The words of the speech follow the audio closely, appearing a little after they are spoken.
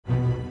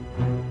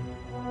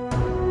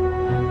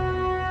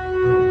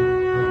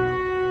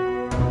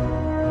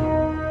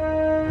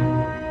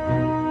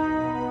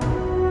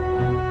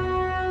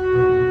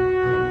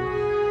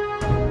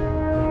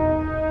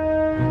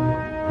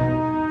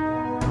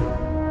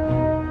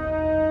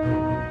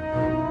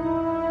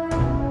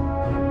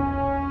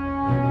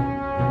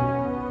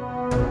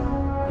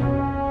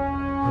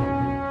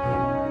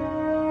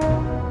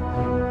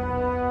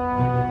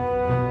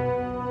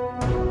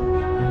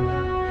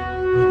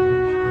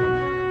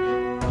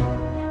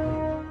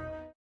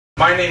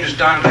My name is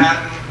Don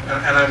Patton,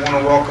 and I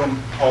want to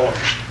welcome all of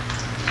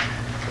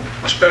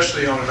you,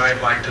 especially on a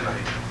night like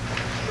tonight.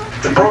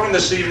 The program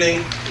this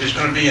evening is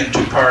going to be in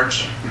two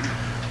parts.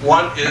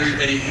 One is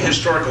a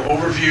historical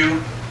overview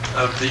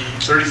of the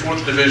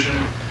 34th Division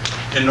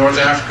in North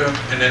Africa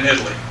and in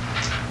Italy,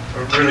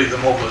 or really the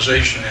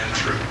mobilization and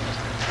through.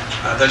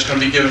 That's going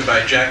to be given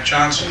by Jack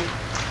Johnson,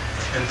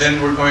 and then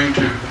we're going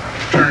to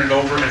turn it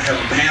over and have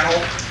a panel,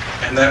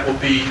 and that will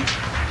be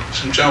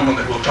some gentlemen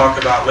that we'll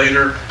talk about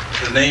later.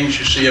 The names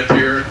you see up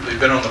here, they've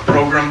been on the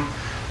program,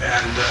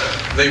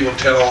 and they will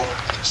tell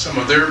some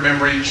of their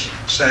memories,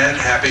 sad,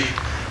 happy,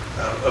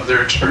 of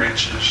their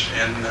experiences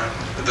in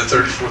the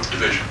 34th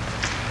Division.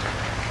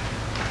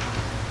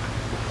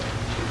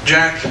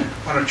 Jack,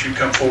 why don't you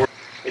come forward?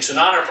 It's an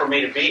honor for me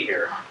to be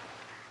here.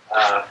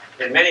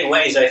 In many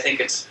ways, I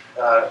think it's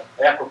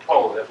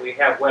apropos that we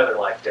have weather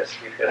like this,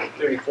 because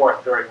the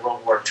 34th during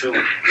World War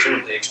II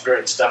certainly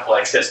experienced stuff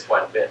like this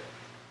quite a bit.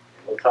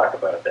 We'll talk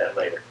about that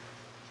later.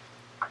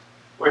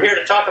 We're here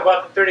to talk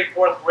about the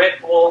 34th Red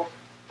Bull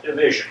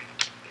Division.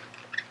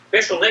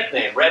 Official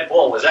nickname, Red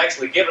Bull, was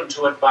actually given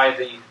to it by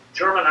the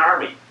German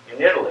army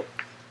in Italy,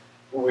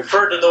 who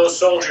referred to those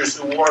soldiers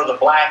who wore the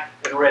black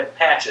and red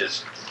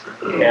patches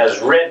as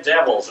Red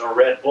Devils or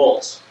Red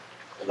Bulls,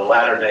 and the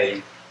latter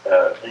name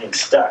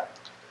stuck.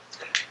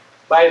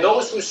 By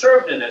those who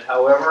served in it,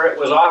 however, it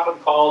was often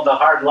called the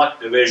Hard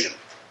Luck Division.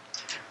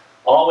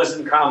 Always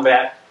in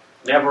combat,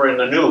 never in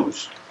the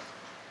news.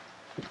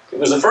 It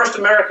was the first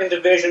American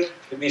division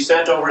to be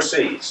sent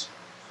overseas.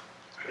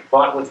 It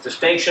fought with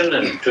distinction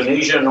in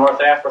Tunisia,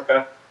 North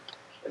Africa,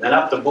 and then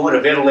up the boot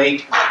of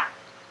Italy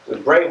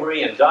with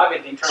bravery and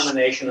dogged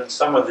determination in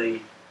some of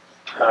the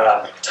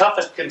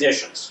toughest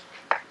conditions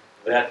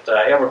that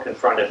ever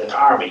confronted an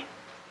army,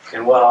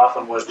 and what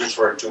often was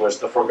referred to as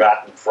the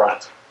Forgotten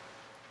Front.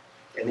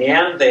 In the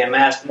end, they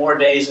amassed more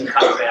days in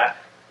combat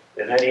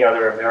than any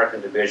other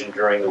American division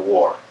during the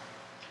war.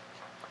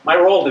 My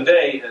role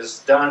today, as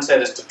Don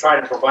said, is to try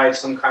to provide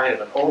some kind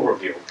of an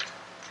overview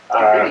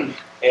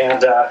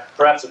and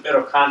perhaps a bit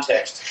of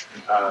context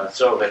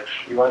so that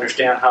you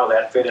understand how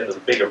that fit into the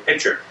bigger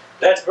picture.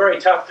 That's very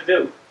tough to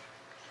do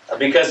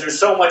because there's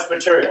so much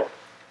material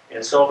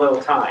in so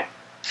little time.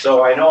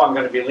 So I know I'm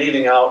going to be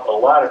leaving out a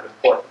lot of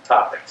important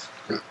topics.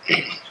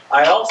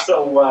 I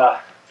also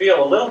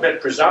feel a little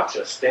bit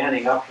presumptuous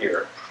standing up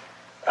here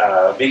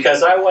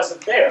because I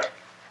wasn't there.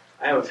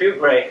 I have a few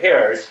gray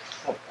hairs,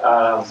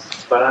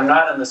 but I'm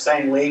not in the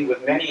same league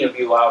with many of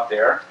you out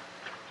there.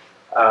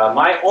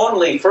 My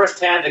only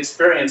first-hand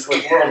experience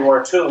with World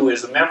War II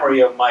is a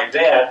memory of my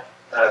dad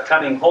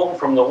coming home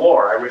from the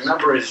war. I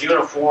remember his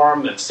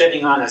uniform and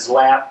sitting on his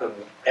lap and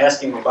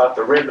asking him about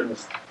the ribbon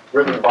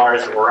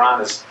bars that were on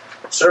his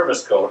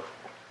service coat.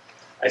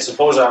 I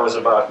suppose I was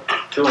about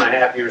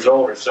 2.5 years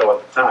old or so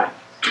at the time.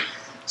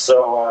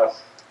 So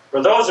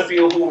for those of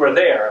you who were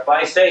there, if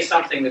I say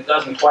something that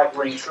doesn't quite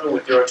ring true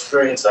with your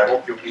experience, I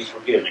hope you'll be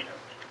forgiving.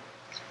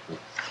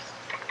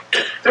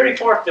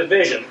 34th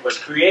Division was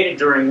created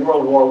during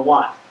World War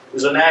I. It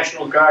was a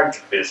National Guard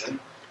division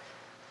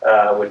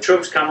with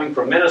troops coming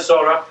from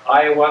Minnesota,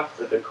 Iowa,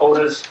 the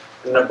Dakotas,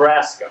 and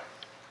Nebraska.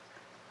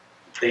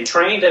 They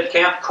trained at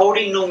Camp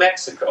Cody, New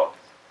Mexico,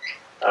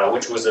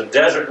 which was a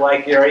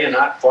desert-like area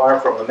not far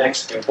from the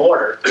Mexican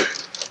border,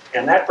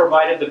 and that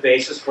provided the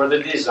basis for the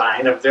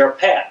design of their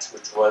patch,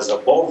 which was a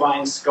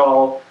bovine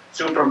skull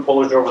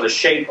superimposed over the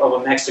shape of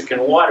a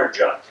Mexican water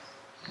jug.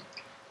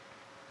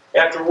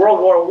 After World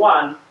War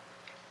I,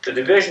 the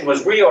division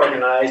was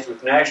reorganized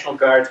with National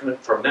Guardsmen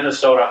from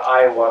Minnesota,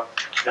 Iowa,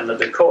 and the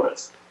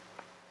Dakotas.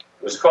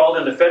 It was called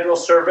into federal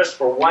service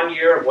for 1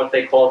 year of what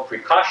they called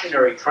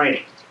precautionary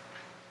training,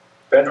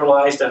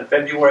 federalized on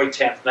February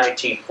 10,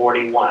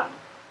 1941,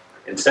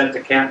 and sent to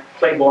Camp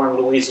Claiborne,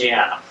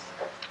 Louisiana.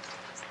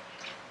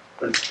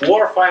 When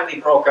war finally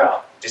broke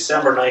out,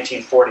 December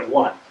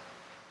 1941,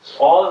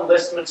 all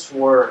enlistments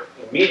were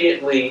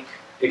immediately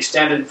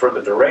extended for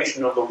the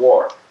duration of the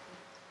war.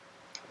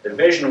 The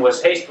division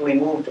was hastily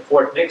moved to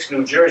Fort Dix,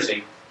 New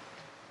Jersey,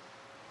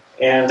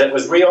 and it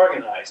was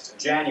reorganized in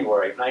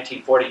January of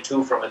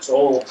 1942 from its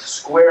old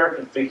square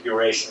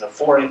configuration of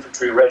 4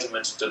 infantry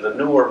regiments to the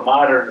newer,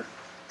 modern,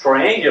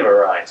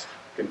 triangularized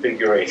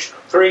configuration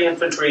of 3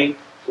 infantry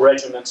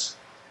regiments,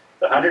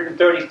 the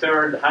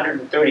 133rd, the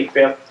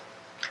 135th,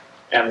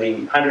 and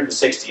the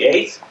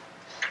 168th,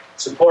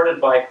 supported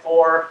by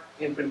 4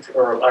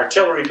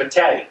 artillery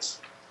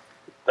battalions,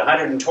 the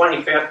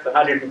 125th, the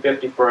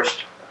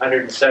 151st, the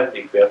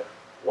 175th.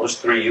 Those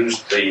 3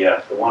 used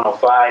the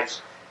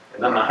 105s,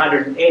 and then the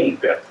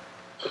 185th that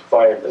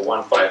fired the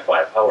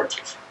 155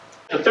 howitzers.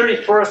 The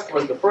 31st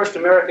was the first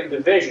American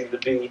division to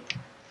be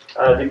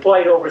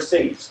deployed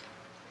overseas.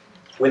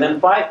 Within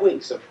 5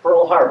 weeks of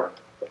Pearl Harbor,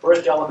 the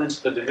first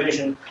elements of the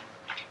division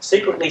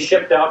secretly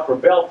shipped out for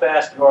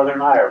Belfast,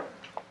 Northern Ireland.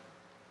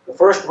 The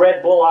first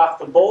Red Bull off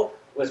the boat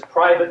was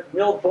Private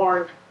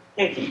Milborn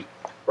Hinkey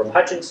from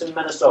Hutchinson,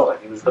 Minnesota.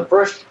 He was the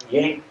first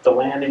Yank to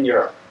land in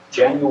Europe,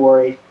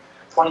 January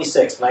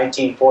 26,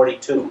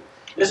 1942.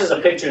 This is a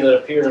picture that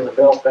appeared in the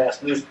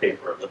Belfast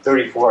newspaper of the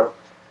 34th,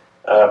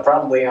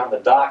 probably on the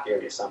dock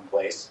area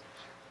someplace,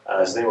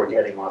 as they were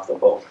getting off the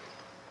boat.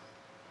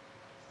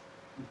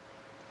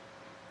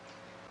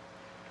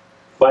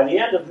 By the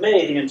end of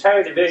May, the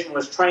entire division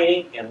was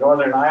training in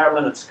Northern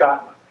Ireland and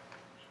Scotland.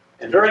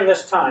 And during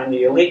this time,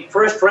 the elite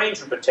 1st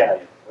Ranger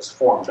Battalion was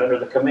formed under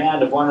the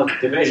command of one of the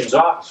division's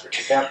officers,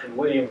 Captain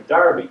William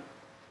Darby,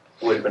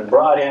 who had been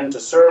brought in to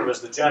serve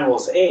as the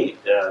general's aide.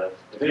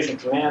 Division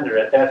commander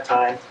at that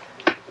time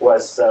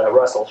was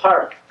Russell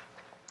Hart.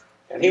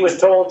 And he was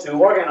told to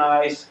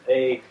organize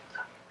a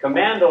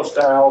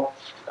commando-style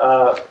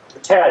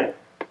battalion.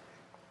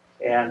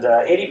 And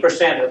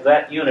 80% of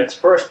that unit's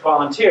first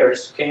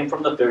volunteers came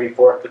from the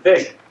 34th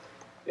Division.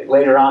 It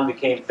later on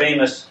became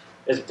famous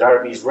as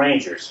Darby's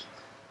Rangers.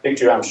 The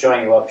picture I'm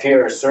showing you up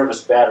here is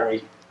service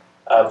battery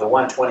of the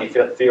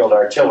 125th Field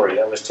Artillery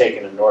that was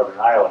taken in Northern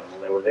Ireland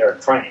when they were there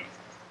in training.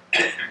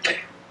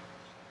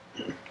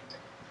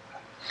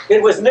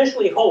 It was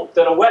initially hoped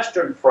that a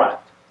Western Front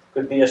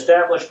could be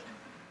established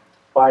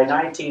in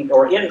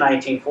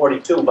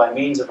 1942 by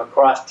means of a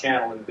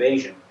cross-channel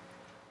invasion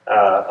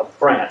of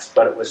France,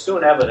 but it was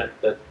soon evident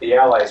that the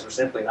Allies were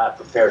simply not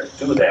prepared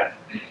to do that.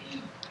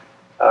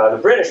 The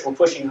British were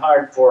pushing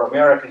hard for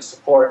American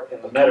support in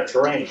the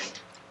Mediterranean,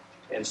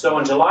 and so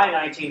in July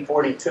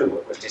 1942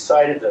 it was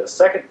decided that a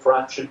second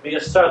front should be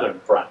a southern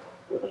front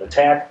with an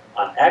attack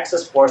on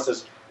Axis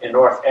forces in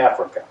North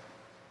Africa.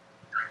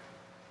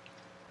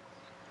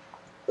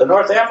 The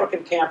North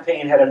African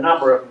campaign had a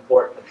number of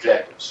important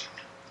objectives.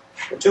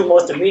 The two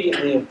most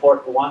immediately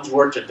important ones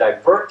were to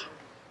divert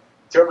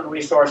German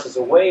resources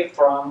away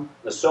from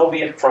the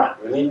Soviet front,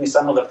 relieving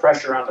some of the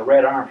pressure on the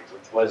Red Army,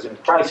 which was in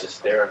crisis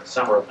there in the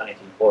summer of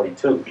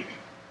 1942,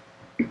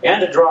 and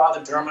to draw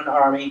the German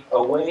army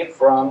away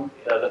from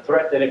the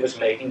threat that it was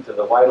making to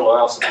the vital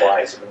oil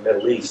supplies of the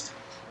Middle East.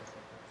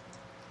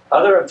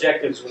 Other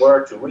objectives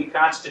were to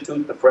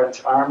reconstitute the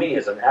French army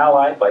as an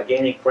ally by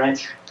gaining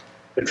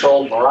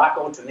French-controlled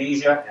Morocco,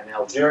 Tunisia, and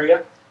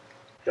Algeria,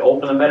 to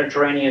open the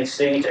Mediterranean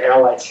Sea to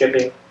Allied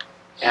shipping,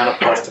 and of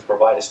course to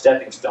provide a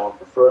stepping stone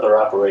for further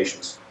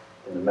operations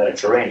in the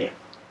Mediterranean.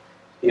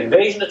 The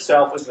invasion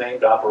itself was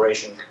named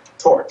Operation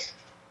Torch.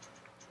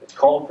 It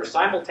called for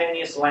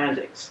simultaneous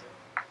landings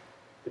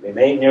to be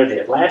made near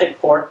the Atlantic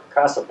port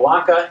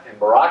Casablanca in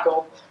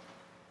Morocco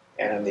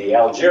and in the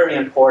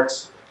Algerian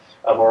ports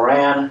of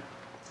Oran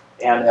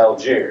and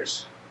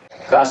Algiers.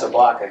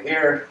 Casablanca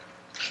here,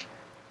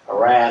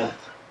 Oran,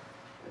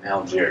 and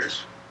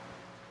Algiers.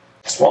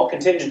 Small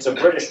contingents of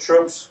British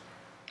troops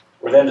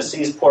were then to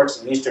seize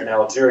ports in eastern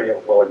Algeria,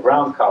 while a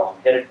ground column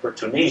headed for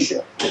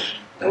Tunisia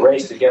in a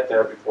race to get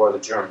there before the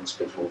Germans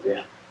could move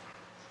in.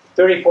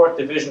 The 34th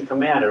Division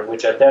commander,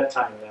 which at that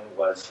time then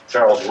was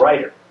Charles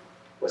Ryder,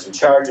 was in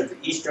charge of the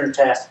Eastern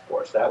Task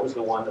Force. That was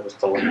the one that was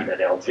to land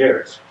at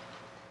Algiers.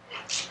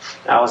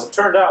 Now, as it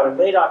turned out, in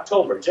late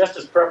October, just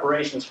as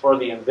preparations for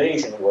the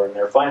invasion were in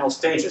their final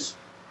stages,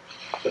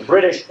 the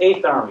British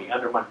 8th Army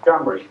under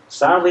Montgomery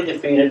soundly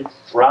defeated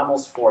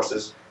Rommel's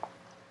forces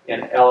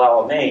in El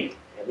Alamein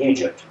in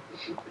Egypt.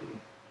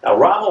 Now,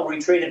 Rommel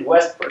retreated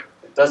westward.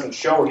 It doesn't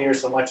show here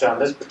so much on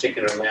this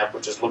particular map,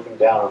 which is looking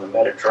down on the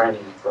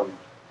Mediterranean from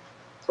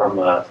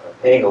an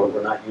angle that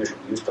we're not usually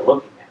used to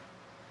looking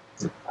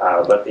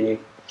at.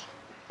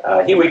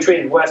 He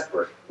retreated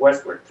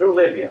westward through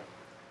Libya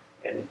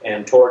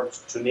and towards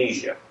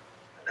Tunisia.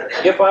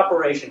 If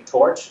Operation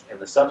Torch and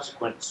the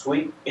subsequent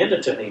sweep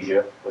into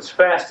Tunisia was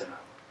fast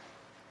enough,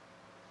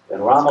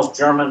 then Rommel's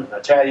German and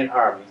Italian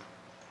army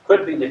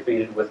could be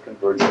defeated with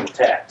convergent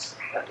attacks.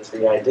 That was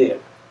the idea.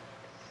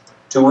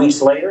 2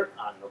 weeks later,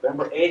 on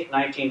November 8,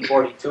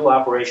 1942,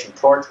 Operation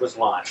Torch was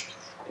launched.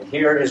 And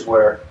here is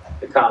where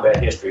the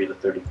combat history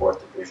of the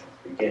 34th Division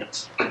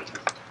begins.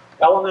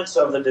 Elements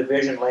of the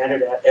division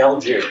landed at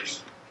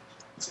Algiers.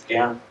 Once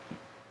again,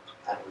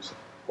 that was the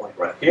point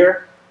right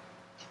here.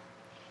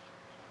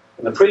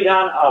 In the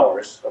pre-dawn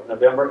hours of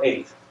November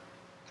 8th,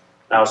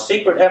 now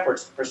secret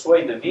efforts to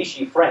persuade the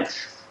Vichy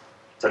French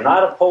to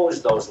not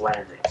oppose those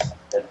landings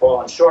had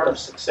fallen short of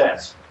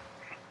success,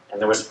 and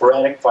there was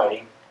sporadic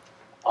fighting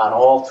on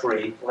all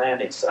three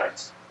landing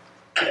sites.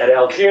 At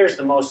Algiers,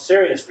 the most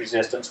serious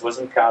resistance was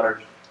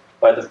encountered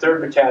by the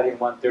 3rd Battalion,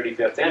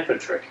 135th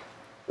Infantry,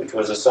 which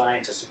was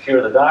assigned to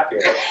secure the dock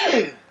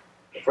area.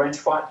 The French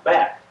fought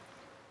back,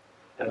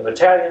 and the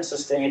battalion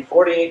sustained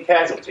 48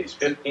 casualties,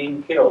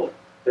 15 killed,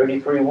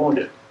 33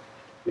 wounded,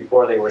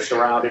 before they were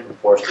surrounded and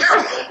forced to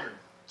surrender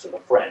to the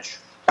French.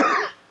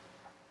 An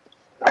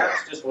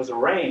armistice was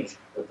arranged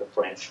with the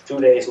French 2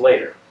 days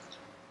later,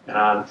 and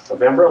on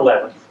November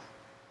 11th,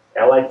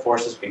 Allied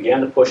forces began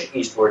to push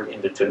eastward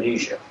into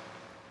Tunisia.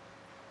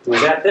 It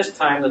was at this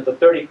time that the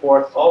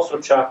 34th also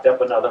chalked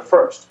up another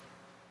first.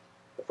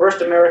 The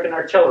first American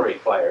artillery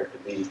fire to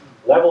be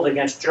leveled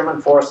against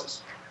German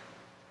forces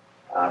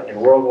in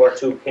World War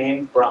II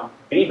came from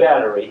B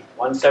Battery,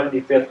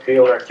 175th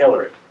Field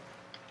Artillery,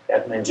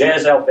 at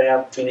Menjez El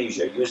Bab,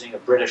 Tunisia, using a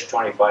British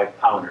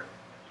 25-pounder.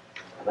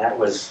 And that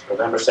was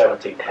November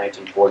 17,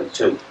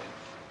 1942.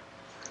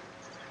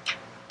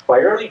 By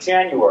early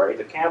January,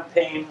 the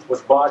campaign was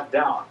bogged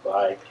down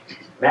by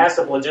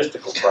massive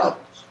logistical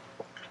problems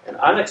and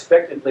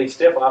unexpectedly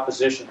stiff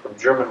opposition from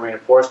German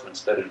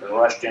reinforcements that had been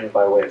rushed in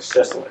by way of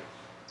Sicily.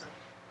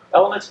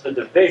 Elements of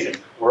the division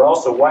were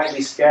also widely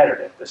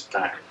scattered at this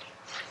time.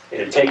 It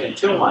had taken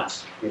 2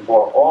 months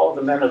before all of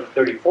the men of the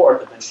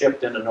 34th had been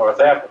shipped into North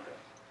Africa.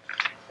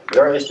 And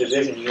various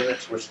division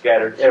units were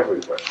scattered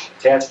everywhere,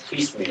 attached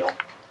piecemeal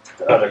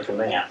to other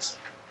commands.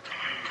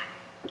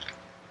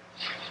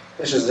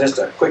 This is just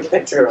a quick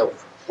picture of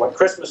what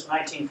Christmas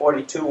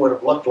 1942 would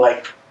have looked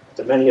like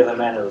to many of the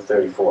men of the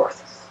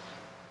 34th.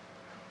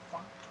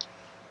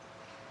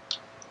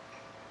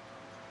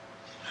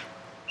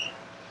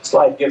 The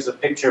slide gives a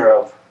picture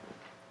of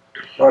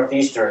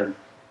northeastern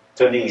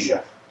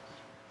Tunisia.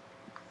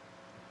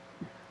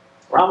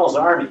 Rommel's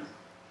army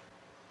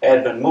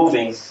had been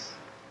moving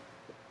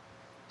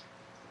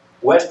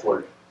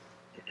westward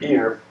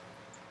here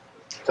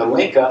to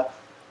link up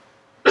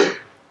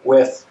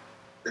with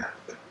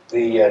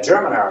the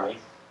German army,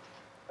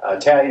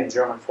 Italian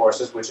German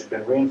forces, which had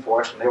been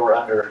reinforced, and they were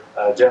under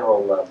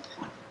General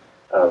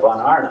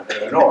von Arnim in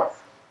the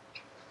north.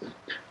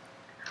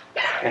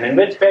 And in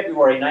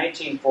mid-February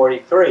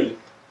 1943,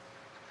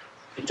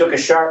 he took a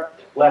sharp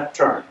left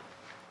turn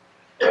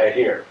right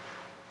here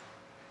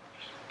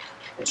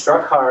and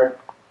struck hard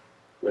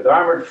with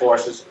armored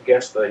forces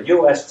against the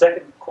U.S.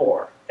 Second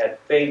Corps at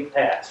Fade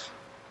Pass.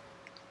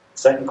 The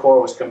Second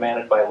Corps was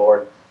commanded by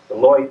Lloyd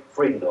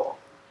Frydendahl.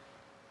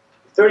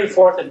 The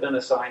 34th had been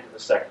assigned to the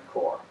Second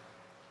Corps.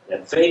 And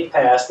at Fade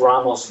Pass,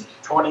 Rommel's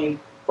 21st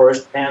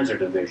Panzer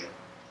Division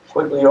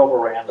quickly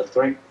overran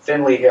the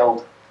thinly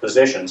held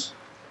positions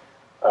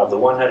of the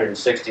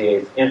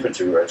 168th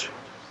Infantry Regiment.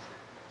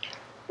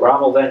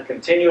 Rommel then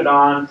continued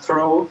on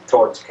through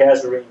towards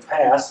Kasserine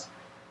Pass,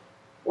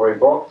 where he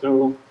broke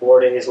through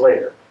 4 days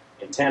later,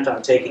 intent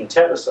on taking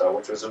Tebessa,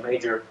 which was a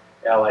major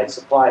Allied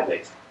supply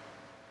base.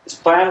 His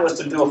plan was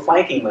to do a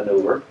flanking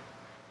maneuver,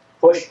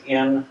 push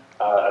in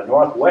a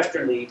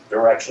northwesterly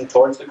direction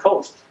towards the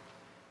coast,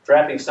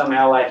 trapping some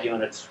Allied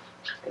units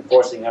and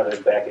forcing others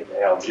back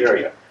into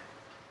Algeria.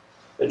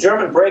 The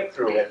German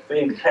breakthrough at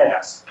Fade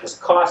Pass was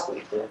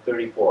costly for the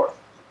 34th.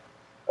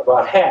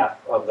 About half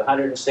of the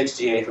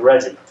 168th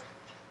Regiment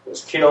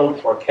was killed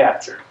or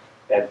captured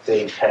at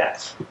Fade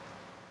Pass.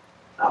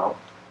 Now,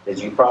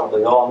 as you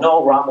probably all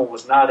know, Rommel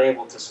was not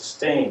able to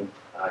sustain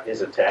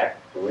his attack,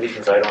 for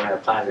reasons I don't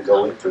have time to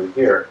go into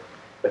here.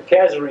 But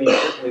Kasserine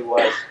certainly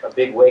was a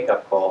big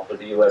wake-up call for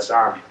the U.S.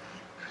 Army.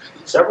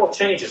 Several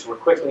changes were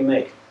quickly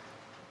made.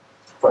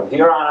 From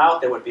here on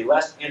out, there would be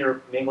less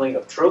intermingling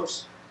of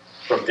troops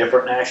from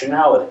different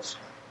nationalities.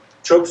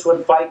 Troops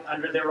would fight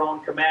under their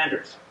own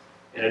commanders,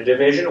 and a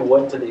division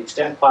would, to the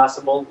extent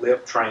possible,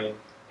 live, train,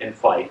 and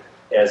fight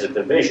as a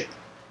division.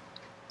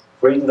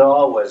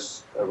 Frydendahl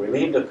was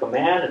relieved of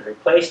command and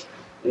replaced,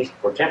 at least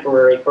for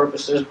temporary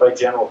purposes, by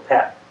General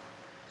Patton,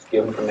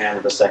 given command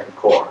of the Second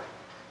Corps.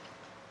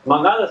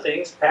 Among other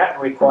things,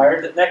 Patton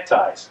required that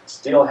neckties and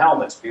steel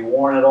helmets be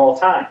worn at all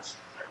times.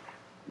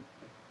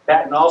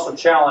 Patton also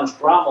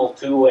challenged Rommel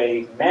to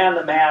a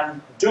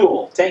man-to-man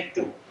duel, tank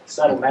duel.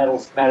 Settle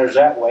matters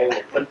that way,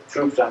 we'll put the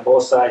troops on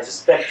both sides as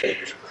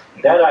spectators.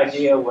 That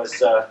idea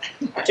was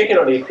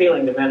particularly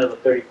appealing to men of the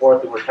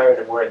 34th who were tired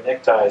of wearing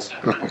neckties.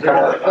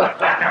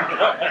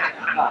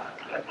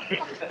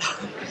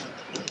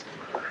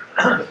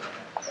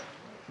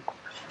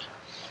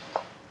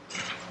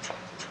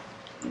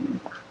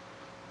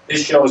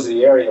 This shows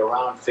the area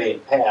around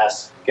Fade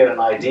Pass. Get an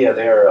idea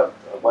there of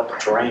what the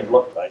terrain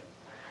looked like.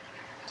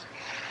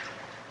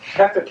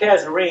 After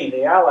Kasserine,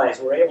 the Allies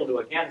were able to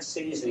again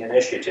seize the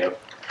initiative.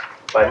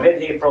 By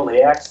mid-April,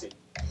 the Axis,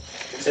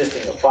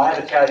 consisting of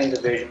 5 Italian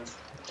divisions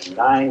and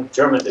 9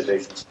 German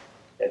divisions,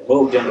 had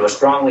moved into a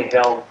strongly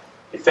held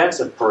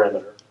defensive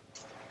perimeter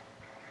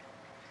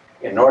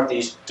in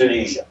northeast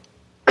Tunisia.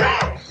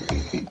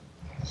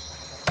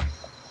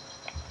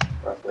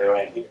 Roughly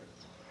right here.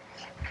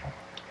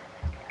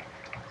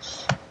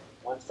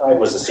 One side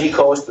was the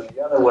seacoast, and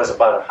the other was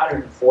about a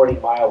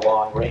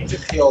 140-mile-long range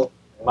of hills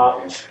and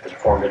mountains that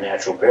formed a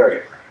natural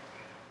barrier.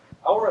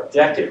 Our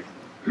objective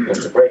was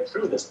to break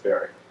through this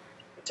barrier,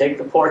 to take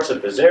the ports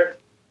of Bizerte,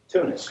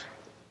 Tunis,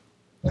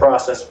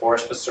 process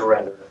forced the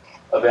surrender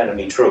of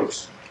enemy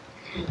troops.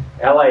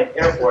 Allied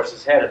air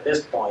forces had at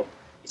this point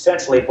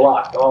essentially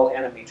blocked all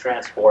enemy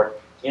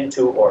transport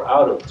into or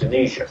out of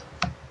Tunisia,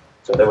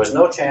 so there was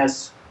no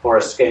chance for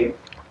escape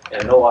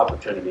and no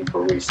opportunity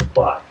for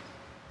resupply.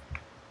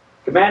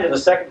 Command of the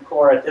Second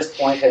Corps at this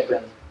point had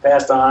been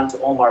passed on to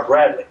Omar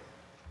Bradley,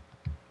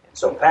 and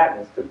so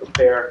Patton could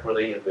prepare for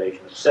the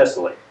invasion of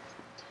Sicily.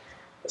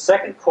 The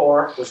Second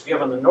Corps was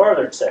given the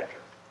northern sector,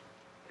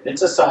 and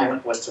its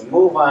assignment was to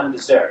move on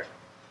Bizerte.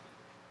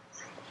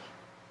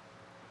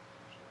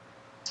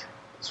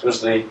 This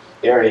was the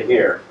area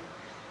here.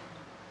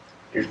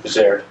 Here's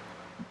Bizerte.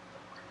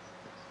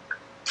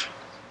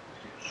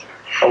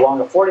 Along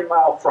a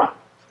 40-mile front.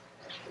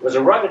 It was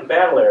a rugged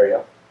battle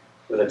area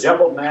with a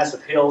jumbled mass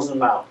of hills and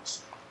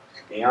mountains.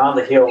 Beyond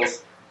the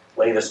hills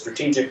lay the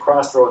strategic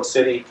crossroads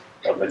city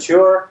of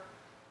Mature,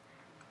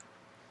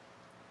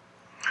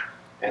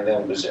 and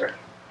then Bizerte.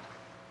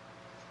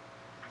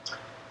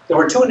 There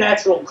were two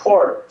natural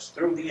corridors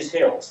through these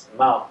hills and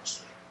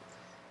mountains.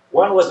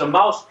 One was a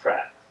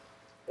mousetrap,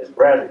 as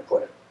Bradley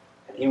put it,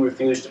 and he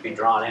refused to be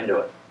drawn into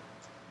it.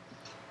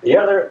 The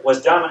other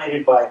was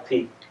dominated by a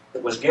peak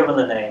that was given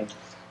the name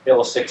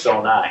Hill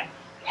 609.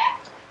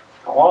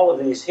 Now, all of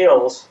these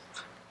hills,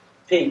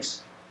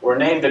 peaks, were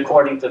named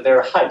according to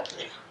their height.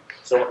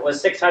 So it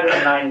was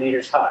 609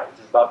 meters high, which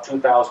is about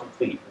 2,000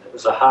 feet, and it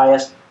was the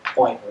highest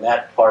point in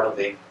that part of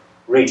the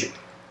region.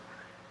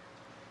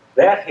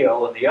 That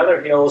hill and the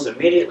other hills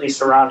immediately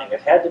surrounding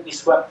it had to be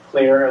swept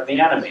clear of the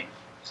enemy.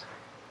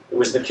 It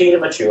was the key to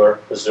Mature,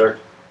 Bizerte,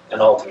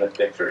 and ultimate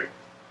victory.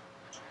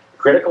 The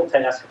critical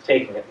task of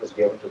taking it was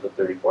given to the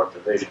 34th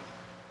Division.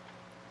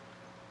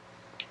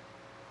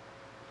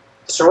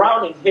 The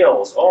surrounding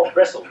hills all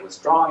bristled with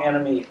strong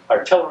enemy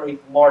artillery,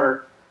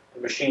 mortar,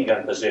 and machine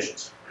gun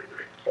positions.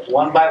 But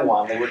one by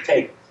one they were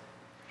taken.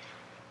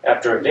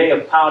 After a day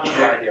of pounding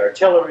by the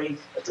artillery,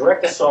 a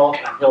direct assault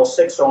on Hill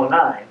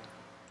 609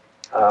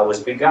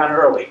 was begun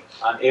early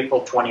on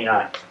April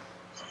 29th.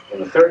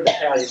 And the 3rd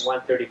Battalion,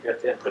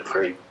 135th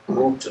Infantry,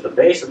 moved to the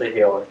base of the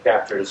hill and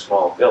captured a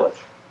small village.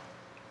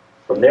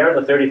 From there,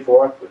 the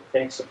 34th, with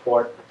tank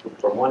support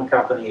from one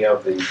company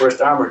of the 1st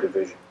Armored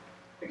Division,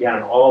 began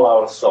an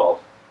all-out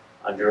assault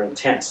under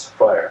intense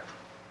fire.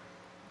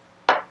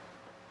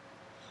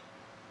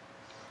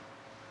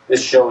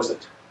 This shows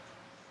it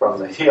from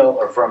the hill,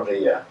 or from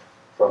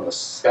the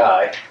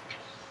sky.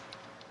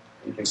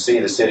 You can see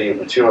the city of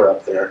Mature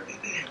up there.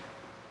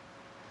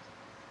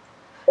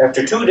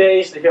 After 2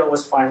 days, the hill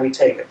was finally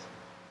taken.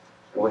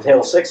 And with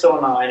Hill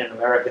 609 in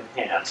American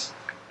hands,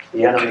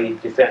 the enemy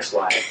defense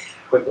line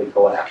quickly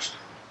collapsed.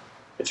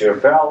 Mature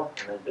fell,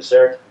 and then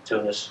Bizerte and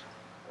Tunis.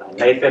 And on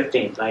May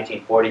 15,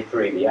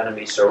 1943, the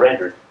enemy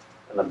surrendered,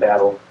 and the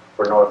battle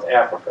for North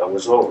Africa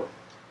was over.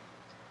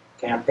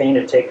 The campaign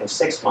had taken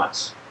 6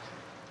 months.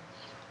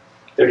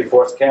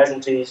 34th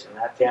casualties in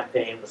that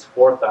campaign was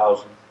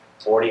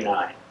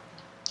 4,049,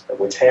 of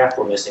which half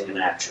were missing in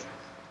action.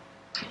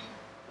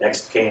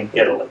 Next came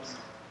Italy.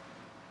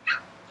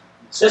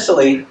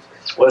 Sicily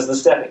was the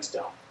stepping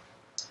stone.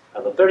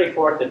 Now, the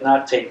 34th did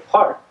not take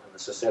part in the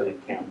Sicilian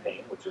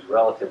campaign, which was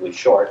relatively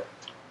short.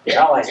 The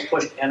Allies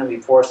pushed enemy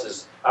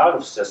forces out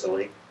of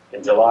Sicily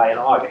in July and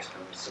August,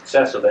 and the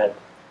success of that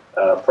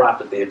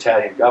prompted the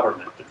Italian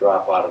government to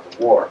drop out of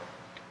the war.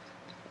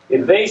 The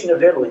invasion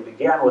of Italy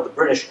began with the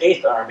British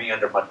 8th Army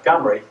under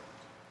Montgomery,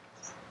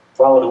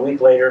 followed a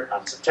week later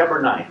on September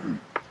 9th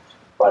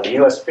by the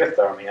U.S. 5th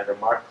Army under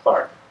Mark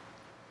Clark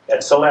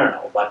at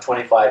Salerno, about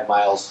 25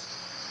 miles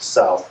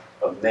south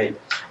of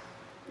Naples.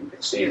 You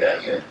can see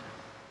that there.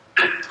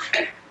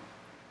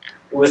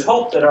 It was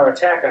hoped that our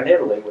attack on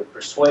Italy would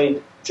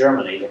persuade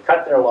Germany to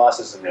cut their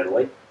losses in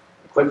Italy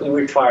and quickly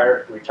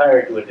retire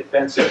to a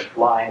defensive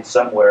line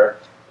somewhere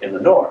in the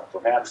north,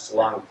 perhaps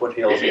along the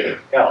foothills of the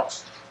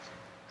Alps.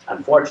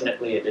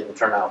 Unfortunately, it didn't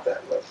turn out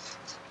that way.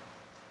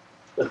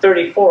 The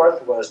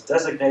 34th was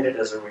designated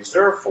as a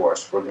reserve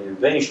force for the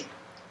invasion,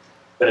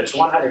 but its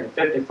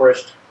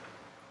 151st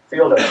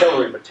Field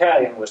Artillery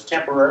Battalion was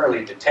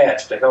temporarily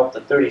detached to help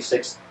the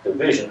 36th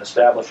Division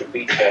establish a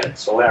beachhead at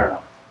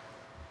Salerno.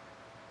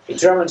 The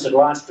Germans had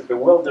launched a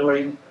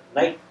bewildering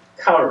night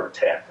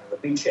counterattack on the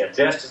beachhead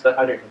just as the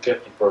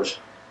 151st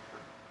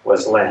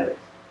was landing.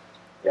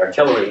 The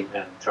artillery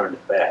men turned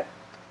it back.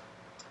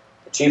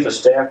 The Chief of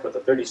Staff for the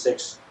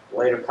 36th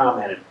later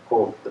commented,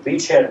 quote, "The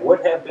beachhead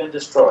would have been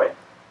destroyed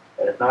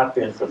had it not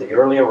been for the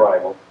early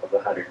arrival of the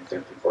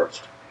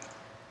 151st.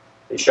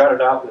 They shot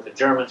it out with the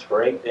Germans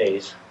for 8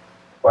 days,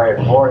 fired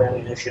more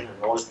ammunition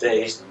in those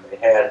days than they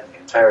had in the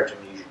entire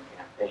Tunisian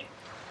campaign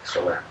in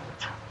Salerno."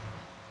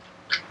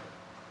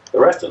 The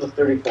rest of the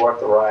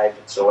 34th arrived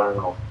at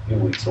Salerno a few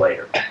weeks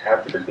later,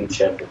 after the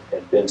beachhead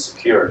had been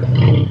secured.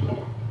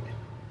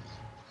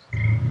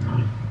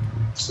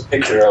 It's a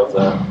picture of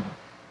the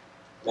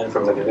men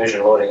from the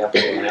division loading up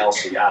into an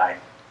LCI.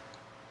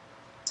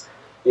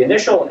 The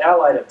initial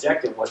Allied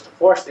objective was to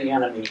force the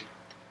enemy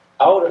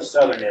out of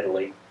southern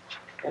Italy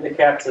and to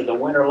capture the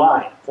Winter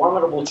Line, a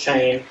formidable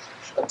chain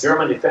of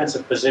German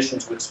defensive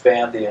positions which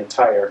spanned the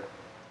entire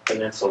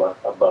peninsula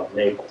above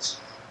Naples.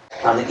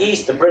 On the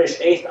east, the British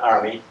 8th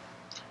Army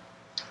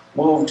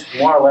moved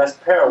more or less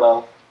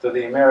parallel to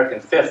the American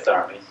 5th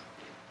Army,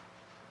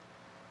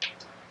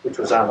 which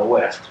was on the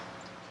west.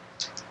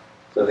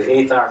 So the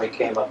 8th Army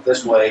came up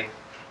this way,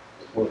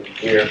 moving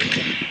here,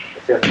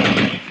 the 5th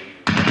Army.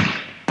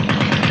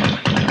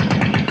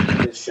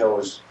 This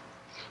shows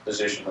the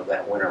position of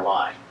that Winter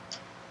Line.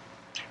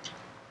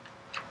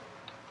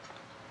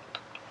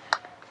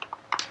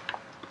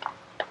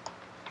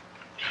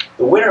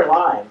 The Winter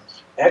Line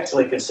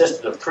actually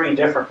consisted of 3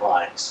 different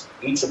lines,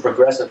 each a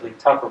progressively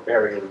tougher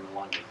barrier than the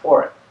one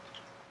before it.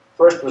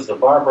 First was the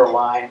Barbara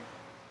Line,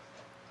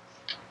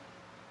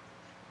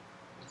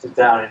 which is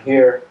down in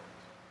here,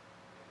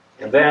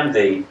 and then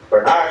the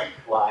Bernard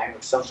Line,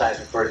 which is sometimes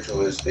referred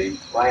to as the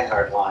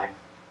Reinhardt Line,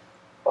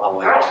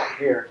 following down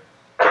here.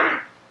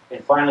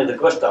 And finally, the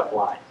Gustav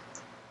Line,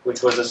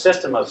 which was a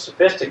system of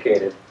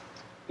sophisticated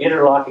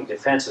interlocking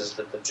defenses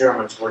that the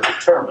Germans were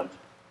determined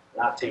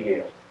not to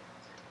yield.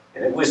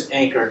 And it was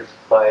anchored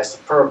by a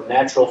superb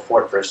natural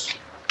fortress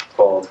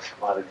called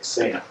Monte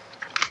Cassino.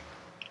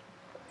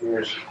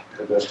 Here's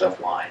the Gustav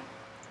Line,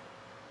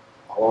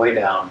 all the way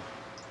down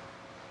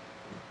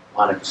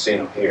Monte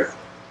Cassino here.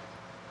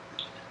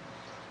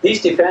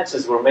 These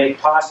defenses were made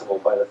possible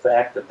by the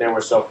fact that there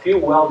were so few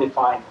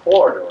well-defined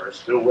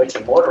corridors through which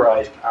a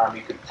motorized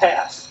army could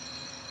pass.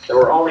 There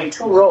were only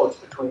two roads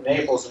between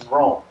Naples and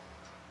Rome.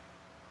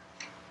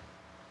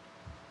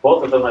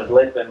 Both of them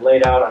had been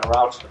laid out on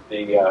routes that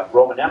the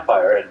Roman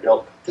Empire had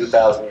built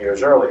 2,000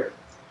 years earlier.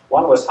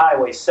 One was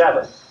Highway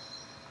 7,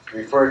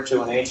 referred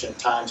to in ancient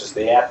times as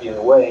the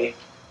Appian Way,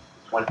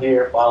 went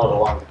here, followed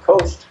along the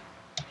coast.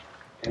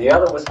 And the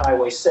other was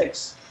Highway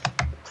 6,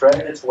 that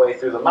threaded its way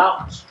through the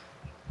mountains.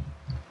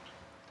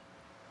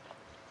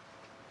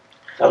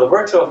 Now, the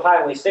virtue of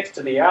Highway 6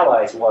 to the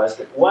Allies was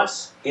that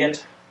once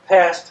it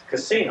passed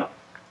Cassino,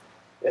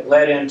 it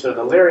led into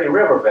the Liri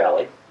River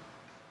Valley,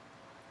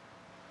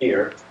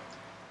 here,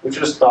 which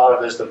was thought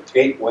of as the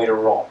gateway to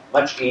Rome,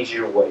 much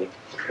easier way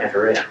to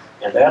enter in.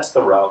 And that's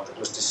the route that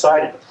was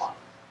decided upon.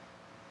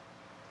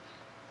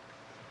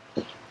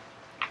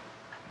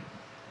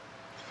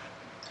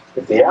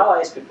 If the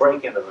Allies could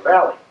break into the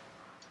valley,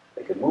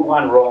 they could move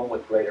on Rome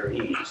with greater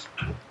ease.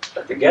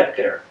 But to get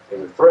there, they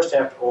would first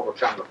have to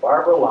overcome the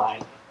Barbara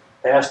Line,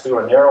 pass through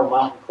a narrow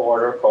mountain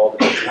corridor called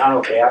the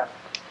Mignano Gap,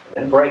 and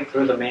then break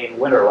through the main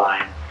winter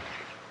line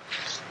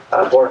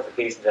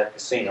fortifications at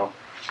Cassino,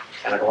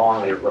 and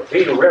along the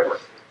Rapido River,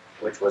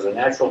 which was a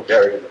natural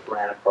barrier that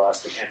ran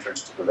across the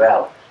entrance to the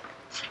valley.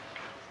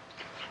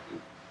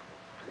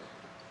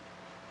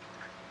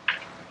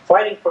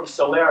 Fighting from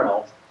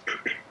Salerno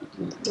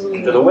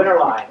to the winter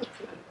line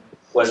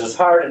was as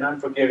hard and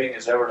unforgiving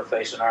as ever to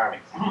face an army.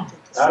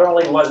 Not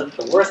only was it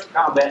the worst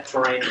combat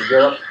terrain in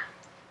Europe,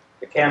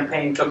 the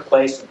campaign took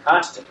place in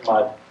constant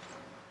mud,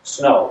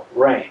 snow,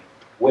 rain,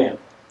 wind.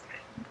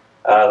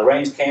 The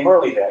rains came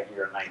early that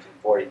year in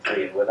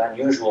 1943 and with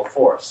unusual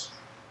force.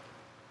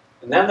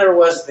 And then there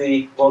was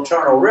the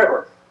Volturno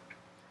River,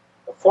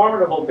 a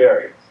formidable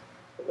barrier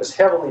that was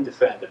heavily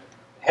defended.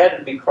 It had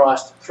to be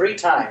crossed 3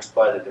 times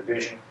by the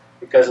division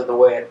because of the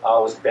way it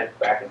always bent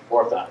back and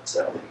forth on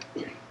itself.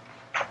 The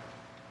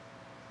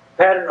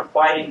pattern of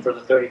fighting for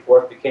the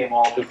 34th became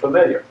all too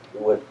familiar. You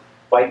would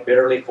fight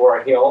bitterly for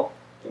a hill,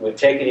 you would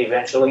take it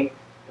eventually,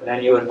 and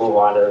then you would move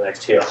on to the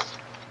next hill.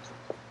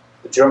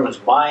 The Germans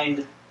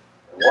mined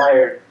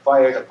and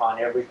fired upon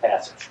every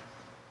passage.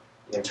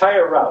 The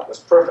entire route was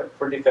perfect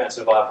for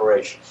defensive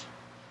operations.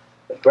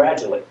 But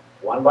gradually,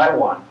 one by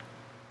one,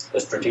 the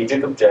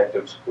strategic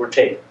objectives were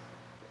taken.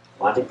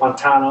 Monte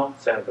Pantano,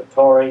 San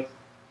Vittore,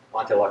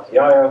 Monte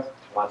Lacchiaio,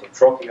 Monte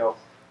Trocchio,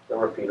 the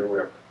Rapido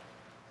River.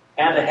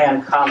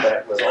 Hand-to-hand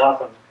combat was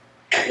often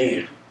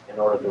needed in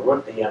order to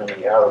root the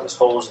enemy out of his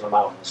holes in the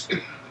mountains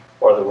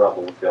or the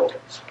rubble of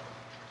buildings.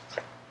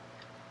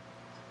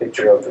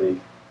 Picture of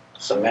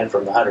some men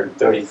from the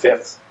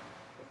 135th.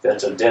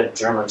 That's a dead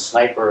German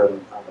sniper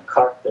on the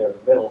cart there in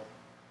the middle,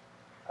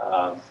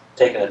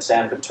 taken at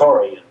San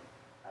Vittore in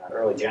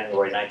early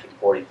January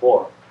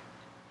 1944.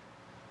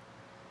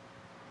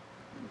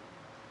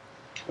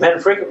 Men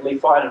frequently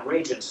fought in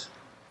regions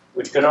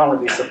which could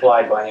only be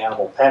supplied by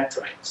animal pack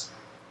trains.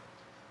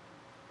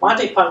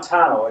 Monte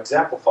Pantano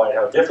exemplified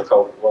how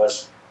difficult it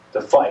was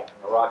to fight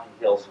in the rocky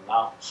hills and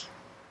mountains.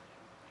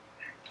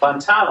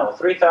 Pantano,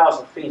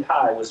 3,000 feet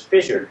high, was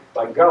fissured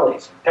by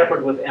gullies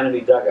peppered with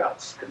enemy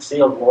dugouts,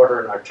 concealed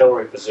mortar and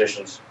artillery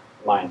positions,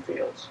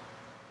 minefields.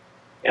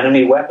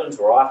 Enemy weapons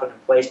were often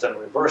placed on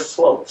reverse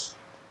slopes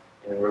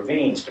and in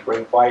ravines to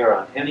bring fire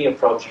on any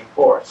approaching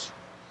force.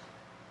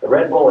 The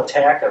Red Bull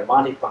attack on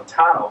Monte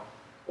Pantano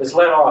was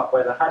led off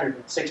by the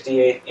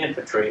 168th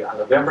Infantry on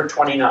November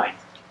 29th,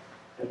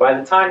 and by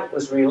the time it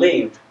was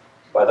relieved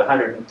by the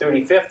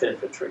 135th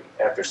Infantry,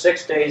 after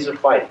 6 days of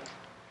fighting,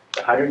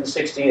 the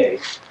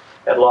 168th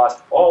had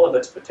lost all of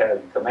its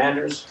battalion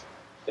commanders,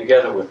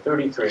 together with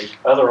 33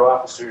 other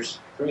officers,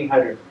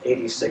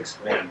 386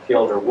 men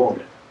killed or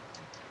wounded.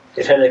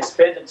 It had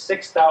expended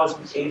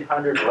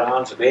 6,800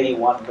 rounds of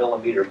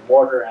 81mm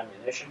mortar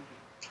ammunition,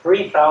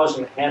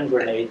 3,000 hand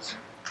grenades,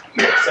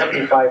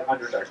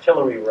 7,500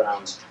 artillery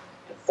rounds,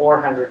 and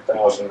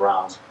 400,000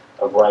 rounds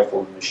of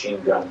rifle and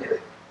machine gun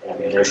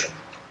ammunition.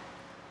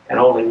 And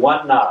only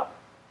one knob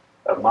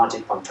of Monte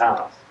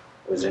Pantano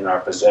was in our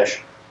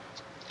possession.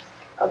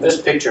 Now,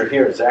 this picture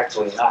here is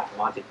actually not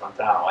Monte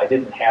Pantano. I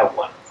didn't have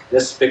one.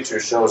 This picture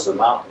shows the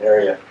mountain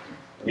area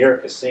near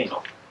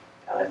Cassino,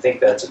 and I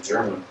think that's a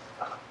German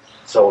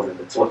soldier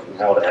that's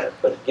looking out at it,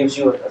 but it gives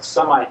you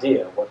some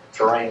idea of what the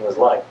terrain was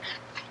like.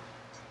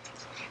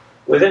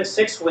 Within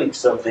 6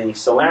 weeks of the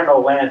Salerno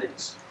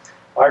landings,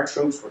 our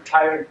troops were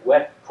tired,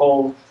 wet,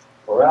 cold,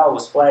 morale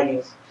was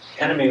flagging,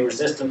 enemy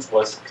resistance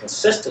was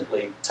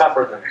consistently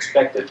tougher than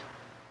expected,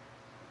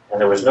 and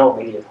there was no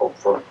immediate hope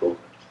for improvement.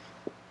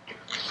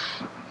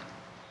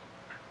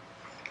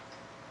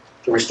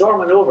 To restore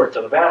maneuver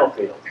to the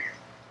battlefield,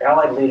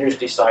 Allied leaders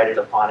decided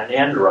upon an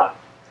end run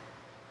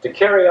to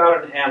carry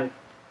out an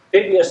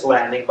amphibious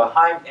landing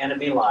behind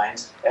enemy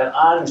lines at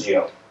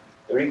Anzio,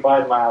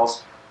 35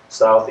 miles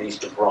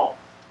southeast of Rome.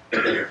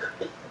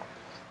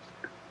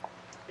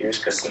 Here's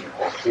Cassino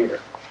here.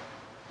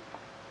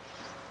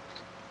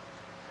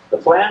 The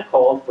plan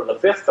called for the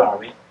Fifth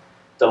Army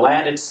to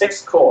land its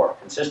Sixth Corps,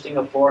 consisting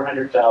of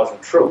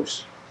 400,000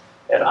 troops,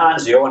 at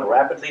Anzio and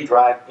rapidly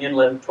drive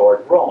inland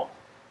toward Rome.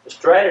 A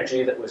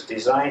strategy that was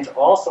designed to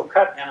also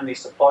cut enemy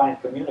supply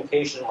and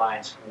communication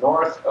lines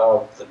north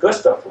of the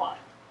Gustav line.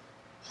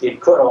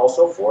 It could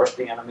also force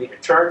the enemy to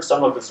turn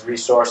some of its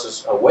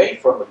resources away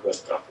from the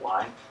Gustav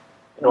line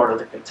in order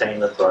to contain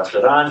the thrust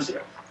at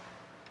Anzio.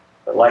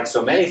 But like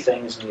so many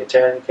things in the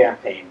Italian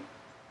campaign,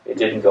 it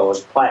didn't go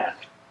as planned.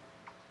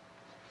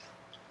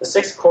 The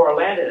Sixth Corps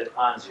landed at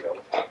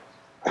Anzio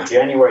on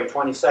January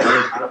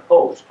 22nd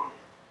unopposed,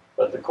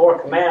 but the Corps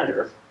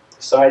commander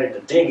decided to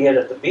dig in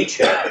at the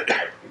beachhead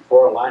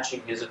before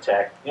launching his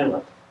attack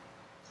inland.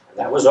 And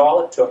that was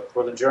all it took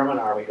for the German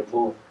army to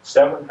move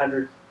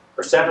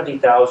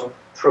 70,000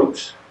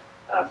 troops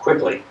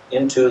quickly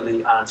into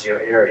the Anzio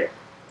area.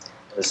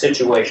 And the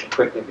situation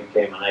quickly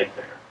became a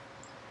nightmare.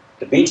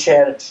 The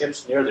beachhead and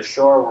ships near the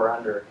shore were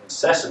under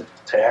incessant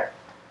attack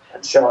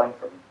and shelling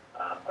from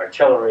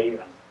artillery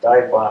and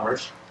dive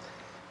bombers.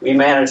 We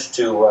managed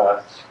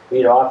to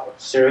beat off a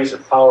series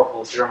of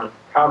powerful German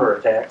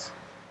counterattacks,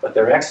 but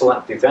their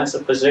excellent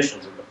defensive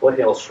positions in the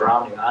foothills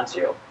surrounding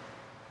Anzio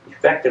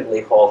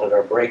effectively halted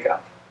our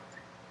breakout.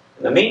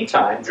 In the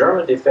meantime,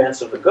 German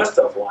defense of the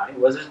Gustav line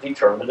was as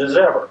determined as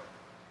ever.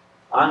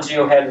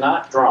 Anzio had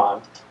not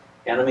drawn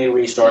enemy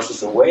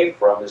resources away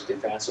from his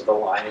defense of the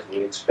line as we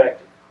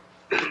expected.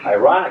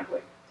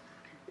 Ironically,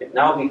 it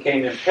now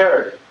became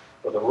imperative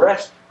for the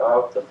rest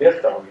of the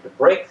Fifth Army to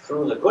break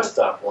through the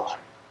Gustav line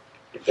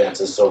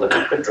defenses so that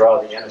it could draw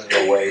the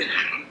enemy away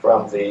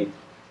from the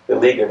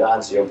beleaguered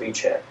Anzio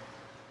beachhead.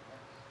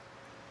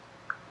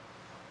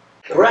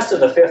 The rest of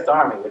the Fifth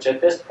Army, which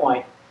at this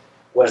point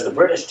was the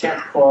British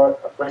 10th Corps,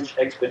 a French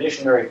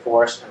Expeditionary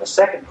Force, and the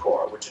 2nd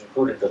Corps, which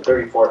included the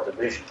 34th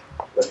Division,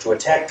 was to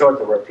attack toward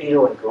the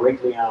Rapido and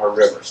Garigliano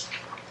rivers,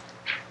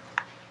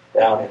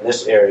 down in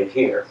this area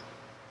here.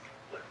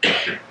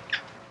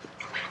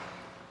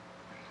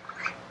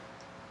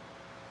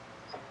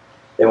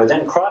 They would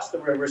then cross the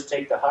rivers,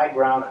 take the high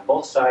ground on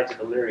both sides of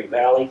the Liri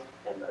Valley,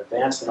 and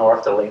advance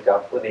north to link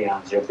up with the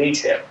Anzio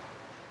beachhead.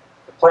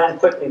 The plan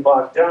quickly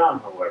bogged down,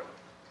 however.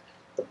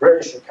 The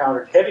British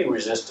encountered heavy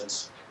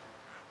resistance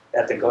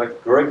at the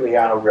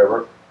Garigliano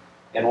River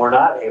and were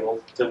not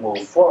able to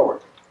move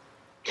forward.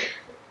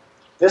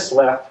 This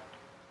left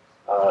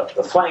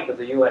the flank of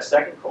the U.S.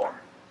 2nd Corps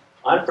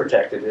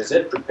unprotected as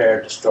it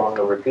prepared to storm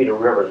the Rapido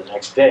River the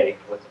next day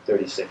with the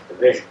 36th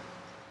Division.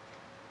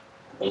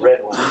 The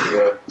red ones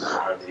here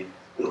are the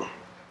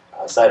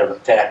site of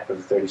attack for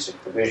the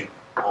 36th Division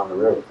on the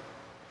river.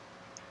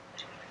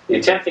 The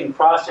attempted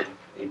crossing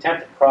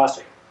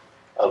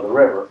of the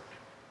river,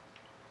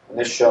 and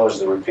this shows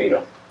the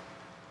Rapido,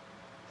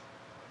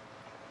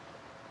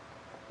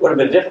 would have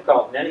been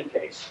difficult in any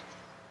case,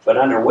 but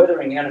under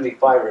withering enemy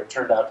fire it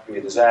turned out to be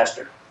a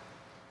disaster.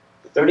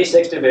 The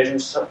 36th Division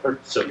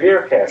suffered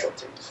severe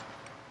casualties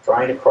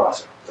trying to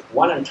cross it, with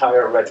one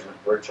entire regiment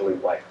virtually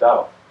wiped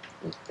out.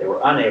 They were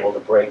unable to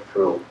break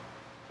through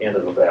into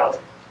the valley.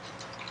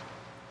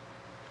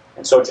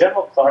 And so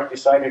General Clark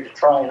decided to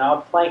try and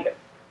outflank it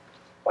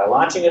by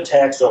launching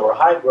attacks over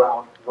high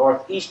ground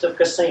northeast of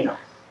Cassino.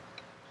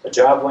 The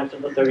job went to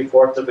the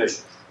 34th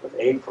Division, with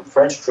aid from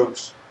French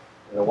troops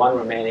and the one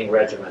remaining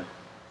regiment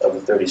of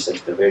the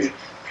 36th Division.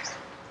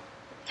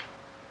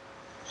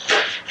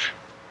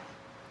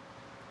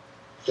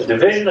 The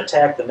division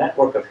attacked the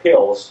network of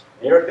hills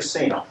near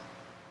Cassino.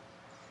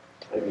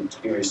 Maybe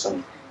to give you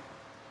some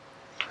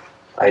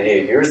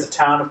idea, here's the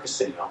town of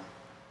Cassino.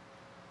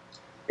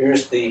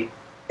 Here's the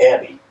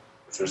abbey,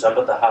 which was up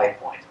at the high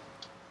point.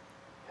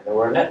 And there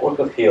were a network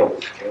of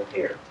hills in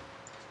here.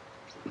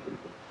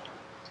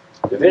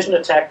 The division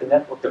attacked the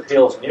network of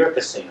hills near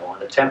Cassino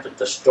and attempted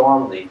to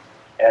storm the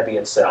abbey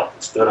itself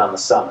and stood on the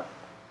summit.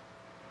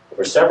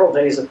 Over several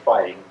days of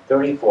fighting, the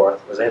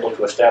 34th was able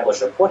to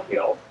establish a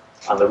foothill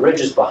on the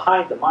ridges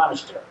behind the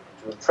monastery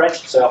and to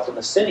entrench itself in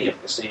the city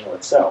of Cassino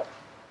itself.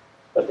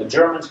 But the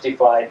Germans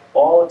defied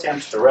all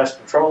attempts to wrest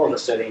control of the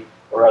city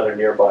or other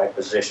nearby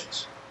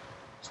positions.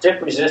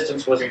 Stiff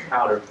resistance was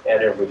encountered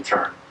at every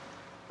turn.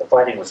 The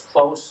fighting was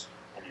close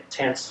and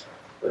intense,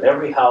 with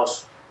every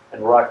house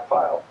and rock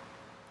pile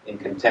in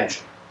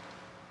contention.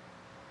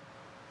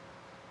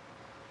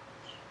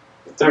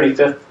 The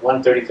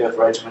 135th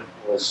Regiment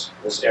was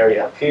this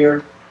area up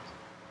here,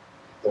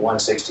 the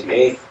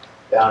 168th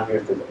down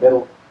here through the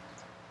middle,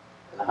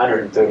 and the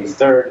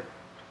 133rd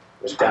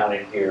was down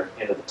in here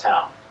into the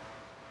town.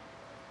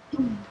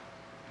 In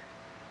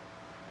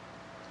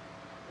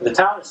the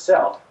town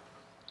itself,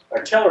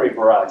 artillery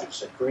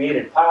barrages had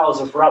created piles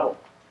of rubble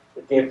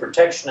that gave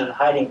protection and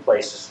hiding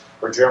places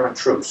for German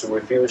troops who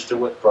refused to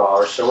withdraw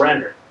or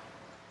surrender.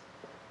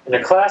 In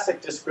a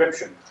classic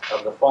description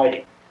of the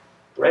fighting,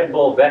 Red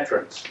Bull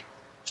veterans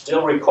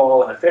still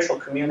recall an official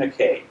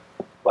communique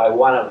by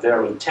one of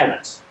their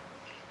lieutenants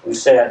who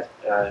said,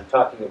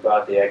 talking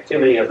about the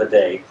activity of the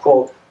day,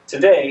 quote,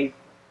 "Today,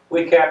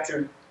 we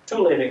captured 2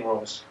 living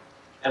rooms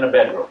and a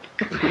bedroom."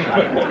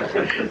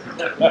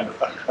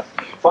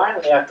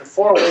 Finally, after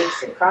 4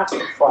 weeks of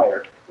constant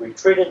fire,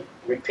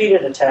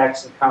 repeated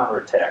attacks and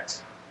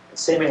counterattacks, and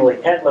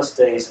seemingly endless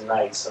days and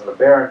nights on the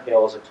barren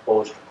hills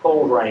exposed to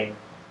cold rain,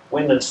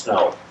 wind, and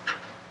snow,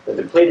 the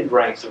depleted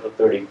ranks of the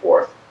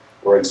 34th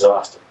were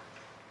exhausted.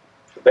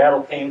 The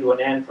battle came to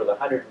an end for the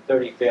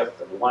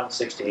 135th and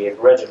 168th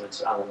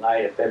Regiments on the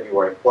night of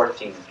February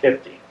 14 and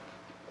 15,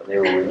 when they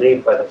were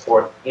relieved by the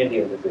 4th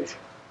Indian Division.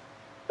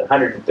 The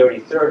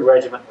 133rd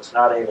Regiment was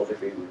not able to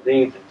be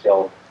relieved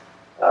until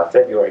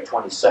February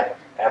 22nd,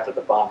 after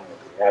the bombing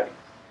of the Abbey.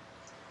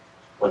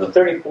 When the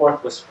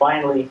 34th was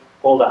finally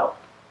pulled out,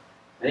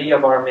 many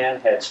of our men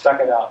had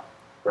stuck it out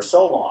for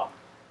so long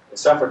and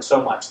suffered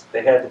so much that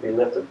they had to be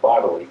lifted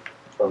bodily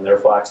from their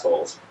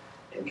foxholes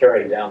and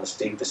carried down the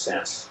steep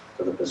descents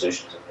to the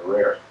positions in the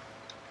rear.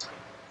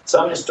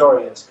 Some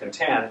historians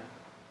contend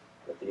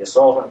that the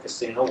assault on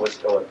Cassino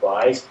was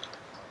ill-advised,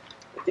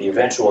 that the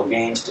eventual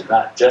gains did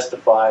not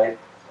justify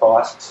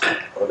costs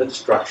or the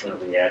destruction of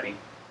the Abbey,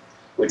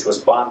 which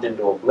was bombed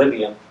into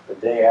oblivion the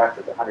day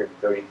after the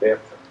 135th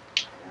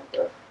and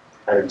the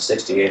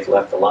 168th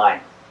left the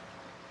line.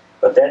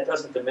 But that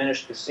doesn't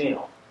diminish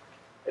Cassino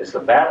as the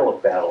battle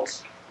of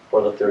battles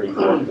for the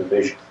 34th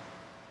Division.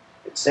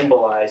 It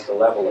symbolized a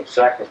level of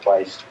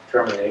sacrifice,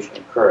 determination,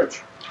 and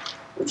courage,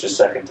 which is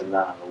second to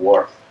none in the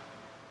war.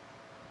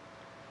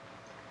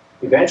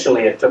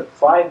 Eventually, it took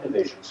 5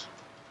 divisions,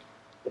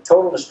 the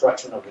total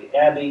destruction of the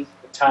Abbey,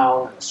 the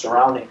town, and the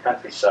surrounding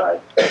countryside,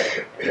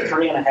 and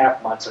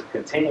 3.5 months of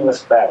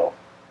continuous battle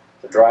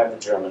to drive the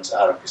Germans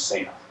out of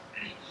Cassino.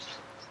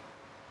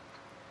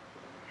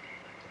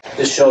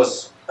 This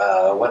shows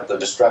what the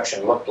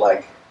destruction looked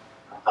like,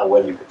 how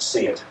well you could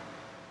see it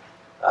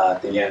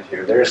at the end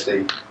here. There's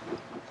the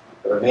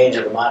remains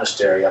of the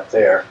monastery up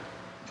there.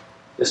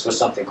 This was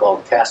something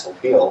called Castle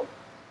Hill,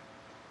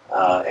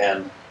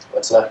 and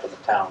what's left of the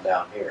town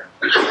down here.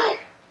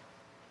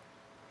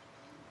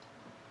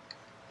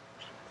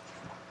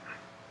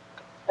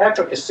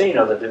 After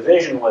Cassino, the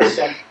division was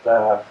sent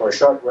for a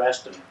short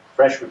rest, and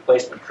fresh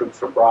replacement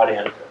troops were brought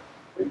in to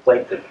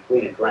replace the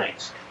depleted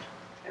ranks.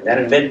 And then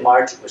in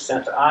mid-March, it was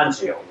sent to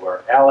Anzio,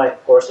 where Allied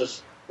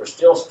forces were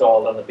still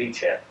stalled on the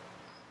beachhead.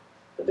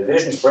 The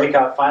division's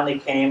breakout finally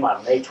came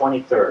on May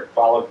 23rd,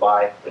 followed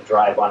by the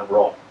drive on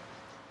Rome.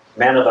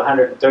 Men of the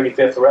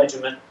 135th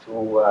Regiment,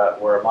 who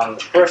were among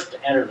the first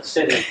to enter the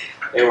city,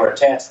 they were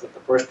attached with the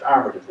 1st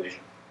Armored Division,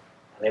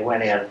 and they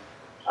went in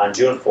on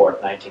June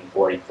 4th,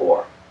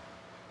 1944.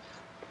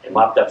 They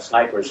mopped up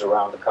snipers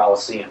around the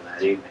Colosseum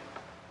that evening.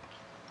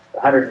 The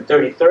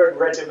 133rd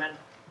Regiment,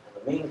 in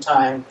the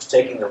meantime, was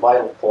taking the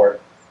vital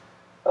port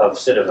of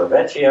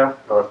Civitavecchia,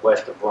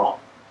 northwest of Rome.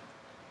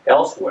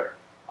 Elsewhere,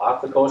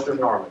 off the coast of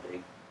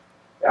Normandy,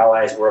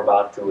 Allies were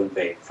about to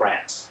invade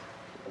France,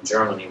 and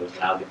Germany was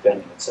now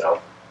defending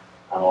itself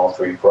on all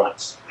 3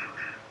 fronts.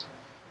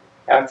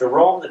 After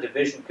Rome, the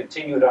division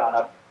continued on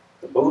up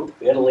the boot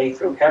of Italy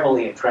through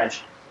heavily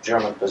entrenched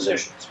German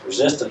positions.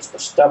 Resistance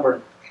was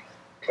stubborn,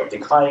 but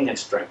declining in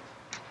strength,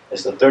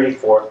 as the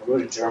 34th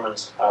routed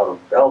Germans out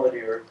of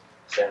Belvedere,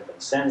 San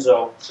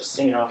Vincenzo,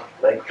 Cesena,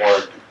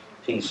 Leghorn,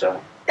 Pisa,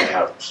 and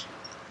others.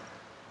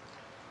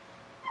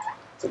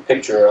 It's a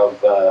picture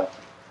of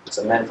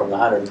some men from the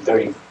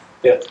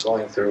 135th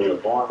going through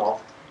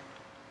Livorno,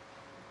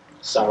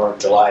 summer of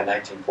July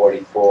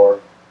 1944.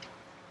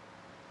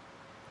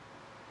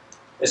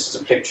 This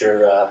is a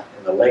picture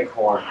in the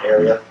Leghorn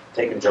area,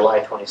 taken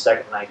July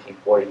 22nd,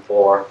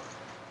 1944,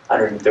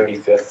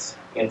 135th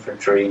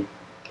Infantry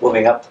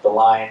moving up to the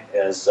line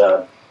as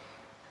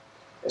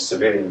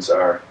civilians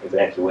are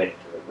evacuated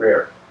to the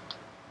rear.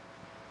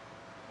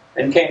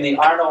 Then came the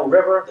Arno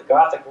River, the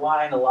Gothic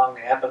line along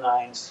the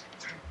Apennines,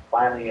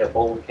 finally a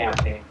bold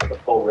campaign for the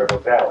Po River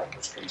Valley,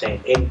 which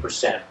contained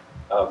 80%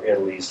 of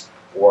Italy's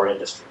war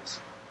industries.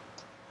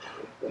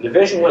 The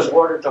division was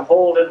ordered to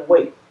hold and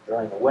wait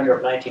during the winter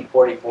of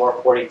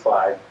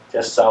 1944-45,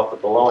 just south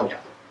of Bologna.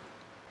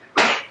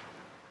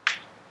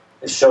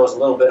 This shows a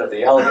little bit of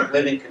the elegant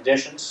living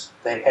conditions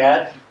they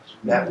had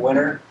that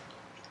winter.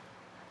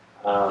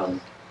 It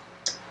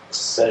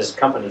says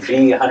Company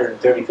B,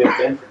 135th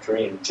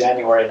Infantry in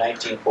January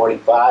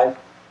 1945.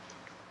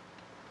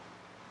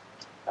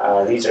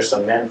 These are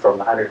some men from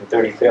the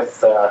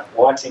 135th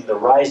watching the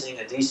rising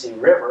Adige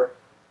River,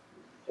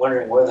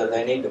 wondering whether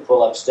they need to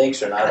pull up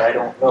stakes or not. I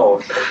don't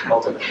know.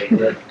 Ultimately,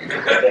 did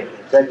in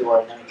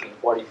February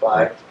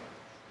 1945.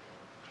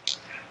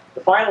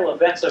 The final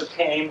offensive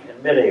came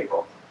in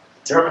mid-April.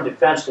 The German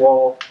defense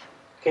wall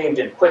caved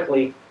in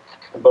quickly,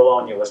 and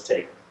Bologna was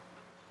taken.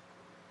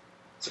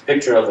 It's a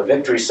picture of the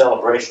victory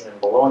celebration in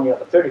Bologna.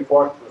 The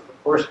 34th was the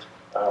first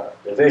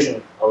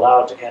division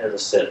allowed to enter the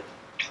city.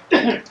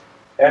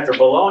 After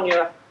Bologna,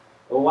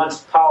 the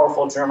once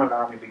powerful German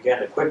army began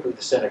to quickly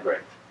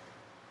disintegrate.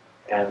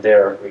 and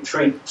their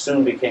retreat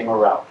soon became a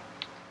rout.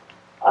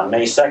 On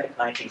May 2nd,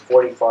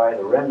 1945,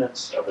 the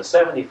remnants of the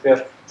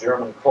 75th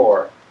German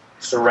Corps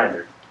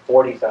surrendered,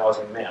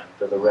 40,000 men,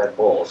 to the Red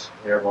Bulls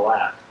near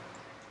Milan.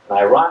 And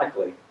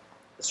ironically,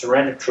 the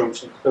surrendered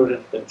troops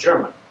included the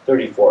German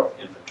 34th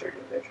Infantry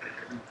Division.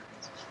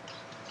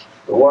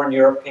 The war in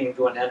Europe came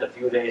to an end a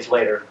few days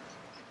later,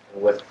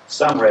 and with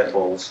some Red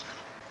Bulls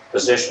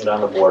positioned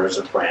on the borders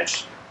of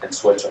France and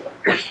Switzerland.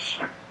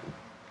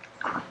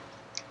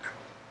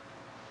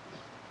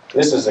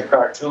 This is a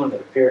cartoon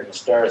that appeared in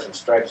Stars and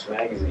Stripes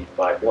magazine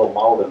by Bill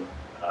Malden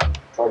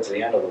towards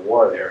the end of the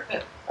war there.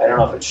 I don't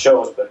know if it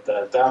shows, but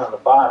down on the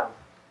bottom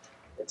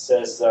it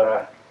says,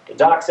 the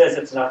doc says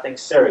it's nothing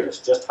serious,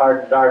 just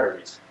hardened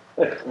arteries.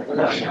 It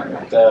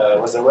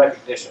was a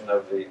recognition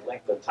of the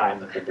length of time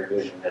that the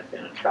division had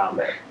been in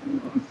combat.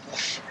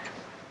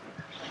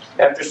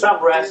 After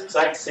some rest,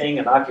 sightseeing,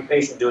 and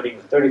occupation duty,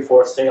 the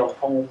 34th sailed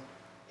home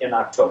in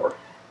October.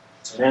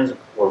 Its men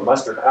were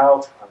mustered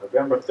out on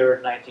November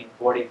 3rd,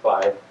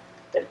 1945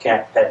 at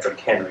Camp Patrick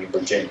Henry,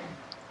 Virginia.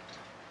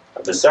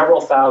 Of the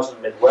several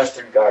thousand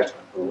Midwestern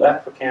Guardsmen who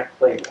left for Camp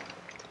Claiborne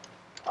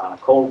on a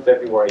cold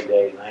February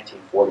day in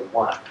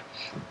 1941,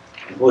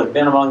 and who had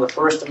been among the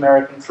first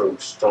American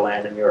troops to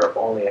land in Europe,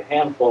 only a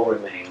handful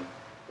remained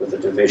with the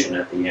division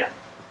at the end.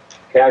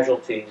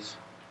 Casualties,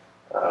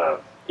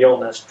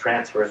 illness,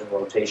 transfers, and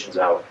rotations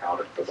out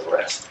accounted for the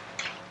rest.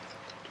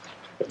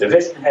 The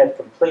division had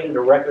completed a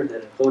record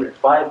that included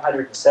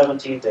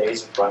 517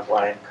 days of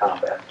frontline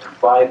combat in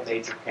 5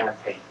 major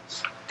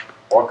campaigns,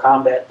 more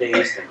combat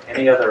days than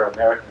any other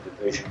American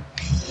division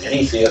in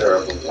any theater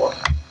of the war,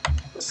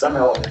 with some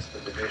elements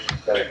of the division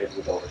credited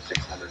with over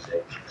 600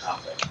 days of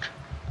combat.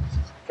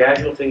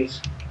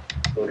 Casualties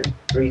included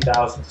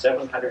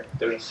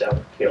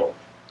 3,737 killed,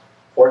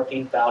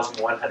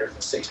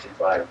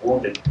 14,165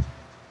 wounded,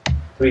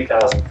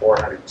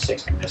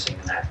 3,460 missing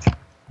in action.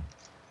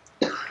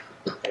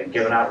 They had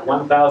given out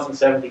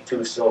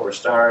 1,072 Silver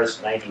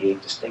Stars,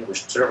 98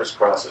 Distinguished Service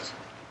Crosses,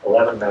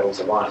 11 Medals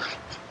of Honor.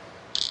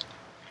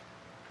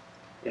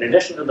 In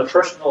addition to the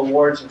personal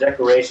awards and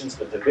decorations,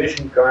 the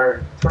division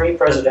garnered 3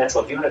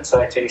 Presidential Unit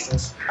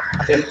Citations,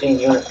 15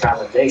 Unit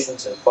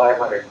Commendations, and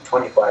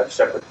 525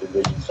 separate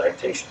division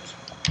citations.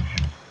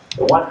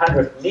 The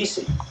 100th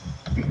Nisi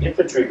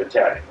Infantry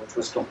Battalion, which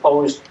was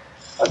composed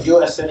of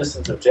U.S.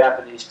 citizens of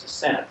Japanese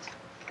descent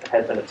and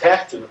had been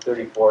attached to the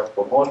 34th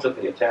for most of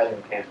the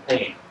Italian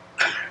campaign,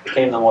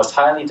 became the most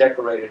highly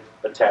decorated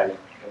battalion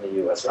in the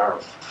U.S.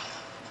 Army.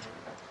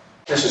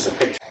 This is a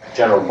picture of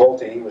General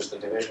Bolte. He was the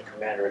division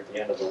commander at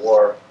the end of the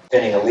war,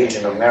 pinning a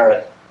Legion of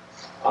Merit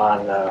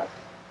on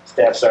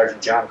Staff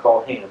Sergeant John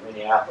Colhane of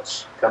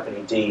Minneapolis,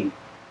 Company D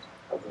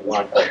of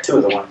 2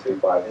 of the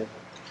 135 Infantry.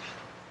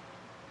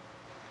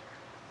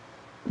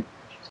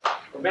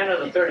 For men of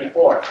the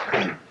 34th,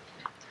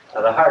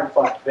 the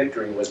hard-fought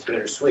victory was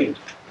bittersweet.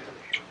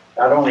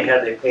 Not only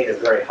had they paid a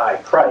very high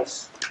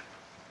price,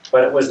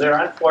 but it was their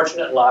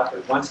unfortunate luck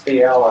that once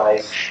the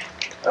Allies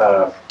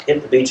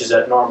hit the beaches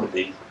at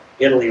Normandy,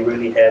 Italy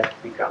really had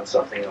become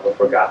something of a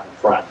forgotten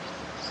front.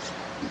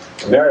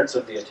 The merits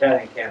of the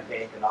Italian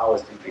campaign can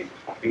always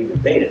be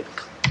debated,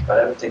 but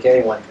I don't think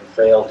anyone can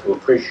fail to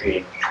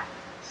appreciate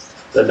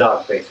the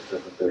dog faces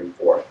of the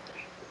 34th.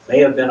 It may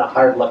have been a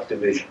hard-luck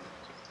division,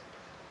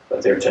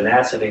 but their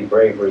tenacity,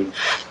 bravery,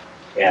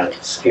 and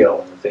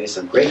skill in the face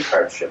of great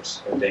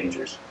hardships and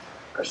dangers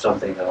are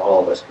something that all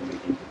of us can be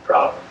deeply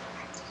proud of.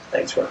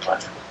 Thanks very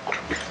much.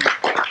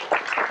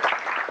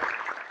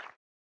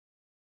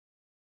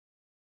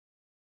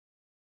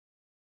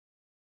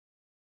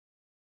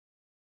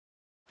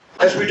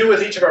 As we do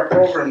with each of our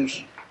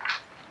programs,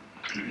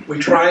 we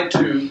try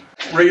to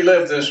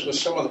relive this with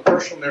some of the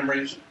personal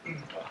memories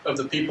of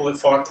the people that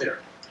fought there.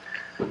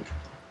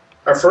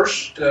 Our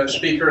first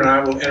speaker and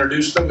I will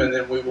introduce them, and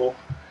then we will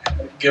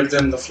give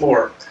them the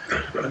floor.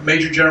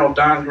 Major General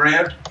Don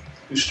Grant,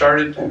 who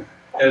started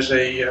as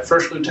a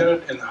first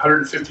lieutenant in the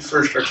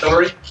 151st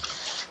Artillery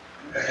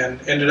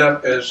and ended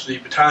up as the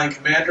battalion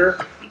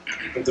commander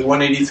of the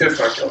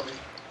 185th Artillery.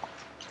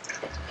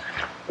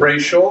 Ray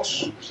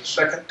Schultz was the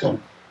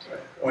second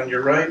on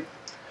your right.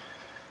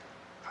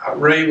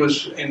 Ray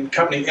was in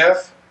Company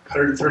F,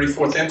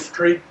 134th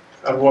Infantry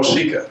out of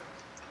Waseca,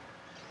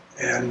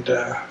 and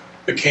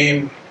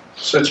became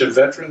such a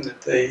veteran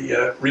that they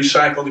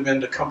recycled him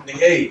into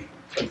Company A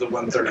of the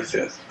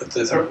 135th, but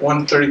the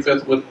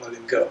 135th wouldn't let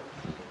him go.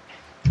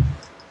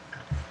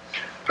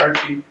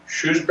 Archie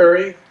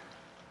Shrewsbury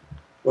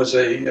was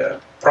a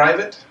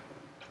private,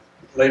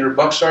 later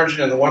buck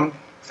sergeant in the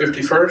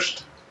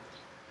 151st,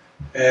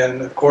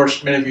 and of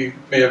course many of you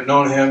may have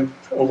known him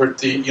over at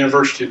the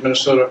University of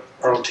Minnesota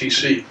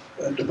ROTC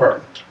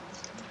department.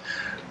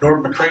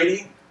 Norb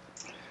McCready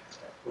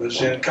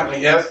was in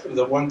Company F of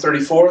the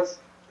 134th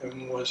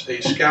and was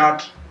a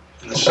scout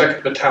in the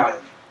 2nd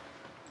Battalion.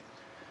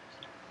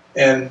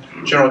 And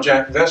General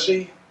Jack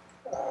Vesey,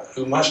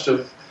 who must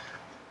have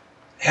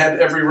had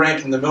every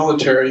rank in the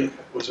military,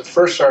 was a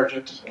first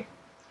sergeant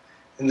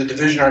in the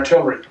Division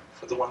Artillery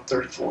for the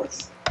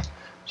 134th.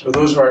 So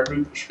those are our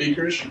group of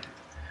speakers.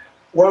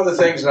 One of the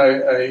things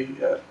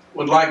I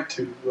would like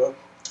to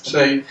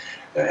say,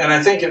 and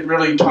I think it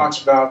really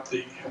talks about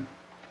the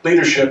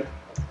leadership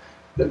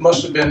that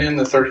must have been in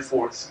the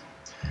 34th.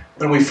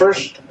 When we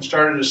first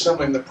started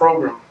assembling the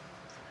program,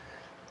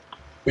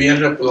 we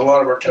ended up with a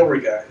lot of artillery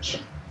guys.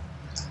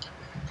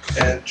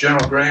 And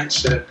General Grant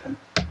said,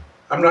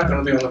 I'm not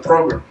going to be on the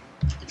program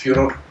if you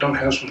don't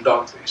have some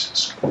dog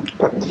faces.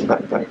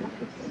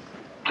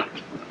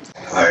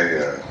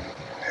 I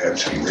had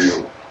some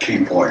real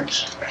key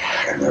points,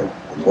 and they were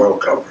well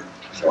covered.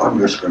 So I'm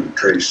just going to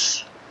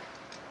trace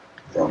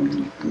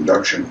from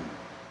induction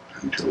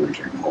until we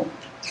came home.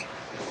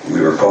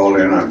 We were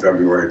called in on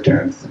February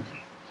 10th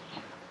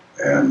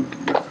and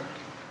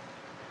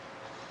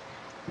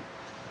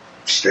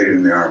stayed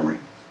in the Army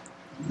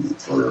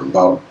for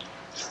about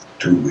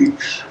 2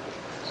 weeks.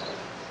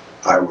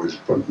 I was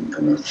put in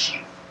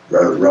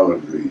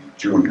relatively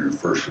junior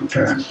first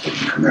lieutenant, put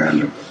in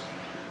command of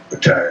a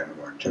battalion of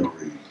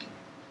artillery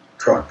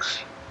trucks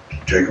to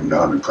take them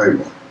down to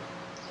Claiborne.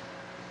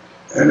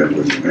 And it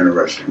was an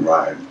interesting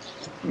ride.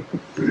 We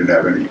didn't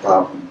have any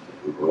problem.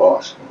 We were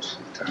lost most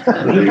of the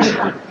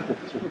time.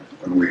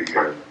 When we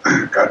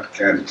got to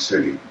Kansas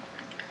City,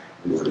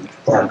 we would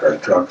park our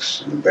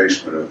trucks in the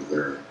basement of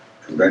their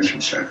convention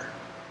center.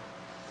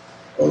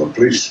 Well, the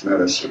police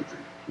met us at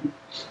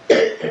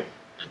the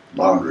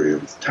boundary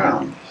of the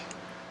town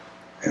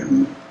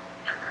and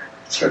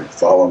said,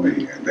 follow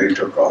me, and they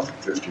took off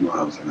at 50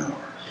 miles an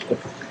hour.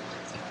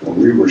 Well,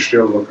 we were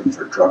still looking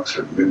for trucks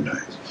at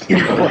midnight.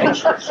 It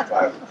was 5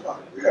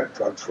 o'clock. We had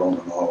trucks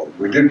roaming all over.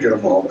 We did get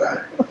them all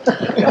back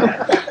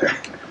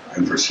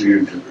and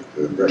proceeded to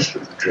the rest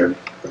of the trip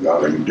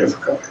without any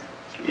difficulty.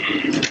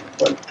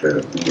 But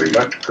when we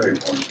got to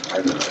Claiborne,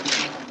 I don't know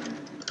how many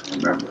of you can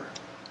remember,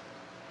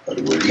 but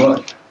it was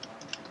mud.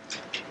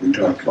 We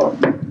talked about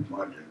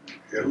mud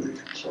in Italy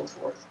and so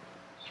forth,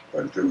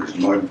 but there was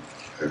mud.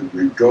 And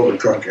we drove a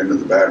truck into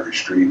the Battery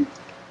Street,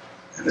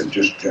 and it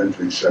just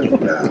gently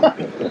settled down.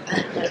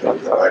 So I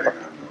was riding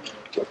on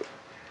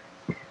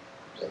the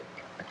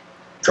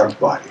truck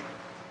body,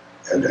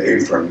 had to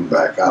apron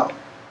back out.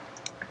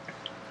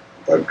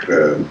 But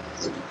the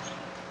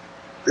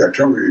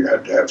artillery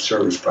had to have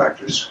service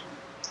practice,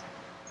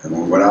 and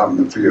when we went out in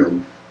the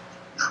field,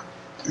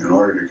 in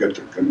order to get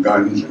the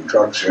guns and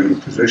trucks into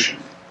position,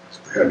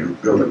 we had to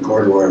build a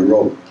corduroy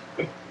road,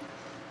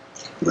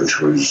 which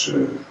was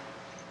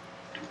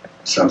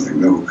something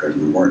new because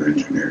we weren't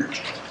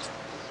engineers.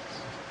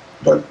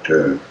 But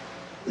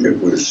it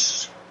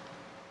was,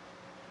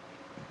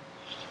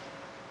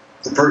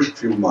 the first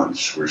few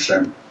months were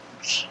spent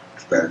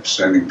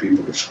sending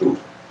people to school.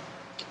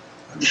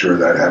 I'm sure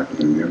that happened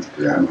in the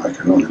infantry. I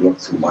can only look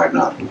through my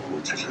novel,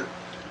 which is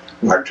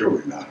an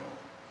artillery novel.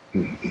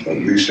 But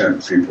we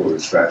sent people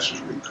as fast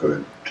as we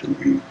could to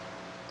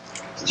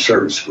the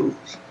service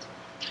schools.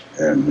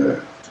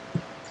 And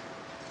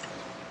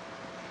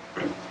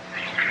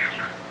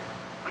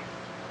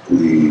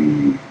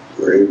we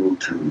were able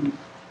to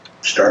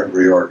start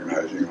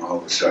reorganizing. All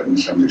of a sudden,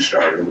 somebody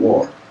started a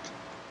war.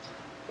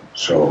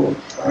 So,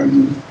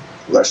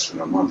 less than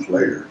a month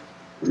later,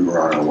 we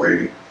were on our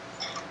way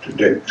to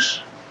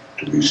Dix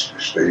to be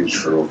staged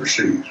for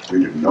overseas. We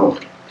didn't know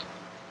it.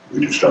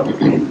 We just thought we were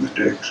moving to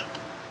Dix.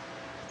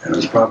 And it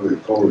was probably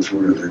the coldest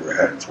winter they ever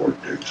had at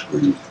Fort Dix.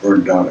 We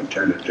burned down a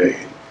tent a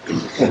day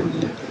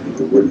with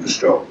the wooden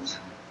stoves.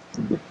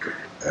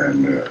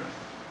 And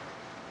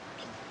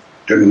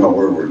didn't know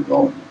where we were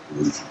going.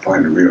 We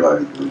finally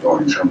realized we were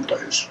going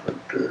someplace, but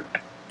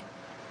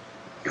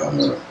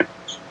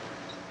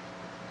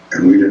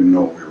and we didn't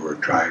know we were a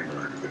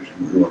triangular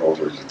division. We went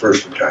over as the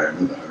 1st Battalion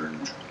of the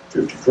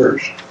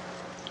 151st.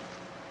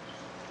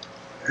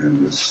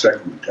 And the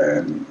 2nd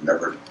Battalion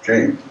never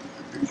came.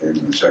 It became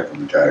the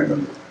 2nd Battalion of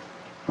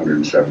the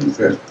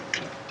 175th.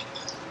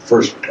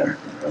 1st Battalion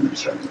of the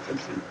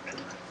 175th.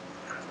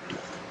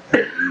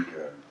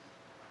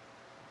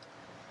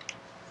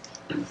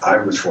 And I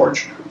was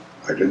fortunate.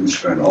 I didn't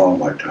spend all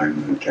my time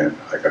in the tent.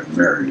 I got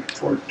married at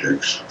Fort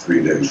Dix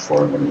 3 days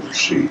before I went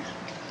overseas.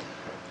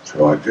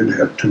 So I did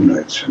have 2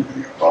 nights in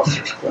the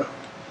officers' club,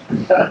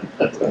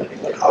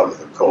 out of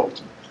the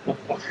cold.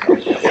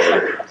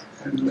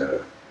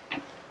 And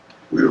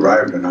we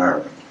arrived in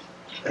Ireland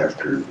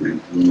after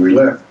when we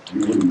left.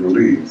 You wouldn't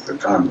believe the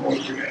convoy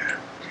we had.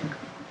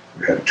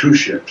 We had 2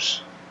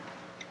 ships,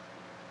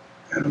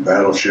 and a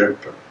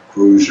battleship, a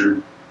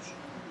cruiser,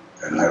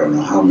 and I don't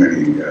know how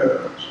many,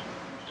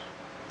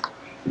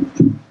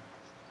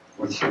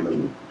 what's the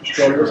little?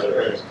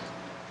 Destroyers.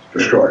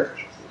 Destroyers.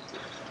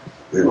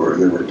 They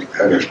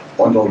had us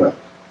bundled up.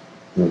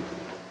 And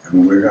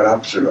when we got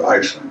opposite of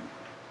Iceland,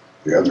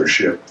 the other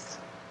ship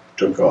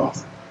took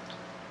off.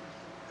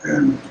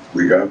 And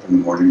we got up in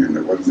the morning and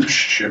there wasn't a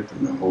ship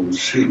in the whole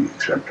sea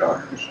except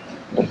ours.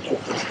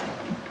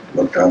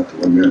 Looked out the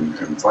window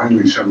and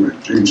finally somebody,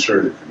 Gene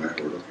Surdick and I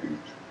were looking,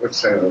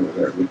 what's that over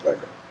there? It looked like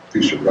a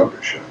piece of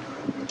rubbish in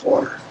the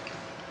water.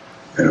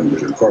 And it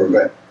was a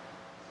Corvette,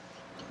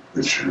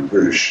 which is the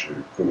British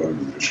equivalent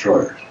of the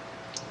destroyers.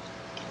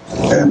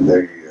 and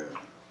they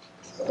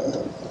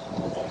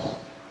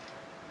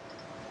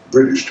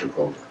British took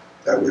over.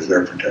 That was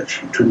their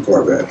protection. 2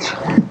 corvettes.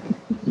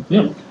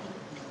 Yeah.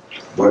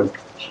 But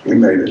we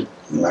made it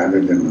and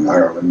landed in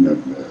Ireland,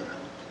 and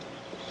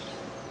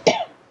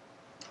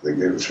they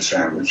gave us a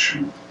sandwich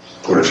and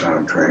put us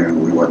on a train,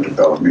 and we went to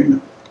Ballymena,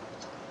 a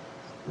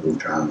little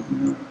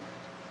town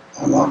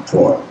on Loch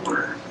Foyle,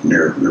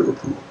 near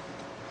Liverpool.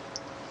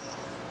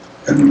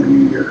 And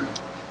the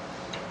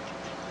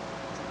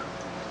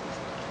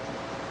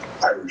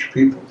Irish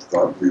people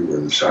thought we were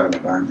the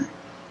silent army.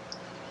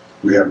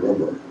 We had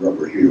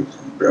rubber heels.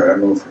 I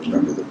don't know if you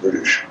remember the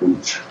British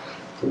boots,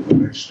 but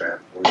when they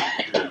stamped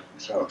in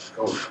South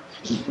Dakota.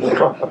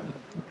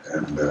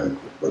 And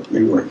but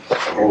we were, a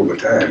whole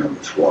battalion of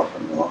us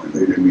walking along, and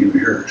they didn't even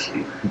hear us.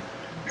 They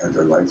had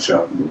their lights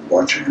out and were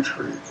watching us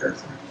pretty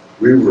carefully.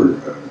 We were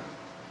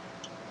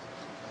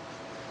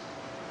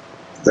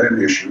then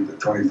issued the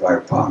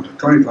 25 pounder. The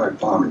 25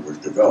 pounder was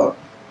developed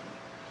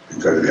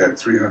because it had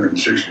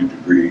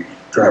 360-degree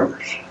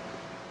traverse.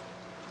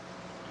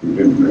 We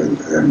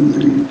didn't, and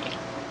the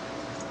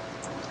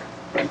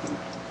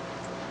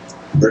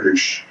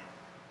British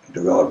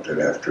developed it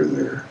after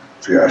their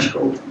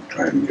fiasco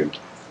trying to get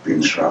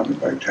being surrounded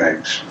by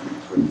tanks.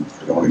 We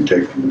could only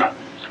take them in a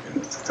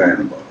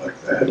fan about like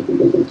that.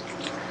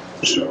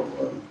 So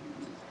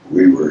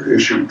we were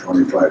issued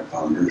 25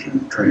 pounders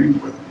and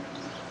trained with them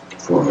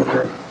for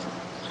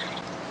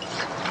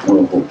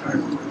the whole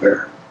time we were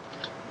there.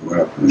 We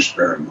went up in the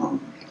Sparrow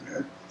Mountains and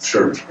had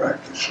service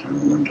practice, and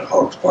we went to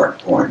Hawks Park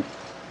Point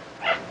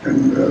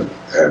and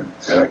had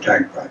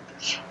attack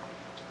practice.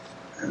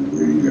 And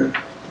we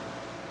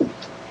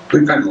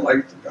kind of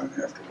liked the gun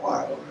after a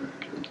while.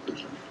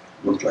 It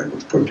looked like it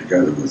was put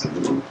together with a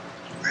little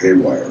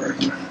haywire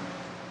and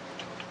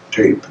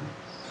tape,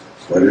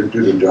 but it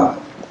did a job.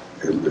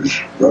 It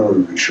was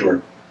relatively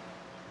short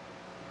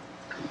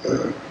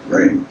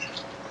range.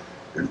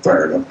 It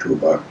fired up to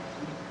about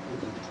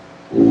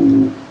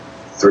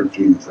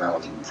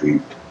 13,000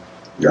 feet,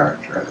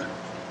 yards rather.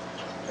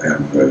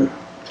 And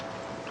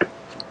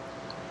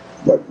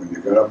but when you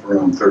got up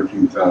around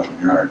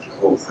 13,000 yards, the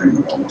whole thing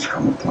would almost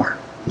come apart.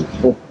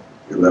 You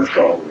left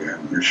all the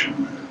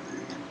ammunition, the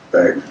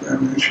bags of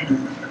ammunition,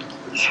 and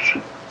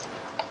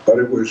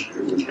it was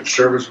a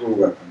serviceable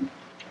weapon,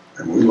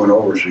 and we went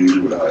overseas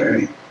without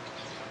any.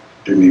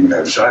 Didn't even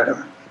have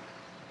sidearms.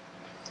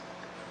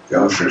 The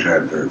officers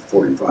had their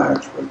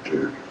 45s, but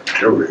the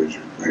artillery, as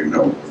you may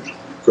know, was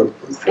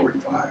equipped with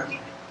 45s.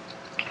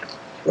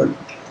 But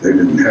they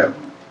didn't have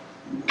them.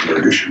 They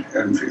were issued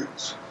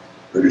Enfields.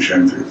 British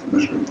Enfields. It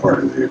must have been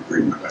part of the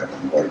agreement. I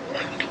don't know what it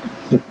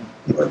was.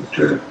 But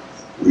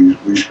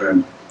we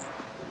spent,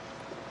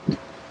 let's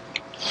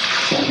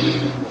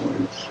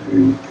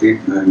see,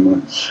 8-9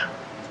 months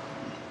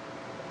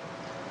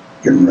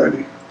getting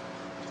ready.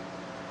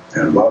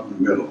 And about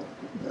in the middle,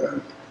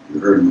 you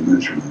heard him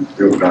mention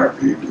Bill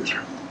Darby. He was a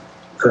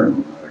colonel,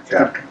 not a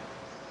captain.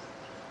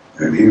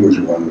 And he was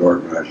the one that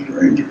organized the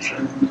Rangers.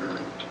 And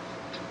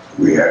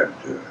we had,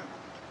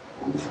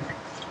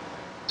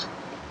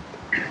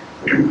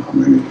 I don't know how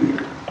many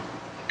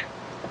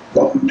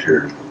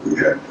volunteers, but we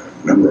had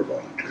a number of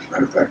volunteers.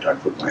 Matter of fact, I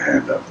put my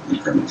hand up, and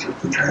the colonel said,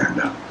 "Put your hand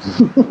up."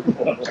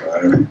 So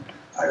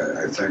I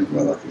thank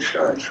my lucky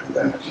stars for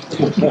that.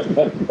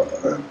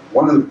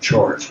 One of the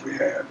chores we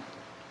had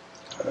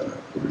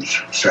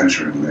was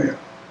censoring mail.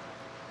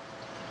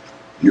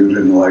 You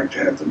didn't like to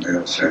have the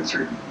mail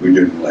censored. We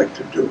didn't like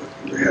to do it.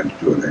 We had to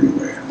do it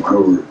anyway. And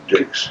while we were at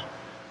Dick's,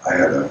 I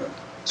had a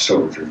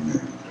soldier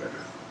named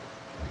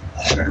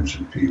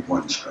Samson P.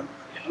 Winston.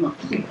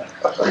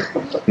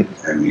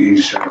 And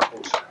he sent a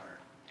postcard.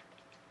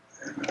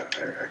 And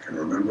I can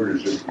remember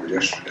it as if it were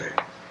yesterday.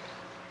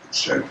 It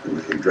said, it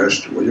was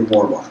addressed to William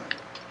Warbonnet,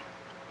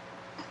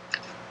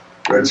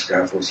 Red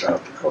Scaffold,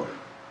 South Dakota.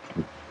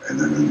 And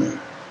then in the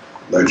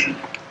legend,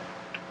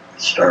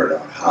 it started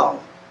out How.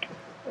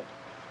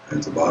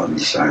 At the bottom, the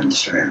sign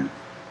Sam.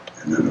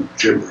 And then a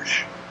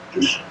gibberish,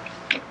 just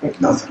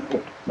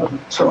nothing.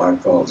 So I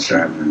called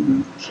Sam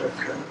and said,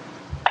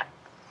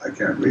 "I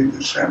can't read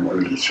this, Sam. What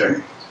did it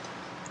say?"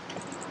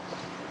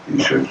 He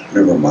said,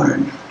 "Never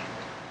mind."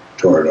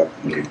 Tore it up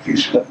in little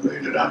pieces and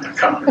laid it on the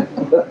counter.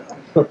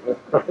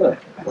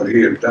 What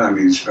he had done,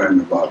 he'd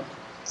spent about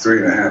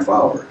 3.5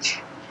 hours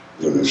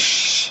with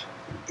his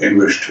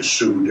English to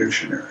Sioux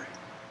dictionary.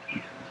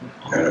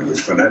 And it was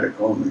phonetic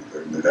only.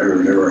 They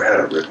never had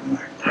a written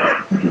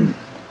language.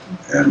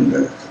 And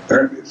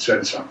apparently it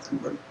said something,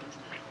 but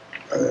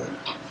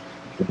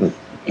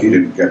he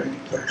didn't get any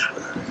place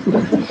with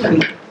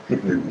it. He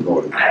didn't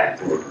go to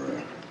poor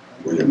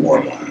William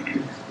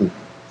Warbonnet.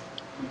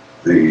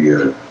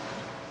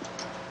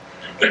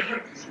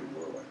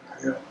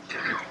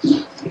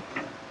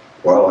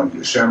 Well, in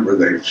December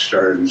they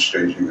started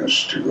staging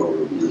us to go.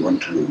 We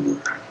went to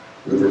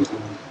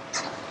Liverpool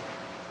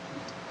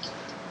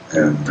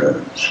and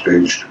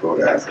staged to go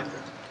to Africa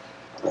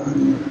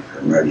on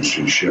Her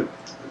Majesty's ship,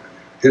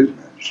 His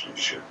Majesty's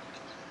ship,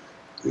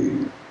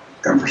 the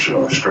Empress of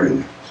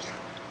Australia,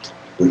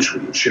 which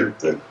was a ship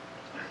that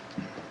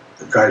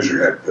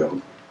Kaiser had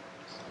built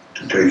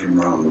to take him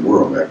around the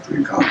world after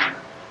he conquered.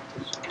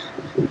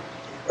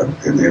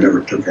 But they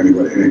never took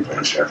anybody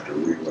anyplace after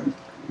we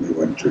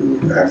went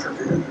to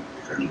Africa in it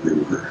because we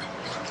were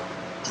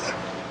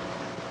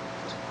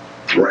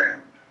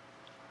rammed.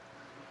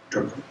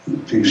 Took a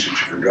piece that you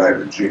could drive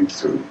a Jeep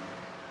through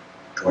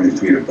 20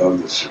 feet above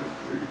the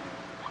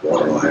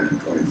water line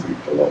and 20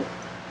 feet below.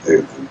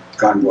 The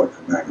convoy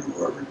commander,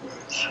 whoever it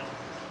was,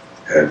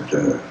 had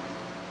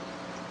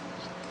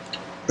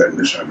been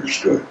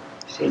misunderstood.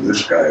 So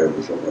this guy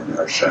was over on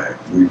our side.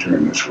 We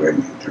turned this way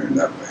and he turned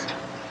that way.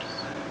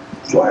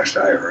 The last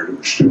I heard, it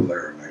was still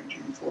there in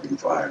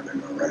 1945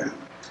 in Iran.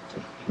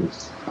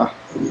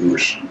 We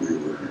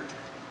were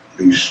at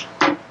least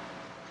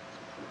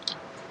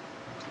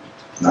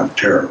not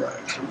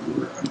terrorized, but we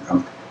were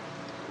uncomfortable.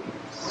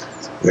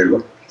 They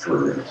looked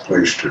for a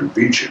place to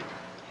beach it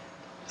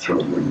so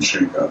it wouldn't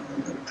sink out in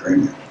the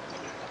Mediterranean.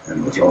 And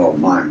it was all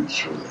mines,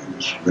 so they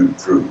just went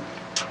through,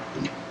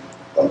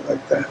 about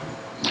like that.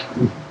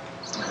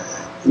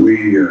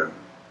 We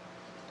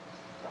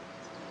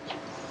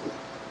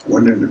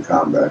went into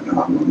combat.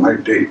 Now, my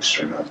dates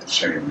are not the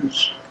same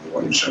as the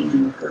ones some of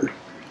you heard.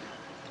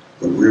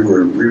 But we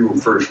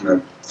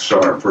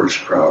saw our first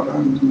crowd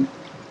on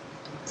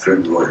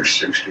February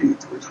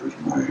 16th, which was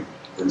my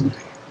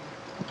birthday,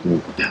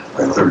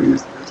 my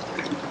 30th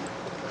birthday.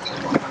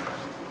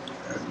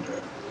 And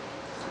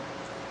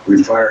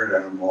we fired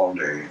at them all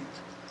day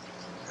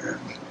and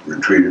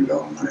retreated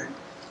all night.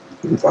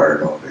 We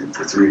fired all day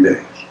for 3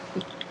 days.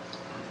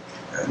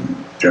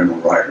 And General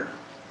Ryder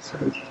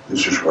says,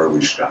 this is where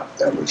we stopped.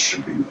 That was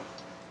Sabino.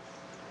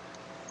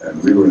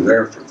 And we were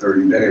there for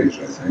 30 days,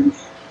 I think,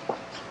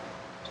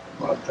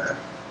 about that,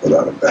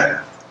 without a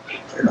bath.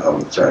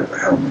 Outside the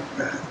helmet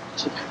bath.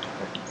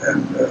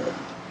 And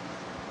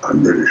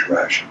on British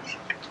rations.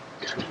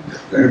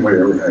 Has anybody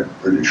ever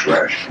had British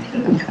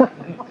rations?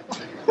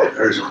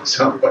 There's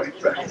somebody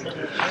back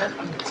there.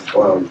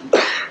 Well,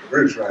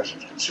 British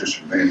rations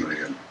consisted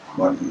mainly of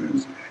mutton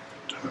and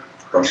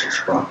Brussels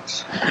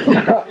sprouts.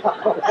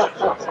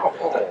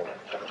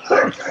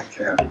 I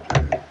can't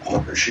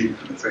look a sheep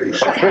in the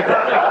face.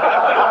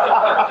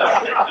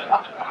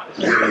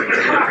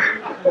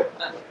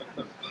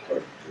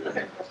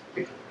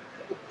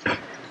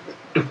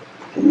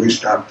 When we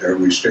stopped there,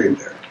 we stayed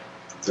there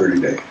for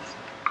 30 days.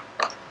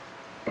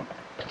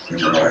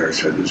 General Ryder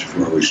said this is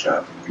where we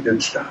stopped, and we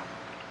did stop.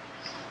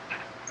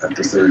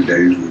 After 30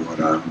 days, we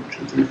went on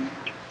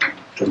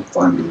took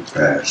Fondu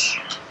Pass.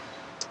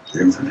 The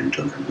infantry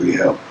took it. We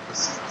helped with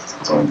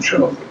throwing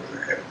shells over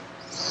their head.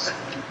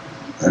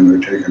 Then we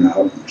were taken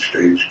out and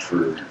staged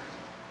for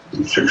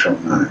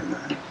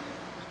 609.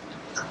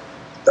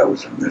 That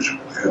was a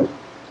miserable hill.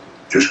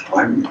 Just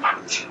climbing it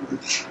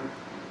was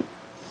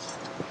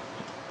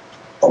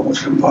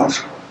almost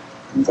impossible.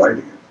 And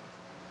fighting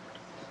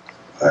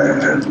it, I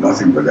had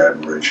nothing but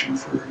admiration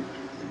for the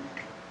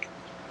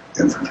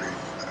infantry.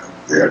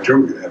 The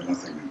artillery had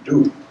nothing to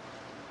do.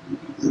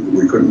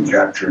 We couldn't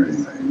capture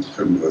anything, we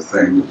couldn't do a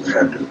thing, but we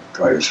had to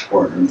try to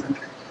support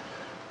infantry.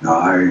 Now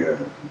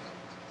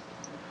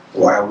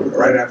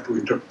right after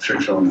we took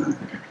 609,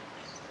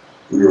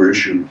 we were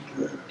issued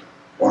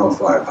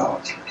 105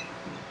 howitzers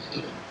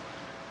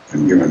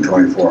and given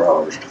 24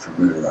 hours to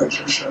familiarize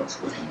ourselves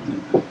with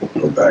them and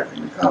go back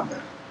into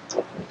combat.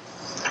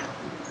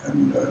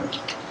 And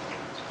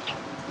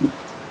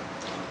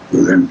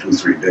within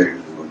 2-3 days,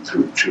 we went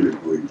through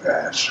WWII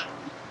Pass,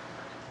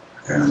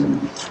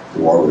 and the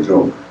war was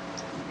over,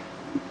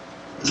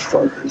 as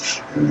far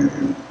as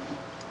in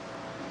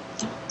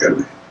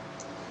Italy.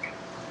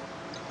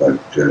 But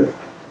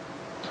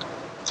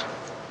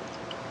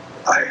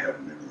I had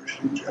an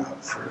interesting job.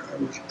 I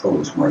was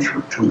provost marshal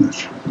of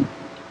Tunis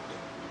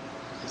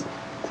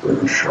for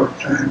a short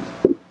time.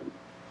 I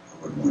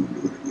wouldn't want to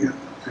do it again.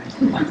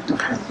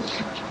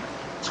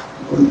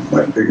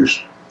 My biggest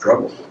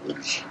trouble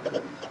was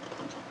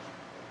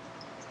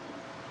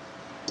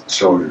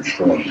soldiers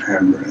throwing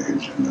hand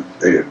grenades in the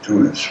Bay of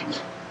Tunis and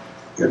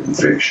getting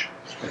fish.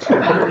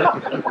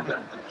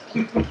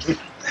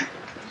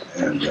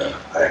 And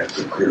I had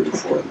to appear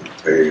before the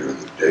bay or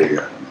the day, I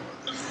don't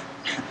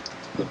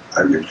know. I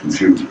get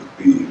confused with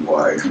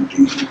B-E-Y and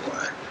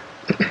D-E-Y.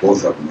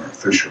 Both of them are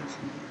officials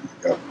in the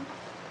government.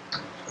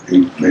 But he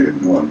made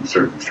it known in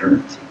certain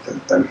terms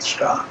that it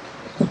stopped.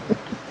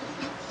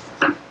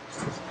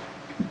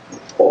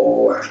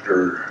 Oh,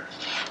 after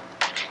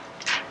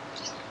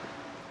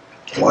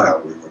a while,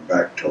 we went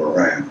back to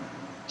Iran,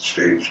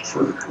 staged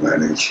for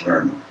landing at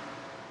Salerno.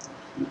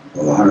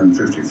 Well, the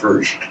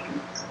 151st,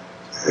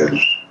 as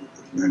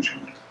was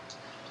mentioned,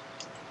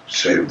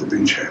 saved the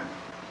beachhead.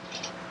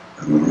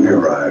 And when we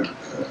arrived,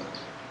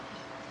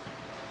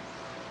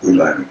 we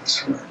landed at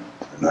Salerno,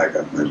 and I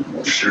got my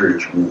most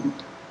serious wound.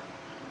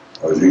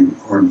 I was eating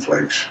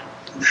cornflakes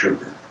and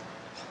sugar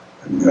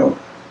and milk,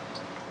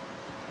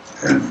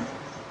 and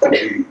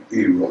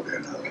he rolled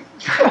in on it.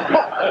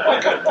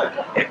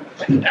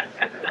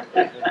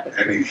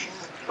 And he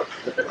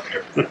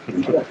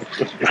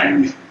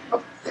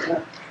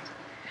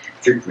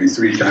kicked me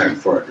 3 times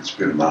before I could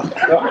spit them out.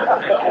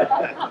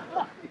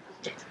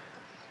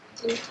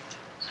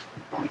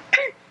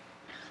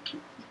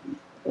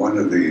 One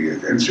of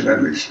the,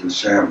 incidentally,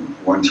 Sam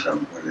once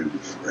went into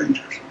the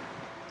Rangers.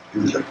 He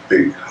was a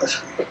big,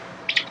 husky,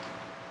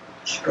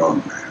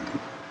 strong man.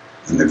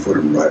 And they put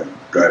him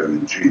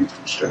driving a Jeep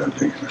instead of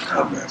taking a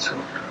combat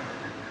soldier.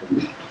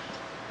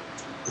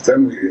 But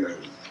then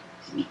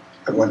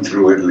I went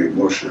through Italy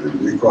most of it.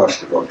 We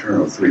crossed the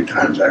Volturno 3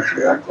 times.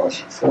 Actually, I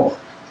crossed it 4.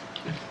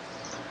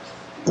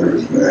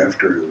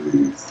 After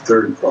the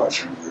 3rd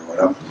crossing, we went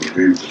up and we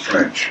relieved the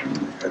French, and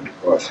we had to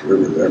cross the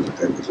river there, but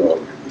it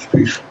was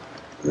peaceful.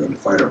 We had to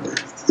fight our way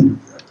through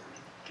the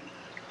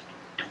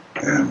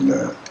others.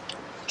 And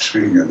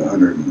speaking of the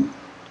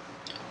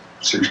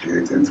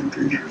 168th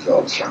Infantry's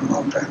results on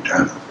Mount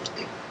Pantano,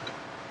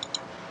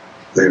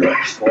 they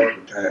lost 4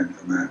 battalion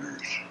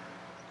commanders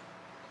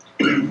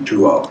in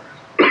 2 hours.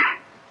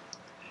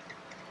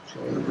 So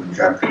there were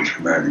captains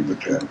commanding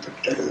battalions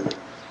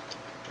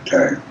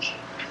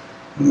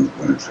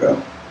when it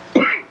fell.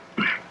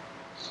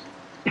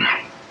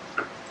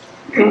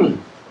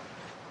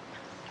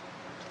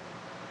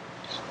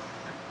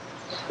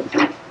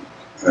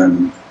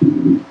 And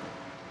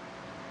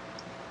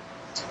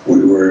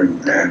we were in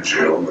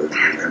Anzio, as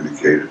we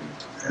indicated,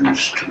 and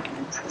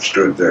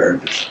stood there.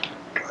 Just,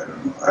 I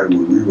don't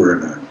know. We were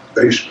in a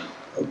basement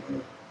of a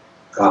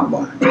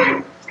combine,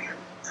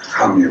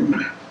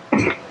 commune,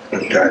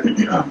 Italian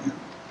commune,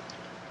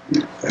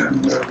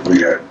 and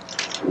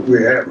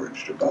we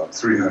averaged about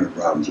 300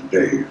 rounds a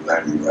day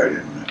landing right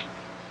in there.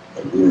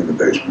 But we were in the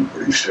basement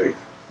pretty safe,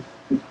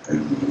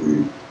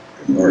 and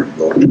in order to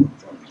go to and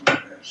from the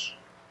mess,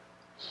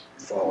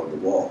 we followed the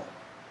wall,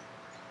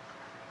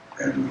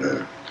 and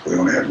we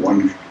only had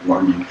one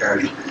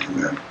casualty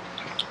in that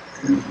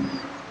in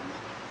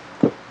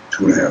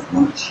 2.5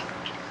 months.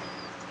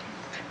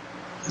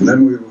 And then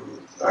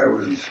I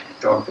was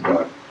talked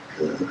about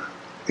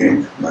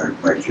ink.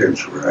 My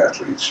kids were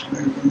athletes,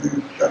 and when they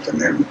got the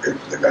name of the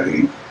paper, they got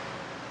ink.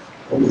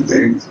 Well, with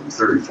the ink the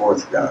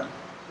 34th got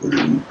was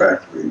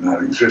practically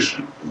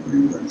non-existent when we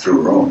went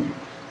through Rome,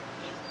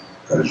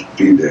 because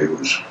D-Day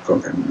was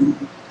cooking.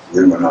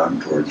 We went on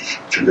towards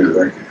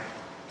Civitavecchia.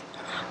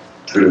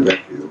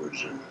 Civitavecchia was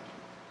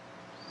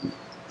the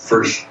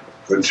first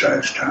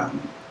good-sized town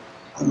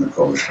on the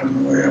coast on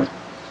the way up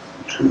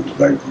to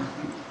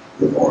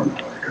Livorno, I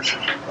guess is the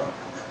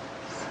proper word.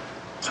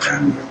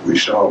 And we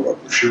saw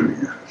what was shooting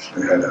at us.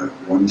 They had a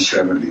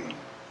 170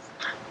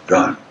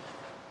 gun,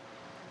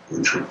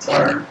 which would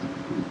fire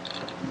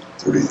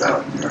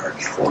 30,000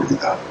 yards,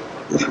 40,000.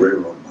 It was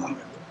railroad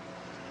mounted.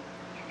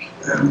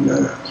 And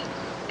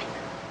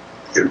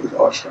it was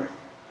awesome.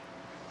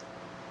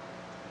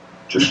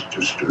 Just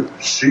to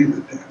see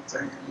the damn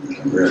thing. It was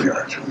in rail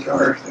yards. It was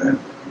ours then.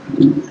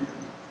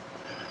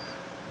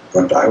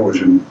 But I was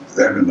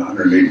then in the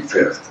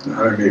 185th. And the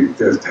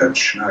 185th had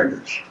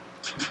Schneiders.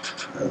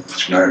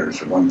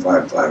 Schneiders, a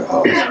 155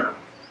 howitzer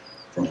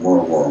from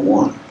World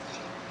War I.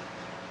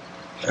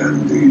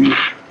 And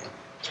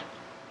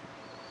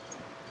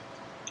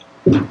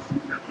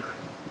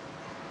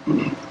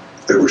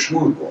they were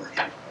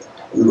smoothbores.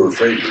 We were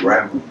afraid to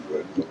ram them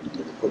when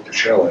we put the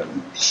shell in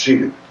and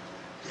seat it.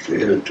 If they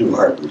hit it too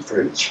hard, we were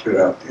afraid it'd spit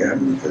out the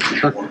end because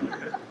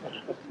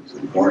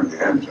we worn the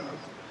ends out.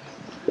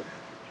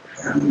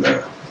 And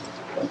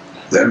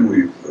then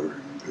we were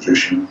in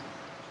position,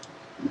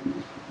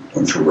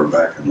 once we were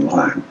back in the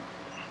line,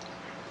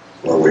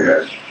 where we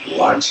had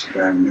lots of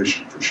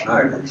ammunition for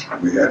Schneiders,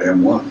 and we had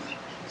M1s.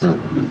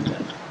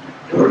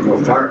 There was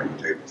no firing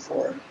table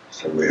for it,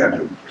 so we had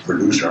to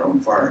produce our own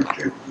firing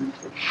table. We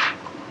put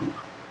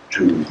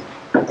 2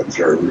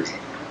 observers,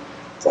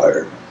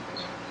 fired.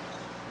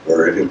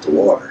 Where it hit the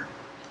water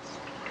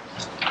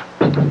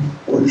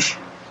was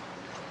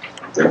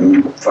the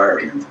new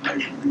firing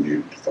information we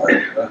needed to fire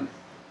the gun.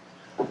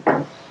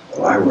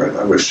 Well, I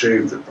was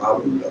saved the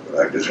problems of it.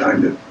 I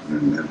designed it,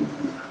 and then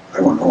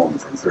I went home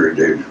for 30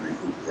 days of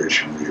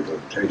recuperation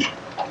rehabilitation.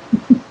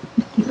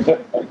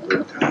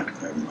 Good time.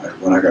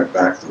 When I got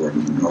back, they were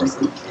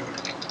north of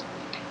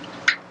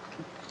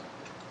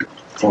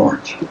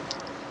Florence,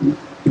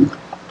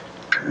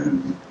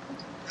 and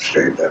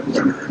stayed that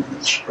winter and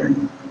the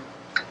spring.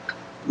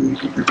 We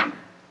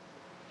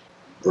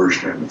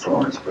burst into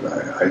Florence, but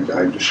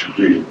I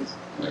disagreed with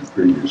my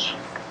previous.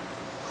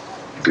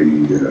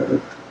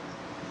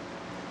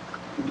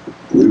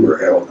 We were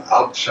held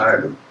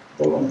outside of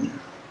Bologna,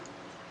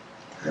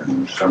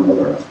 and some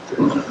other outfit,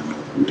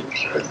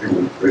 I think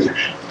it was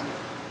British,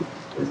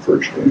 were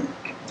first in.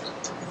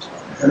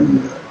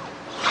 And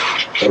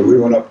so we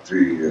went up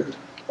the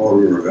Fall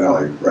River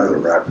Valley rather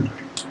rapidly,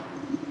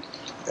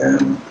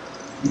 and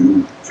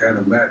you can't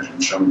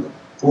imagine some of the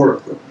poor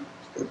equipment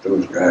that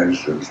those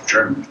guys, those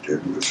Germans,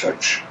 did with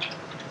such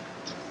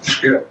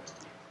skill.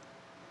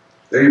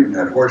 They even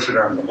had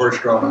horse-drawn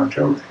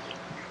artillery.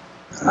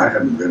 And I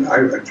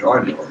had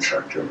joined the horse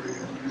artillery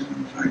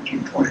in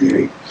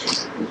 1928,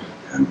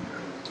 and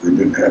we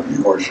didn't have any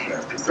horses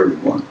after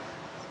 31.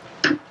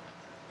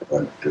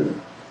 But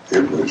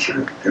it was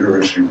an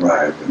interesting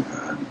ride, and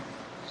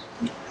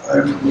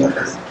I'm like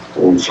an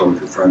old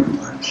soldier friend of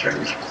mine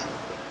says,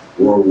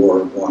 World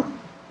War I,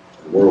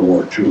 World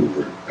War II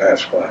would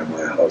pass by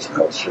my house and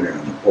I was sitting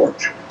on the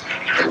porch.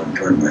 I wouldn't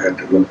turn my head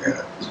to look at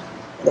it,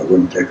 but I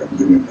wouldn't take $1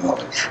 million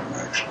from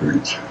my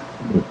experience.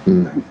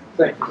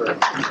 Thank you very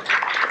much.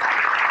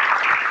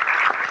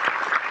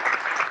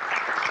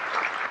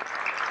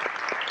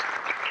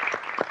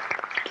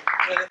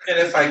 And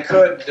if I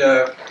could,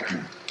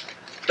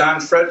 Don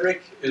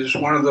Frederick is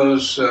one of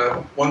those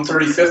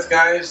 135th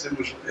guys that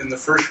was in the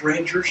first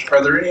Rangers.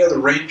 Are there any other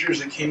Rangers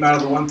that came out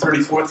of the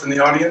 134th in the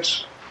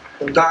audience?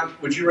 Don,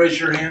 would you raise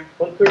your hand?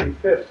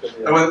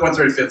 135th. Oh,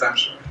 135th, I'm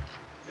sorry.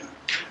 Yeah.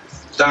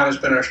 Don has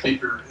been our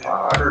speaker.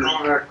 I'm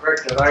not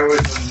corrected. I was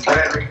in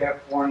Battery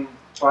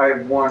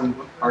F-151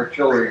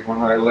 artillery when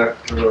I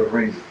left the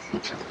Rangers.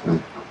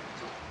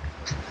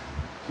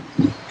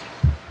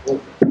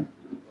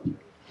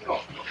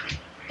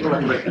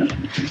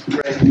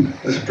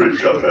 It's a pretty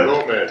tough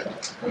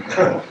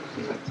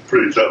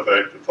pretty tough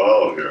act to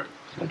follow here.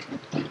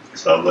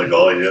 Sounds like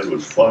all he had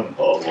was fun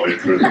all the way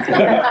through.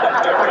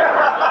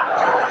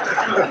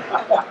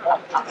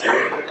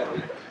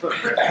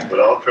 But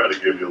I'll try to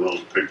give you a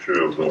little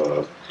picture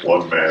of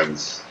one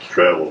man's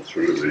travel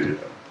through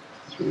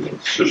the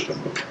system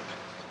of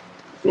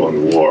going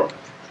to war.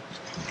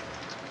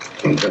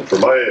 And for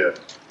my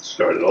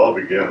start, it all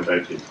began in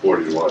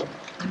 1941.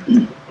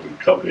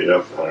 Company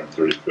F,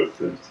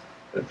 135th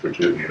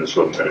Infantry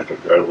Minnesota National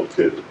Guard,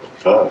 located in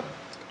Otan,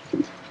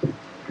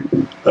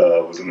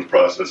 was in the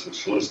process of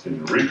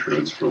soliciting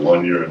recruits for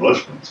 1-year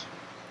enlistments.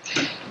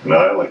 And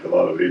I, like a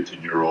lot of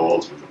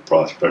 18-year-olds with a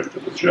prospect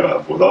of a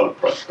job, without a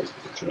prospect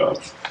of a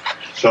job,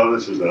 saw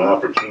this as an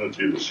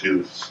opportunity to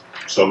see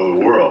some of the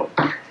world.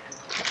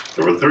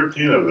 There were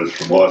 13 of us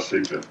from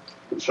Waseca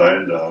that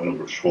signed on and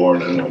were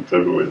sworn in on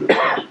February the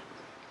 10th.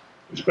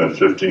 We spent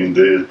 15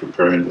 days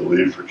preparing to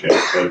leave for Camp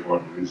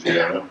Claiborne,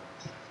 Louisiana,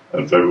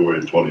 on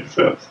February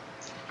 25th.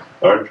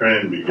 Our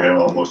training began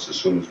almost as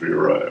soon as we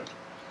arrived.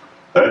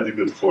 I had the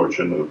good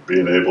fortune of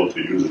being able to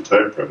use a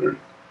typewriter,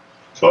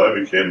 so I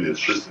became the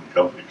assistant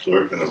company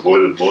clerk and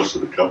avoided most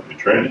of the company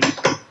training.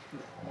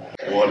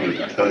 I wanted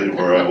to tell you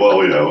where I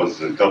was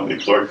the company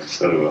clerk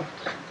instead of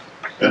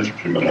an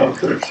infantryman out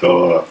there.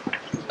 So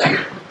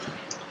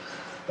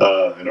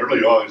in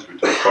early August, we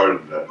took part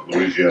in the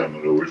Louisiana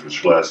maneuvers,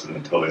 which lasted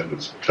until the end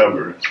of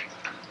September.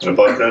 And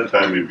about that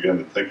time, we began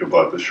to think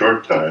about the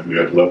short time we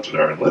had left in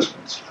our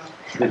enlistments.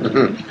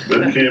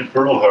 Then came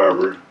Pearl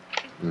Harbor,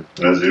 and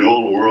as the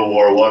old World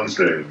War I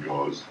saying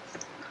goes,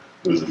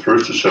 it was the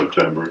 1st of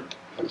September,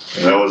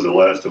 and that was the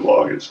last of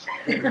August.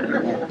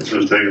 This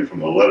was taken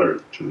from a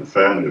letter to the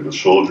family of a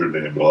soldier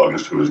named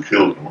August who was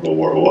killed in World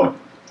War I.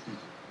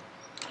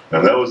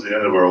 And that was the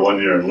end of our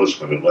 1-year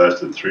enlistment. It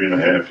lasted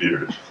 3.5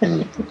 years.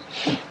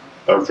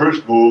 Our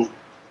first move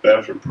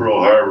after Pearl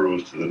Harbor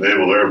was to the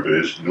Naval Air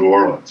Base in New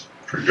Orleans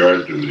for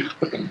guard duty.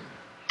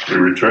 We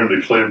returned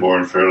to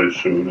Claiborne fairly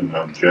soon, and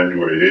on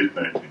January 8,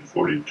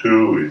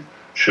 1942, we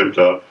shipped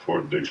out to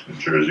Fort Dix, New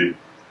Jersey,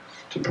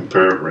 to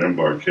prepare for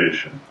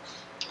embarkation.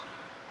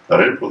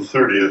 On April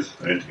 30th,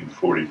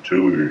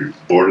 1942, we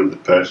boarded the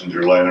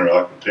passenger liner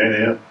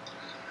Aquitania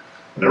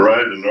and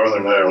arrived in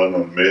Northern Ireland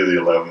on May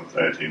the 11th,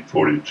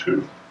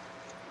 1942.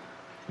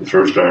 The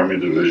 1st Army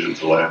Division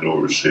to land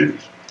overseas.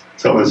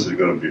 Some of this is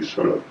going to be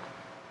sort of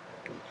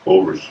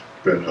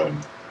overspin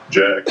on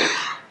Jack,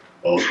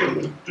 also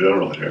the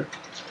general here.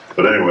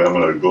 But anyway, I'm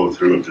going to go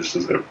through it just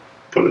as I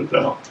put it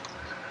down.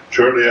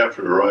 Shortly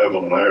after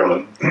arrival in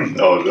Ireland,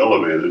 I was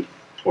elevated,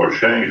 or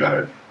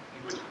Shanghai,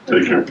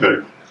 take your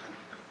pick,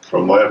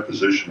 from my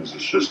position as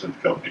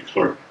assistant company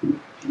clerk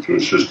to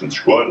assistant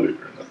squad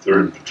leader in the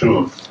 3rd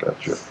Platoon.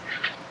 Gotcha.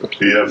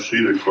 PFC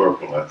to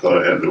corporal. I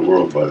thought I had the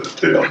world by the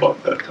tail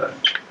about that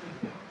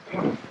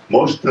time.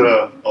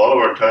 All of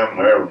our time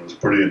in Ireland was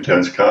pretty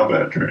intense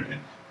combat training.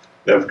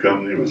 The F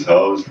Company was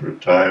housed for a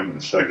time on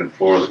the 2nd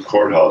floor of the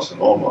courthouse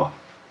in Omaha.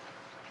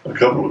 A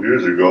couple of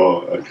years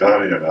ago,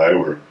 Connie and I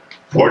were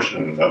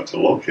fortunate enough to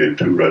locate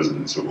 2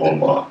 residents of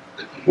Omaha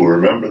who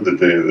remembered the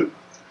day that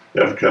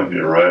the F Company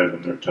arrived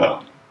in their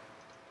town.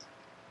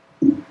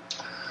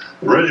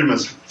 The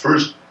regiment's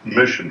first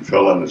mission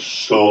fell on the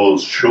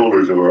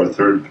shoulders of our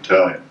 3rd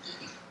Battalion.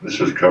 This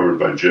was covered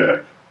by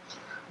Jack.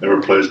 They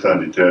were placed on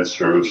detached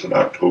service in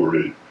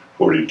October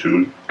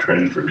 42,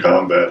 trained for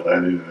combat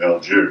landing in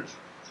Algiers.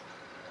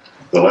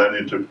 The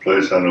landing took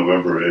place on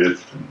November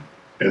 8th and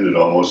ended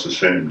almost the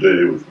same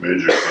day with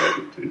major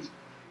casualties,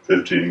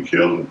 15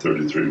 killed and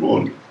 33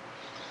 wounded.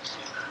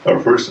 Our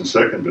 1st and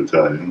 2nd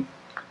Battalion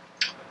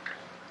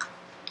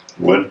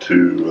went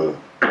to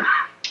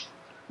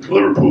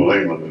Liverpool,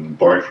 England, and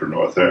embarked for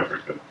North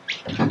Africa.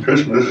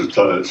 Christmas, this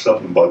is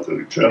something about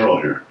the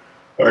general here.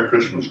 Our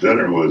Christmas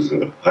dinner was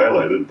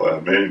highlighted by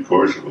a main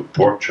course of a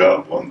pork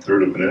chop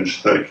 1/3 of an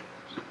inch thick,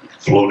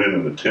 floating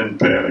in a tin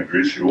pan of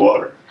greasy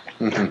water.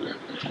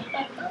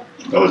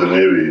 That was a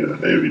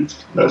Navy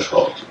mess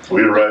hall.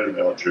 We arrived in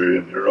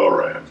Algeria near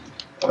Oran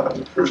on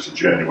the 1st of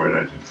January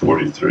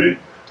 1943.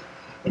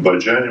 And by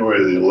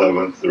January the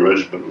 11th, the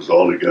regiment was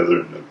all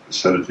together in the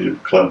vicinity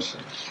of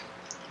Clemson.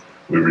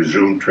 We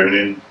resumed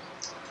training,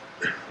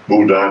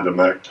 moved on to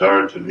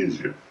Maktar,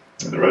 Tunisia,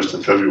 and the rest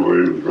of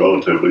February was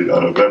relatively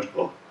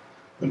uneventful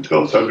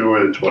until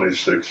February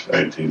 26,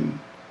 26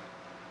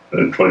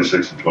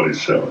 and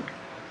 27.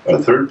 Our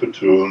 3rd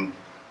platoon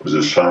was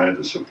assigned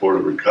to support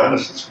a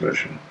reconnaissance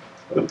mission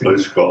at a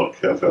place called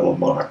Kef El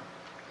Amar.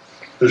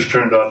 This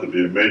turned out to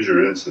be a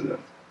major incident,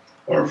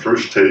 our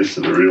first taste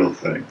of the real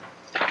thing.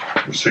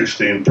 There were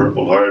 16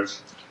 Purple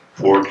Hearts,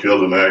 4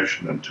 killed in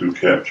action, and 2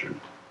 captured.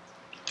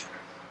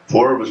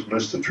 4 of us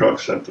missed the truck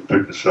sent to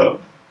pick us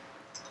up.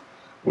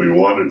 We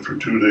wandered for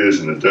 2 days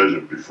in the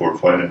desert before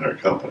finding our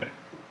company.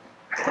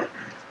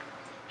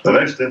 The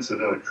next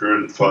incident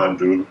occurred at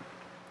Fondue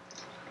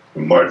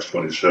from March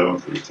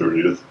 27th to the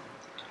 30th,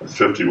 with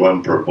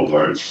 51 Purple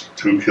Hearts,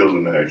 2 killed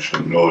in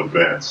action, no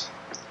advance.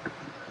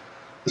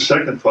 The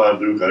second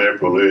Fondue on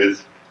April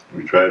 8th,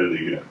 we tried it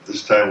again.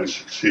 This time we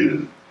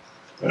succeeded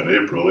on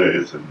April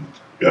 8th and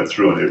got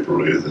through on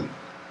April 8th and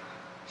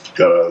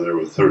got out of there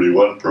with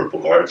 31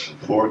 Purple Hearts and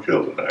 4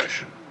 killed in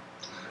action.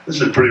 This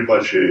is pretty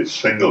much a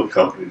single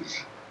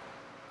company's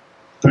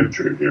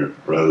picture here,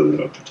 rather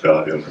than a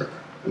battalion or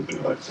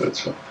anything like that.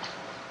 So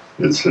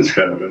it's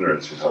kind of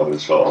interesting how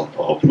this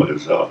all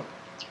plays out.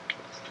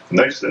 The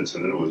next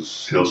incident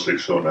was Hill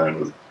 609,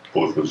 with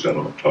both those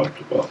gentlemen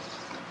talked about.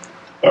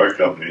 Our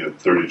company had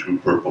 32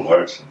 Purple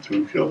Hearts and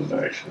 2 killed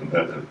in action in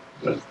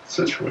that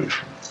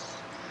situation.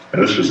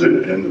 And this was the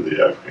end of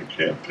the African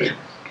campaign.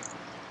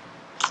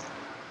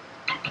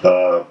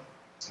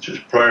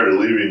 Just prior to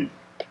leaving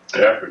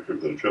Africa for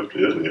the trip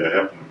to Italy, I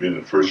happened to be in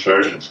the first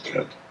sergeant's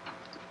tent.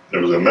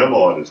 There was a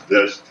memo on his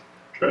desk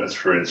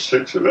transferring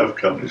 6 of F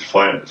Company's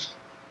finest,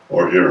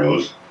 or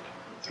heroes,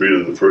 3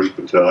 to the 1st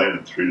Battalion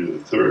and 3 to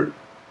the 3rd.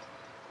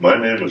 My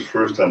name was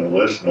first on the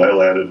list, and I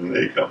landed in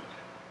A Company.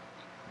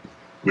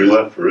 We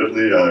left for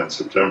Italy on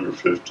September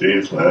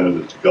 15th,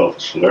 landed at the Gulf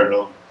of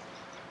Salerno.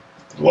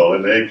 While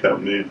in A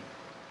Company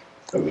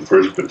of the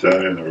 1st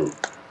Battalion,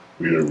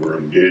 we were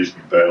engaged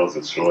in battles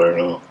at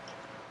Salerno.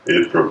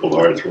 8 Purple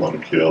Hearts,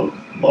 1 killed.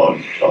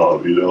 Mount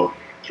Oliveto,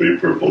 3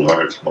 Purple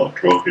Hearts. Mount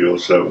Trocchio,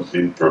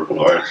 17 Purple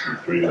Hearts and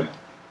 3 in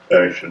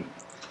action.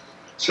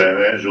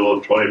 San Angelo,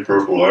 20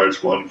 Purple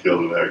Hearts, 1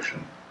 killed in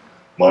action.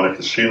 Monte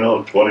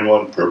Cassino,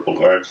 21 Purple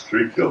Hearts,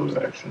 3 killed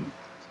in action.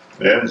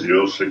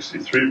 Anzio,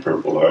 63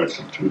 Purple Hearts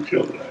and 2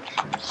 killed in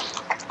action.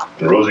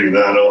 And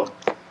Rosignano,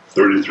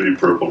 33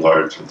 Purple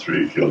Hearts and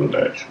 3 killed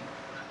in action.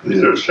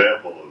 These are a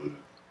sample of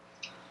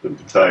the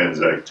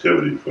battalion's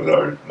activity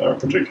for our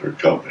particular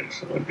company,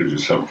 so it gives you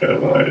some kind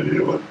of an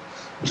idea what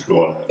was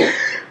going on.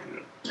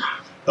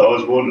 I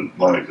was wounded at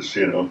Monte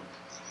Cassino.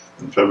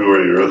 In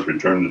February, Earth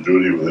returned to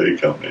duty with A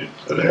Company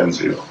at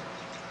Anzio.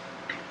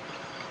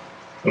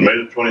 On May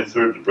the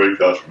 23rd, the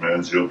breakout from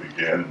Anzio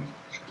began and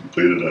was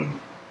completed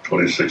on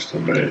 26th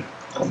of May.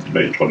 On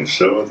May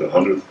 27th, the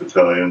 100th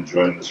Battalion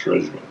joined this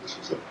regiment. This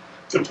is a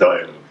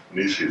battalion of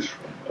Nisis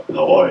from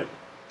Hawaii.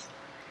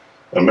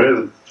 On May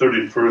the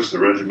 31st, the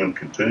regiment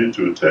continued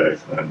to attack,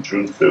 and on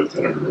June 5th,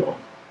 entered Rome.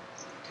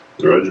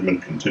 The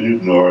regiment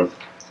continued north,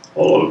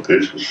 although the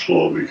pace was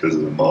slow because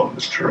of the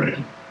mountainous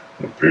terrain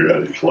and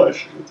periodic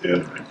clashes with the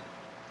enemy.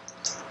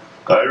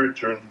 I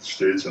returned to the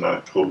States in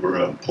October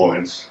on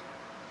points,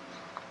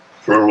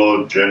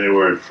 furloughed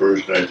January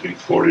 1st,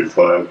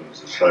 1945, and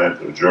was assigned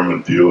to a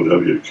German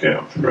WWII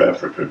camp for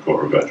Africa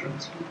Corps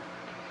veterans.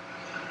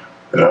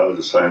 And I was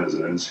assigned as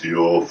an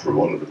NCO for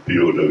one of the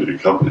POW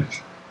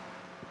companies.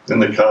 In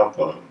the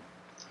compound,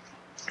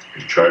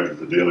 in charge of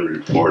the daily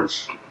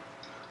reports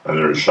on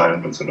their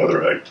assignments and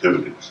other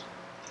activities,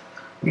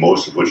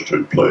 most of which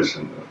took place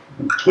in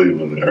the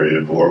Cleveland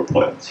area war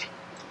plants.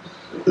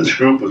 This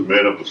group was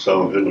made up of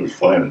some of Hitler's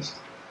finest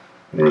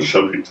and were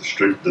subject to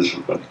strict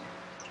discipline.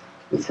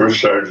 The first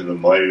sergeant of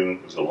my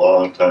unit was a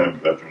long-time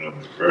veteran and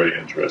was a very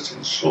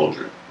interesting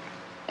soldier.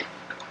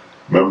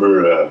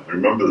 Remember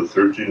the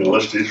 13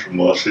 enlistees from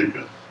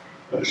Waseca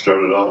I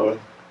started out with?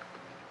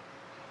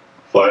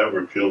 5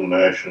 were killed in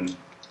action,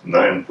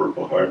 9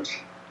 Purple Hearts,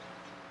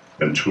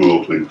 and 2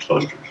 oak leaf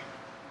clusters.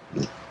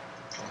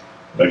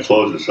 I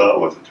closed this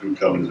out with the 2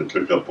 companies that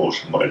took up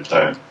most of my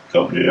time.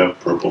 Company F,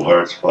 Purple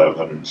Hearts,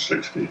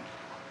 560,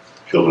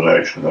 killed in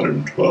action,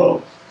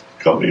 112.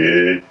 Company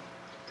A,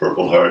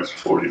 Purple Hearts,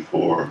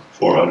 44,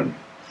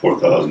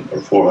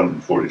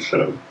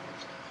 447.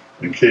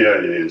 And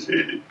KIA is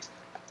 80.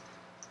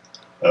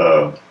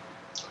 And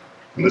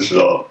this is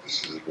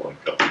one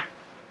company.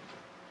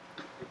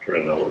 We're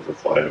turning out with the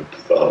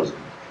 5,000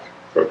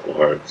 Purple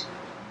Hearts,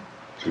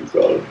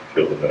 2,000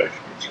 killed in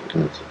action. So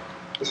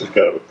this is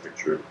kind of a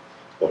picture of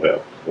what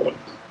happened in one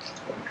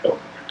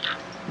company.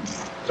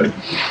 Thank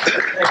you.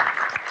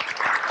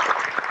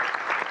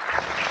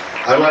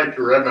 I'd like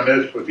to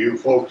reminisce with you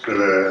folks a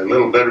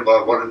little bit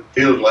about what it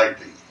feels like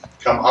to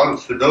come out of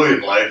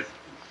civilian life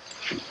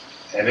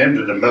and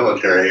into the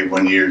military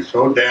when you're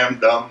so damn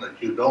dumb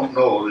that you don't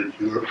know that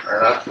you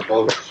are not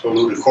supposed to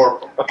salute a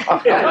corporal.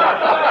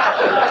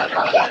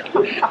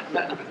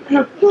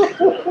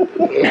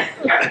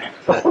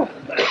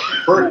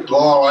 First of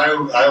all,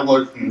 I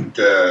wasn't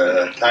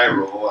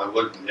tyro. I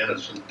wasn't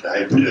innocent.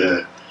 I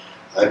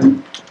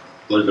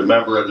was a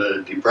member of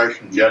the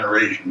Depression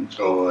generation,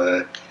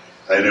 so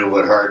I knew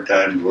what hard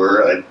times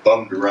were. I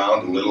bummed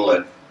around a little.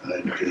 I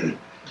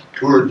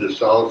toured the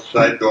South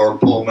Side Door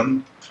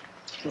Pullman.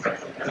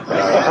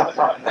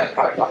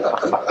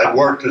 I'd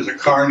worked as a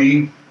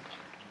carny.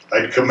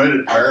 I'd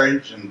committed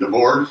marriage and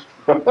divorce.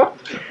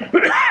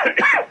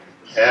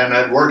 And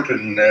I'd worked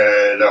in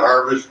the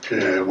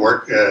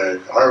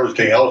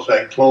harvesting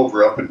Elsack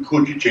clover up in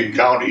Coochiching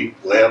County,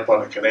 way up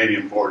on the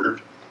Canadian border.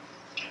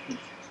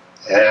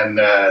 And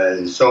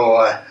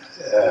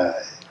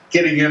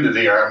getting into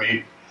the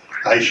Army,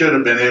 I should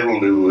have been able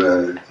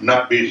to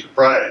not be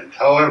surprised.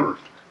 However,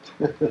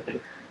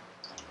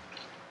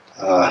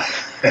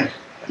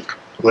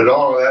 with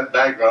all of that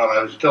background,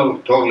 I was still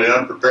totally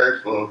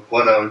unprepared for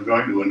what I was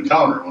going to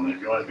encounter when I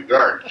joined the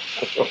Guard.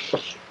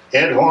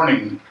 Ed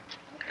Horning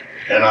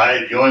and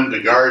I joined the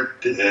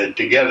Guard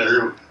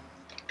together,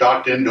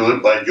 talked into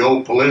it by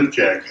Joe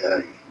Polivchak,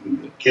 a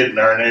kid in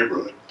our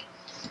neighborhood,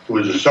 who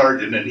was a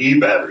sergeant in E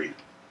Battery.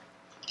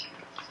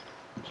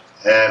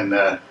 And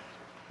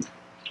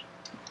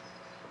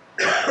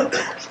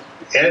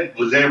Ed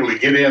was able to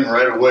get in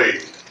right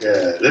away.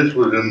 This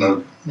was in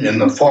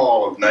the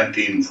fall of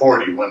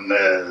 1940 when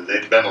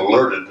they'd been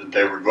alerted that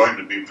they were going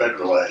to be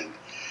federalized.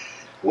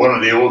 One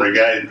of the older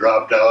guys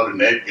dropped out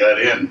and Ed got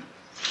in.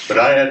 But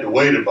I had to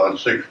wait about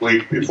 6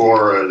 weeks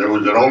before there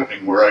was an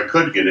opening where I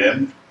could get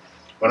in.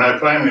 When I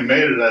finally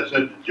made it, I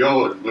said to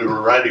Joe, as we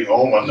were riding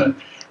home on the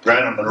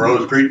Grantham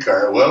Monroe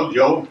streetcar, "Well,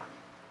 Joe,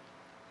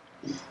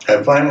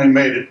 I finally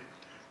made it.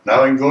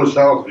 Now I can go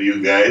south with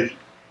you guys."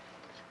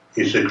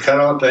 He said, "Cut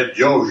out that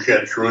Joe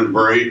shit,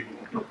 Shrewsbury.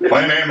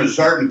 My name is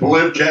Sergeant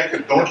Polivchak,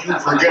 and don't you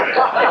forget it."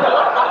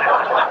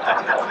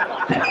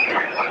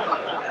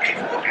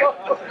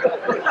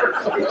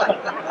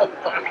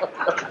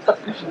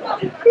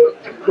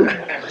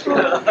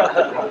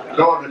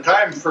 So the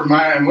time for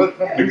my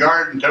enlistment in the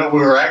Guard until we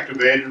were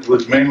activated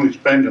was mainly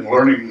spent in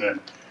learning the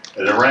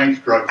rank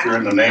structure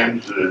and the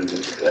names of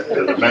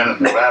the men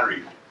in the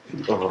battery.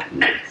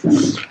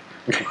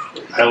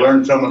 I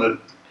learned some of the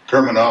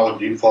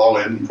terminology, fall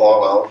in,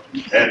 fall out,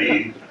 head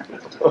ease,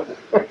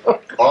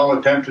 all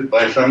attempted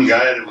by some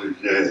guy that was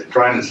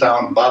trying to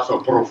sound basso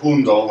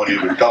profundo when he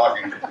was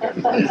talking.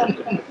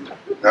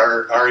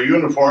 Our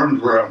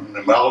uniforms were an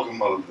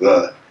amalgam of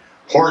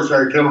horse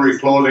artillery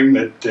clothing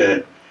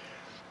that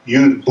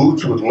used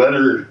boots with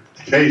leather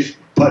face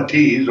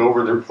puttees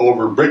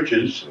over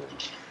breeches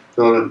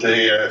so that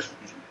they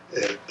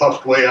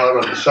puffed way out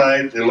on the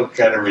sides. They looked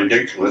kind of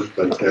ridiculous,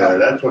 but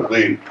that's what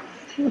we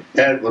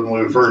had when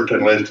we first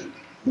enlisted.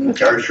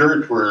 Our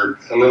shirts were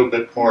a little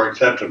bit more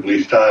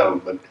acceptably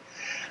styled, but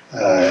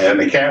and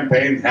the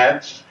campaign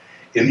hats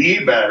in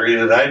E Battery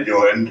that I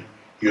joined,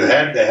 you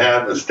had to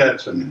have a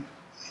Stetson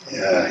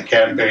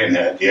campaign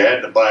hat. You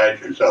had to buy it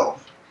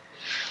yourself.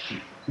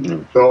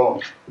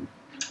 So,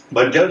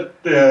 but just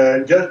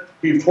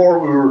before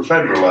we were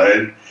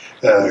federalized,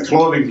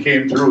 clothing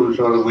came through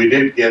so that we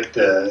did get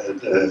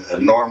a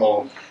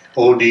normal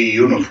OD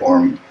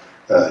uniform,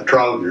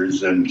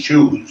 trousers and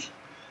shoes.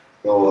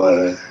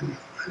 So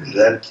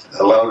that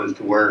allowed us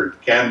to wear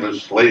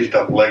canvas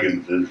laced-up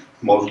leggings, as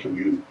most of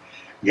you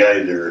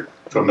guys are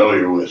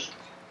familiar with.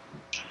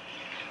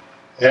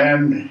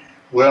 And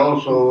we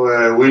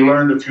also we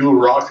learned a few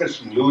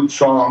raucous and lewd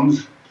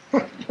songs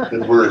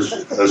that were a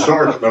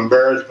source of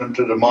embarrassment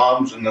to the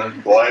moms and the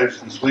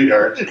wives and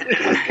sweethearts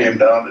that came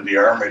down to the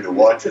Army to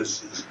watch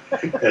us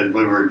as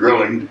we were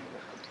drilling.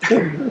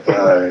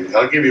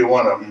 I'll give you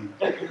one of them.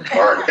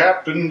 Our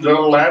captain's a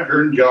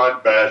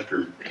lantern-jawed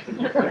bastard.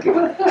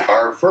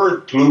 Our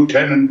first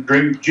lieutenant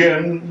drink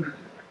gin.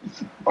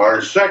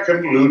 Our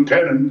second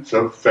lieutenant's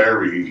a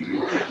fairy.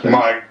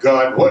 My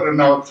God, what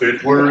an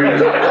outfit we're in.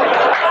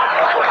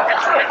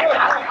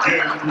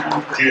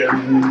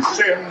 Gin,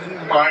 sin.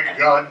 My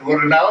God,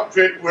 what an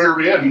outfit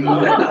we're in.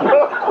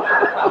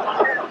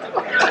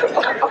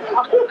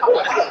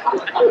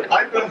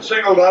 I've been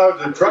singled out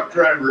as a truck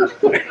driver.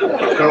 So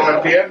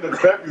at the end of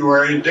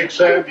February, Dick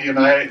Sandy and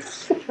I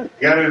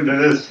got into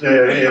this,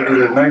 it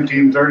was a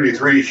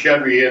 1933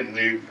 Chevy, and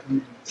we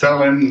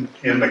fell in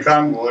the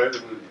convoy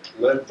that was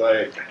led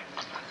by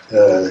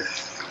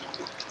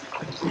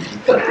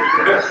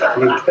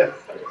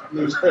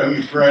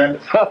Lieutenant Grant.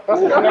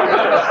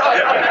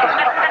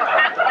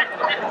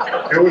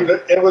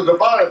 It was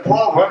about a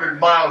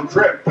 1,200-mile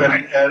trip,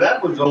 and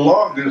that was the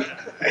longest,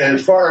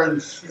 as far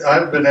as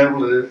I've been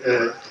able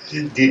to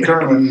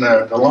determine,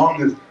 the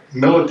longest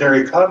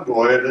military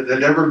convoy that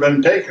had ever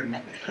been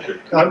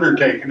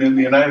undertaken in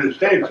the United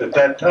States at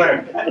that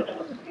time.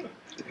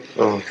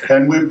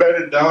 And we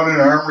bedded down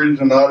in armories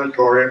and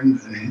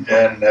auditoriums,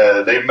 and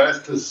they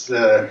messed us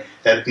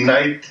at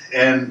night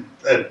and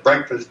at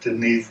breakfast in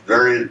these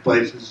various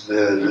places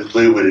that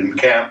we would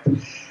encamp.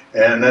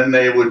 And then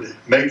they would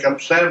make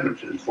up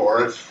sandwiches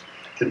for us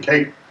to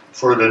take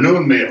for the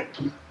noon meal.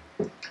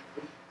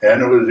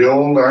 And it was the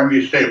old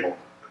Army staple.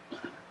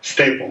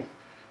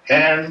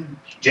 Ham,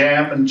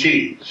 jam, and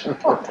cheese,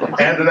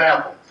 and an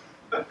apple.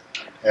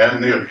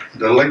 And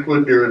the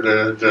liquid or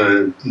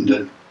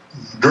the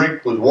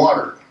drink was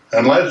water,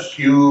 unless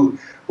you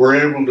were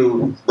able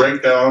to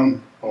break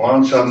down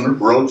along some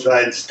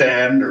roadside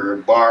stand or a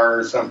bar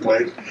or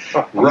someplace,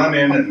 run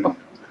in and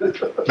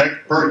make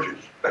a purchase.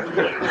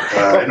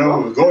 I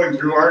know going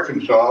through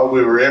Arkansas,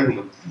 we were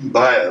able to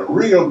buy a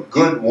real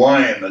good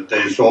wine that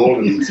they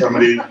sold in some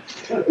of these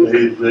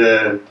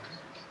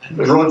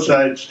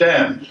roadside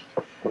stands.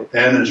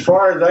 And as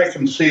far as I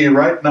can see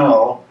right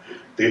now,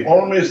 the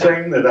only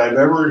thing that I've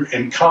ever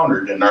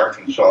encountered in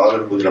Arkansas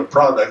that was a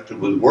product that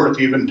was worth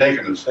even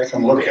taking a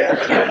second look at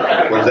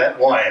was that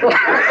wine.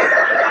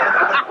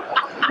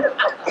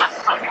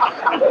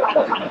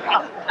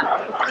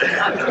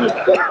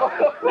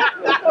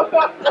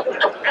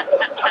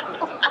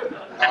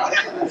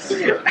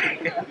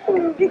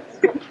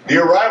 The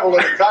arrival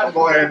of the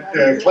convoy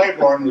at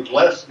Claiborne was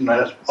less than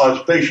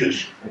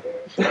auspicious.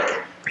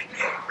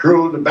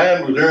 True, the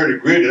band was there to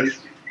greet us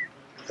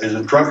as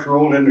the trucks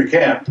rolled into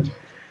camp.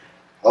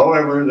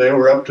 However, they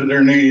were up to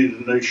their knees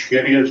in the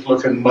shittiest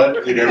looking mud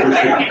we'd ever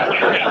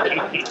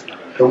seen.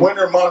 The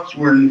winter months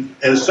were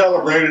as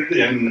celebrated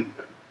in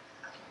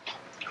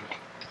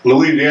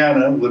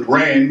Louisiana with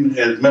rain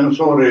as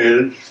Minnesota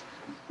is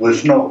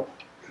with snow.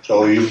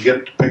 So you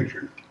get the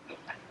picture.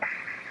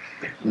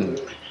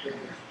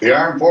 The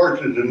armed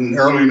forces in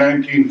early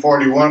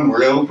 1941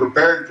 were ill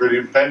prepared for the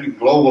impending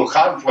global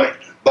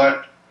conflict,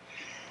 but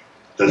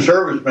the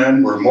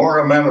servicemen were more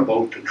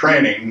amenable to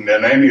training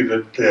than any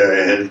that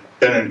has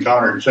been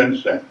encountered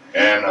since then.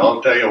 And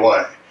I'll tell you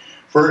why.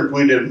 First,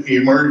 we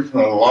emerged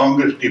from the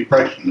longest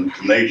depression that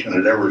the nation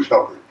had ever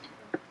suffered.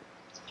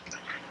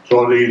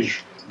 So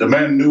the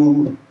men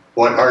knew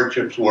what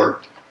hardships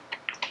were.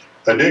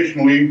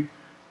 Additionally,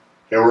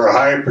 there were a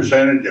high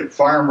percentage of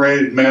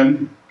farm-raised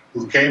men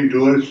who came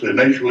to us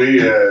initially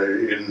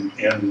in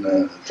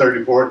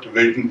 34th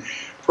Division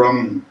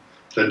from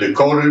the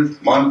Dakotas,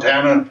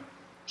 Montana,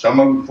 some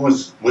of them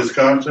was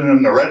Wisconsin,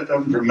 and the rest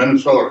of them from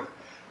Minnesota.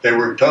 They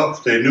were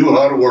tough, they knew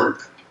how to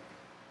work.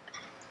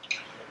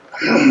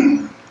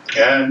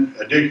 And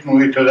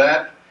additionally to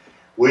that,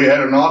 we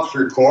had an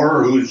officer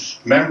corps whose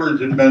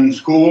members had been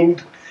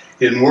schooled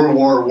in World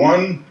War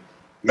I,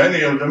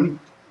 many of them,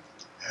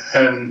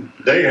 and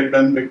they had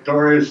been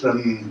victorious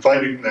in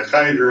fighting the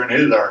Kaiser and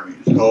his army.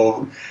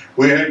 So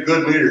we had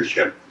good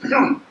leadership.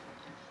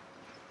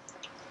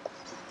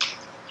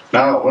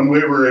 Now, when we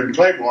were in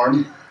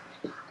Claiborne,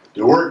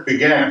 the work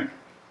began.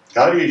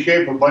 How do you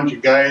shape a bunch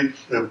of guys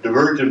of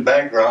divergent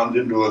backgrounds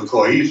into a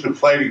cohesive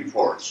fighting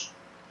force?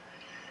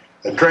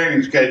 A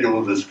training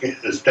schedule was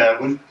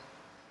established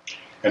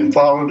and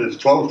followed as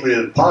closely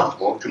as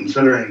possible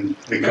considering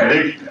the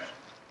conditions.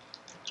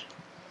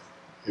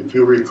 If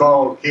you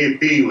recall,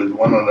 KP was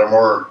one of the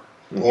more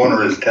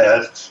onerous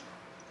tasks.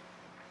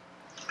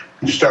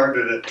 We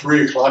started at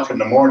 3 o'clock in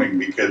the morning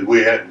because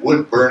we had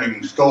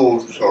wood-burning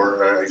stoves,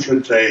 or I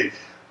should say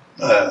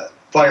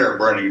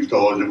fire-burning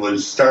stoves. It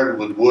was started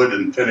with wood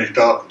and finished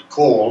off with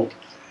coal.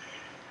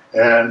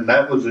 And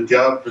that was the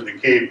job for the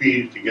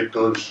KPs to get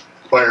those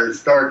fires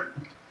started.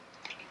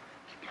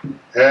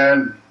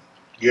 And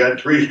you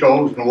had 3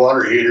 stoves and a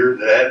water heater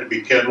that had to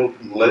be kindled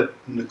and lit,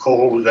 and the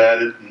coal was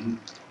added, and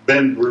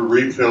bins were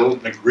refilled,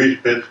 and the grease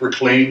pits were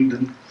cleaned,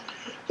 and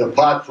the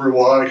pots were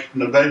washed,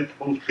 and the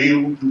vegetables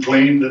peeled and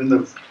cleaned, and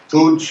the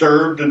food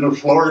served, and the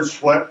floors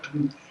swept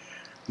and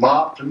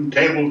mopped, and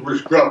tables were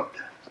scrubbed.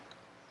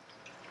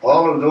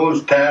 All of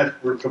those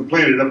tasks were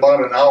completed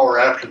about an hour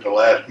after the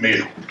last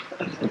meal.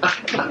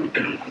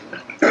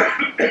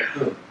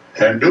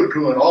 And due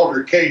to an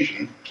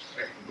altercation,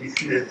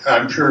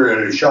 I'm sure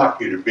it would shock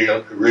you to be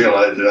able to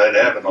realize that I'd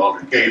have an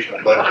altercation,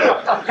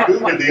 but due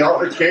to the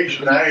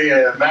altercation,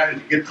 I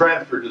managed to get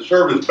transferred to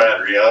service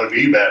battery out of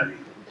E battery.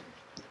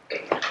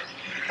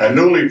 A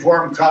newly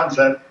formed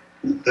concept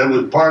that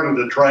was part of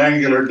the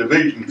triangular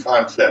division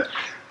concept.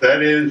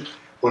 That is,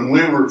 when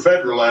we were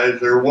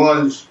federalized, there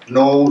was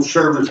no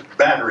service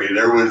battery.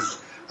 There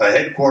was a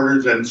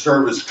headquarters and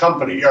service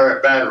company, or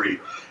a battery,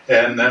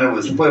 and then it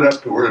was split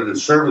up to where the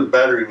service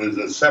battery was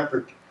a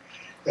separate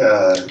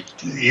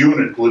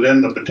unit within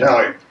the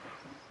battalion.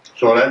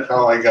 So that's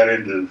how I got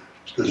into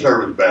the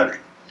service battery.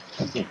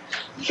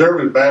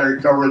 Service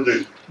battery covered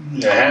the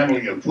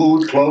handling of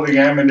food, clothing,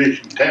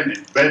 ammunition,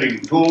 tendage, bedding,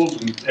 tools,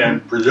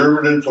 and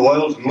preservatives,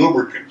 oils, and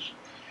lubricants.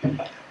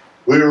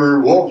 We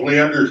were woefully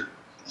under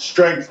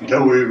strength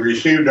until we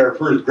received our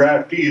first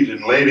draftees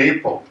in late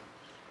April.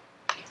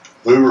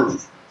 We were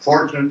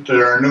fortunate that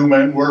our new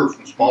men were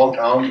from small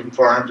towns and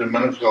farms in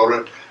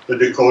Minnesota, the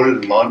Dakotas,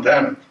 and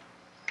Montana.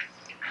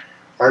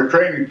 Our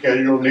training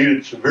schedule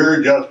needed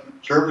severe adjustment.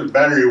 service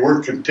battery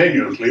worked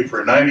continuously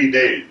for 90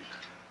 days.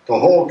 The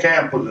whole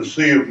camp was a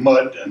sea of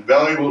mud, and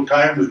valuable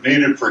time was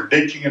needed for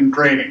ditching and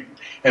draining.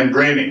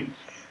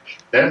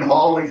 Then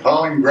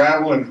hauling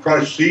gravel and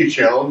crushed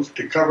seashells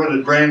to cover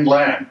the drained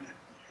land.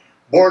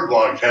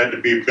 Boardwalks had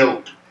to be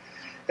built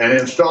and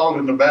installed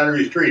in the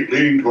battery street,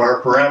 leading to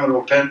our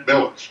pyramidal tent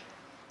billets.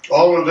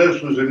 All of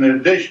this was in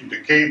addition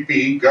to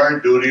KP,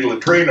 guard duty,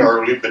 latrine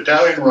orderly,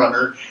 battalion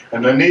runner,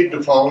 and the need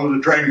to follow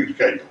the training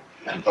schedule,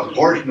 a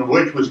portion of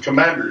which was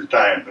commander's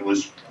time. It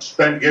was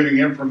spent giving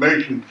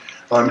information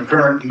on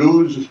current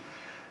news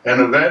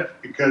and events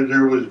because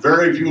there was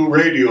very few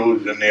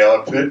radios in the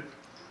outfit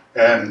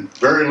and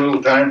very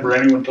little time for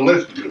anyone to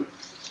listen to it.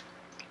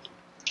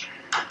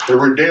 There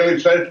were daily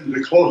sessions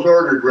of close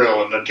order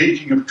drill and the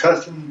teaching of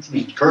customs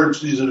and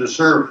courtesies of the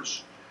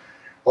service.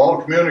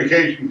 All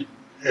communication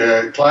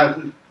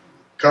classes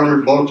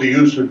covered both the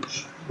use of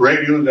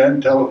radios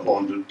and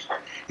telephones,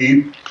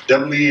 the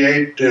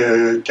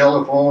WWII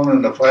telephone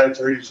and the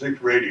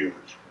 536 radios.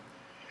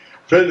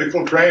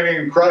 Physical training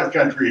and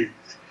cross-country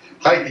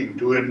hiking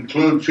to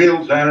include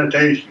field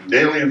sanitation,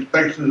 daily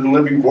inspections of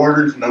living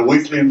quarters, and a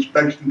weekly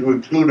inspection to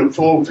include a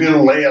full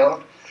field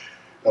layout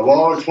of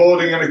all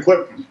clothing and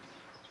equipment.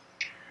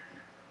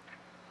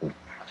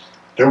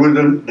 There was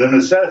the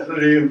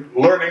necessity of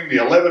learning the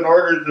 11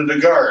 orders of the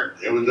guard.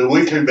 It was a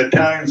weekly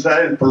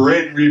battalion-sized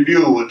parade and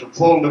review with the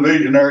full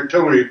division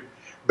artillery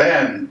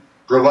band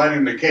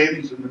providing the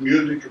cadence and the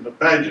music and the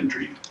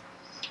pageantry.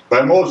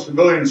 By most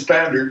civilian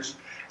standards,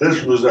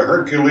 this was a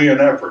Herculean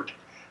effort,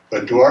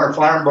 but to our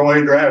farm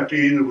boy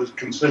draftees, it was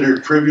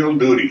considered trivial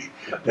duty.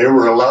 They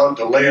were allowed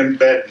to lay in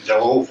bed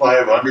until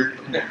 0500.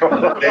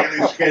 The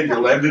daily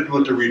schedule ended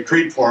with the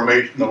retreat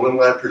formation a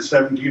little after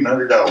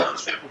 1700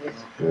 hours.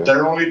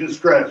 Their only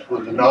distress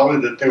was the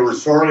knowledge that they were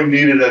sorely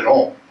needed at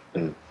home.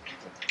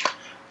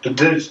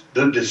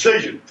 The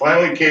decision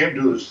finally came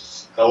to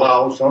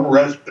allow some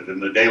respite in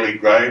the daily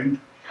grind,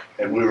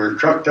 and we were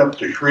trucked up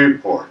to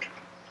Shreveport.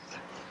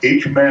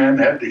 Each man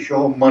had to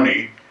show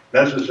money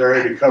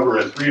necessary to cover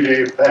a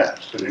 3-day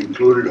pass that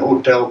included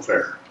hotel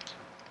fare.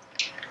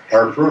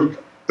 Our first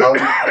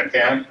outing to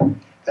camp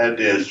had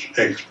this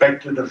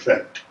expected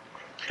effect.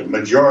 The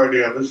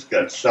majority of us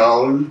got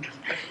soused,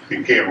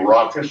 became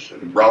raucous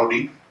and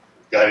rowdy,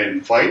 got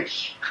in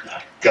fights,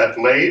 got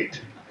laid,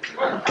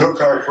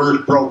 took our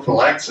first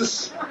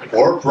prophylaxis,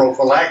 or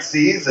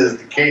prophylaxes as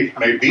the case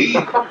may be,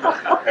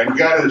 and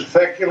got as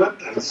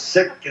feculent and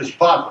sick as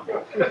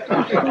possible.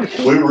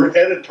 We were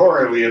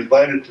editorially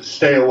invited to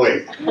stay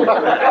away.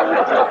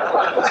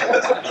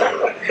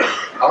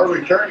 Our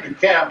return to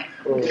camp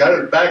got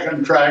us back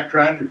on track,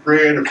 trying to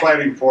create a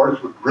fighting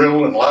force with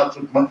drill and lots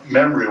of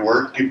memory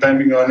work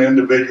depending on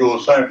individual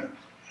assignments.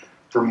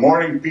 From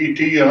morning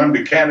PT on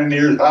to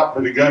cannoneers, hop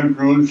for the gun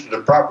crews, to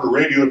the proper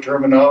radio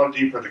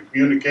terminology for the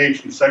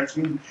communication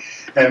section,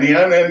 and the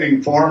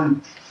unending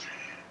form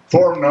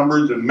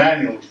numbers and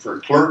manuals for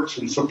clerks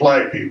and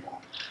supply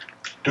people.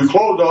 To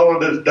close all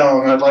of this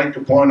down, I'd like to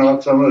point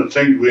out some of the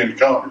things we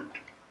encountered.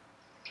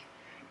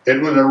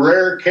 It was a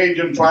rare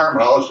Cajun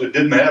farmhouse that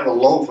didn't have a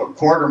loaf of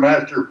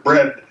quartermaster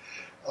bread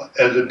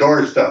as a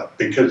doorstop,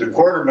 because the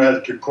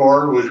quartermaster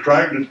corps was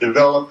trying to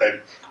develop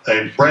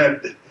a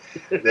bread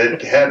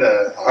that had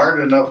a hard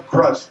enough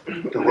crust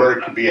to where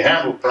it could be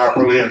handled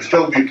properly and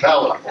still be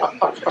palatable.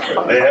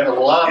 They had a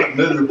lot of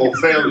miserable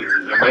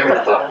failures, and they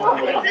were thrown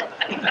away.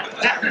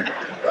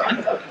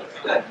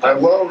 I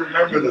well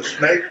remember the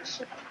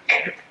snakes,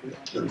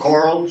 the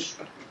corals,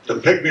 the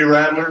pygmy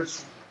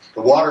rattlers,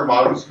 the water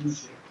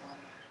moccasins,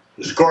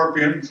 the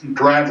scorpions and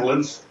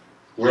tarantulas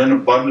were in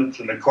abundance,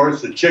 and of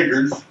course the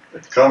chiggers,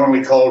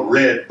 commonly called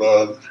red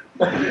bugs.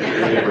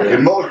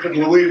 In most of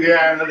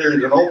Louisiana,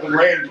 there's an open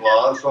range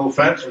law, so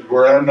fences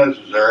were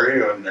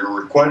unnecessary, and there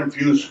were quite a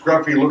few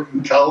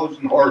scruffy-looking cows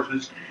and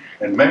horses,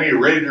 and many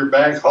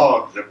razorback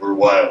hogs that were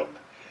wild.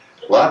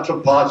 Lots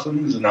of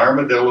possums and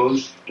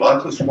armadillos,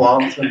 lots of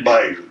swamps and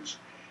bayous.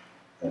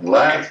 And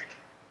last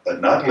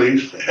but not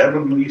least, the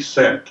heavenly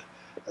scent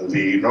of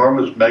the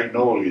enormous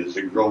magnolias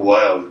that grow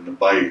wild in the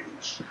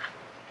bayous.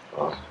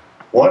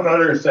 One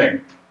other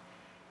thing.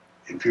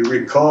 If you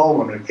recall,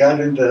 when we got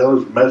into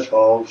those mess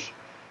halls,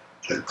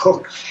 the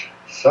cooks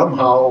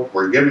somehow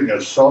were giving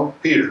us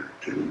saltpeter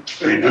to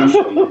reduce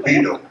the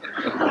libido.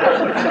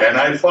 And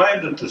I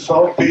find that the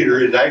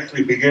saltpeter is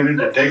actually beginning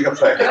to take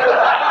effect.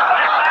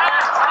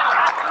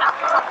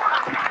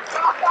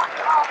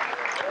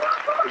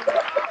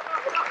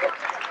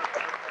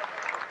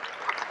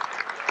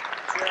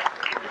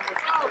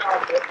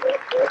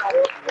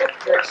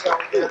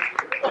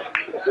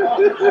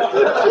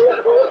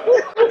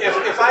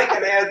 If I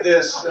can add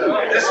this,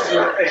 this is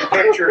a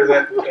picture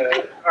that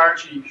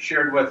Archie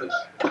shared with us.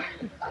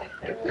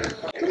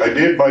 I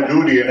did my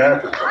duty in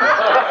Africa.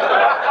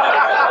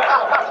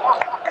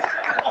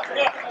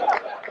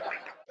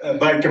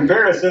 By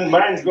comparison,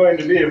 mine's going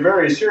to be a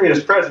very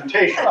serious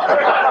presentation.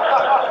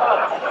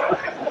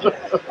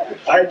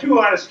 I do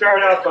want to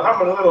start out by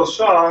humming a little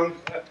song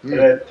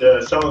that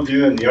some of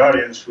you in the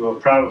audience will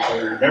probably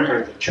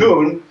remember the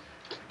tune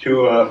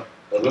to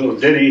a little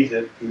ditty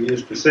that we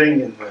used to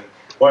sing in the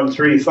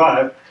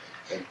 1-3-5.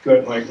 It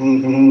went like,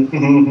 and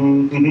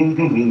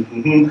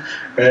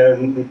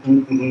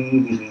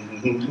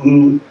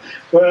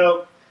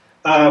well,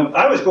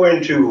 I was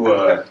going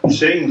to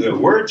sing the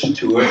words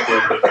to it,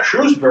 and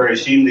Shrewsbury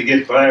seemed to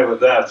get by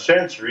without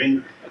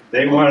censoring.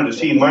 They wanted to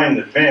see mine in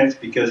advance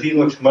because he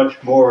looks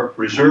much more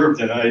reserved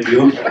than I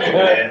do,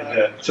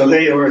 and so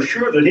they were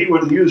sure that he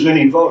wouldn't use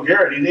any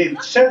vulgarity. They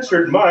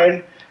censored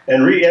mine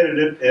and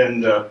re-edited it,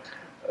 and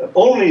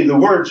only the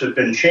words have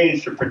been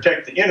changed to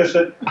protect the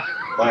innocent.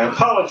 My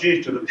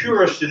apologies to the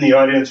purists in the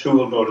audience who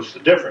will notice the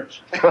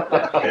difference.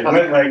 It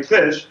went like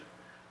this.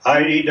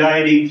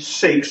 Hidy-didy,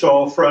 sakes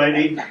all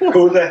Friday,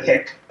 who the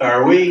heck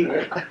are we?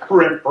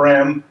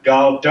 Rip-ram,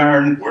 gol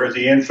darn, we're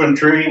the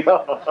infantry.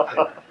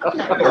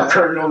 We're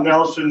Colonel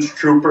Nelson's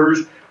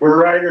troopers,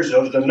 we're riders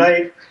of the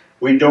night.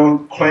 We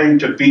don't claim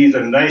to be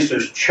the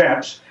nicest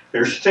chaps.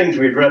 There's things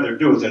we'd rather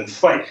do than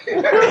fight.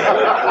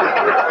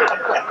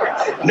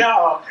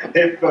 Now,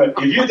 if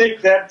you think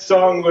that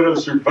song would have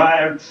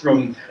survived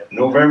from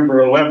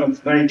November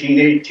 11th,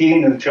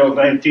 1918 until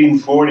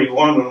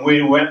 1941 when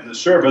we went into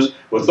service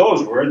with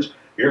those words,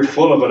 you're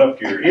full of it up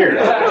to your ears.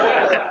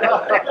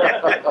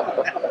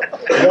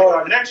 You know,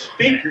 our next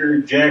speaker,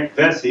 Jack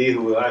Vesey,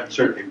 who I'm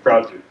certainly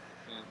proud to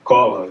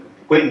call an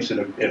acquaintance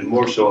and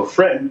more so a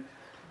friend,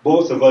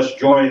 both of us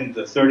joined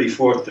the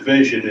 34th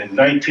Division in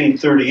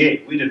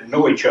 1938. We didn't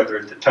know each other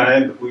at the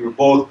time, but we were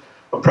both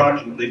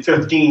approximately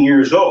 15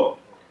 years old.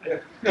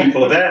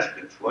 People have asked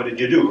us, what did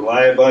you do?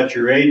 Lie about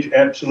your age?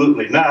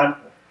 Absolutely not.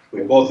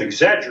 We both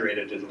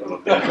exaggerated it a little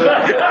bit.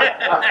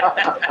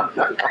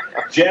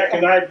 Jack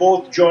and I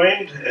both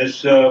joined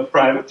as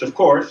privates, of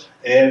course,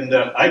 and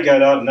I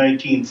got out in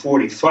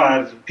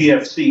 1945 as a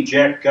PFC.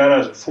 Jack got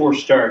out as a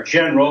 4-star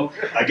general.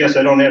 I guess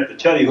I don't have to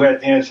tell you who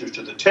had the answers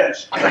to the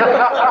test.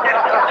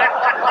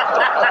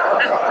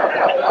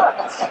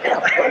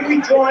 When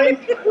we joined,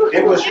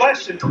 it was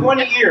less than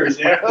 20 years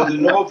after the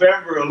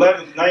November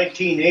 11th,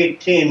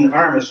 1918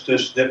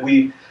 armistice that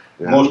we,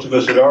 most of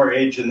us at our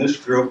age in this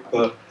group,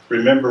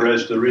 remember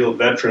as the real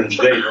Veterans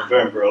Day,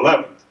 November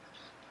 11th.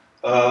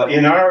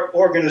 In our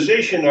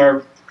organization,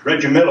 our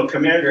regimental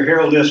commander,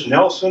 Harold S.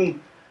 Nelson,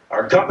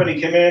 our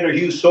company commander,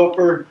 Hugh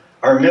Soper,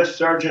 our mess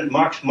sergeant,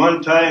 Max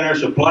Montai, and our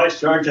supply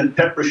sergeant,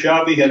 Pep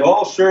Rashavi, had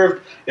all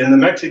served in the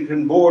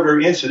Mexican border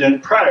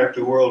incident prior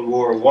to World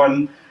War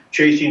I,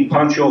 chasing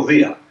Pancho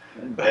Villa.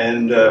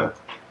 And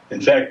in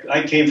fact,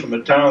 I came from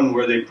a town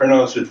where they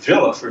pronounced it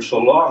Villa for so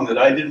long that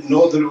I didn't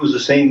know that it was the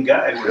same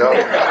guy.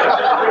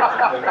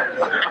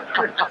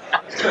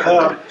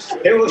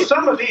 It was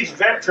some of these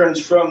veterans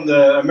from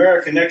the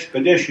American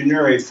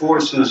Expeditionary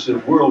Forces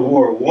of World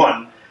War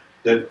I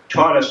that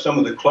taught us some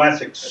of the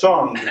classic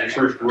songs of the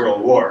First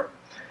World War.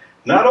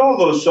 Not all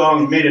those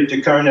songs made it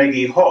to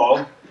Carnegie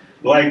Hall,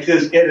 like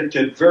this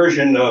edited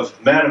version of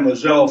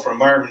Mademoiselle from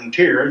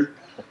Armentières.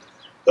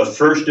 The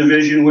 1st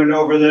Division went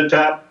over the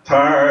top,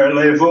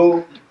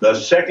 parlez-vous. The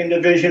 2nd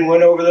Division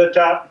went over the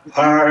top,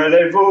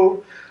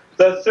 parlez-vous.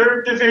 The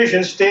 3rd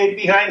Division stayed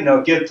behind, now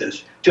get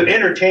this, to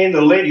entertain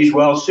the ladies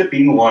while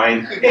sipping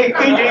wine.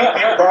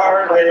 Inky-dinky,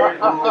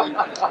 parlez-vous.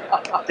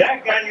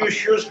 Daggone you,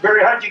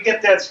 Shrewsbury, how'd you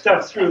get that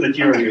stuff through that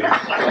you were using?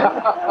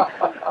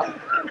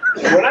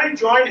 When I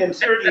joined in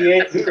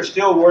 38, we were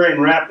still wearing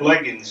wrap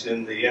leggings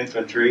in the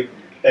infantry,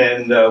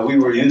 and we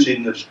were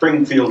using the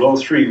Springfield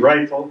 03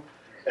 rifle.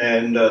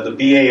 And the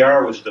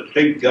BAR was the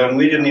big gun.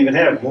 We didn't even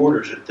have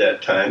mortars at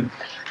that time.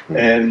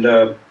 And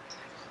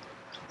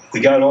we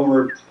got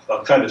over,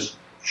 I'll kind of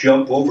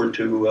jump over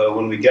to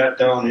when we got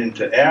down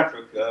into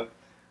Africa.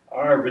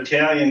 Our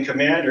battalion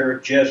commander,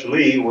 Jess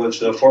Lee,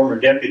 was a former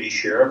deputy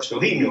sheriff,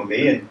 so he knew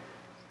me. And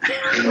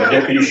you know,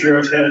 deputy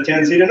sheriffs had a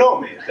tendency to know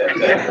me at that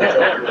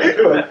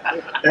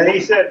time. And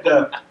he said,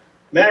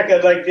 Mac,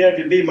 I'd like to have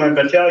you be my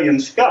battalion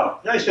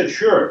scout. And I said,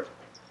 sure.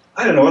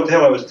 I don't know what the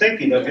hell I was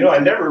thinking of. You know, I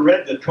never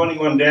read the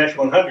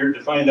 21-100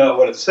 to find out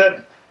what it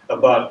said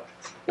about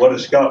what a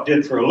scout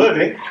did for a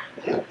living.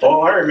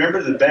 All I remember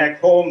is that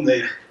back home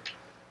they,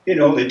 you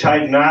know, they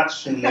tied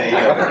knots and they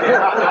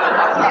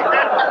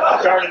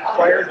started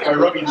fires by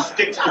rubbing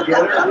sticks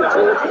together.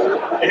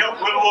 They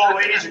helped little old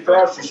ladies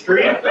across the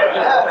street,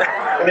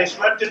 and they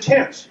slept in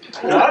tents.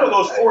 Now, out of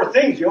those 4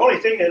 things, the only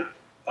thing that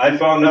I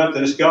found out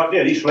that a scout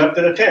did, he slept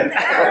in a tent.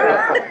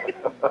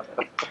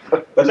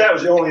 But that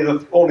was only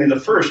the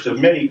first of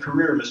many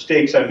career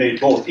mistakes I made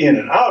both in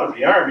and out of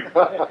the Army.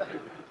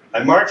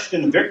 I marched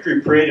in the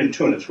victory parade in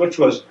Tunis, which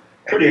was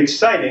pretty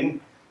exciting,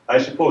 I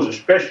suppose,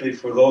 especially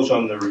for those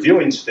on the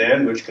reviewing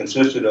stand, which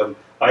consisted of,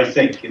 I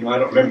think, you know, I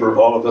don't remember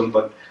all of them,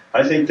 but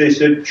I think they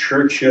said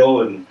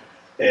Churchill and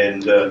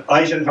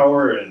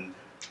Eisenhower and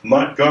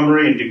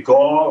Montgomery and de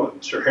Gaulle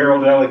and Sir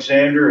Harold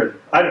Alexander and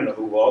I don't know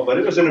who all, but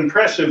it was an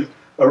impressive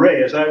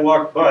array. As I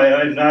walked by,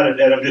 I nodded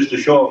at them just to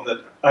show them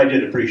that I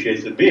did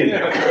appreciate them being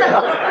there.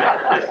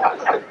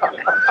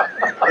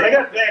 When I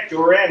got back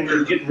to Iran, we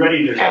were getting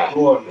ready to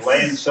go and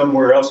land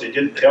somewhere else. They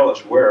didn't tell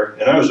us where.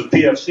 And I was a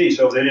PFC,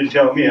 so if they didn't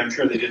tell me, I'm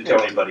sure they didn't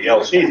tell anybody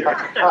else either.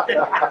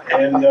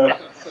 And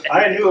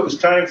I knew it was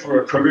time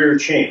for a career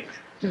change.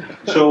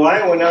 So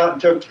I went out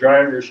and took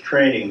driver's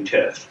training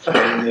tests.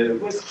 And it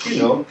was,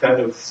 you know, kind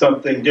of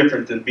something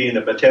different than being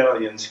a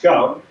battalion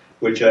scout,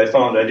 which I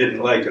found I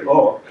didn't like at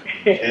all.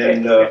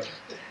 And,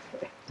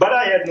 but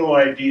I had no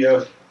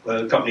idea.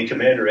 The company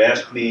commander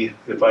asked me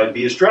if I'd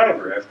be his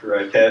driver after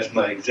I passed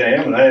my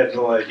exam, and I had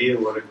no idea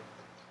what a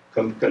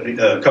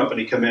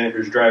company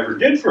commander's driver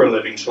did for a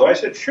living, so I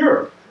said,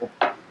 sure.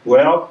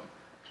 Well,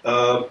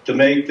 to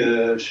make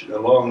a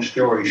long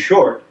story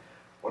short,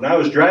 when I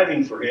was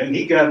driving for him,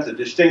 he got the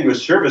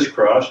Distinguished Service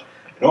Cross,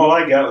 and all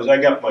I got was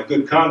I got my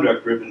good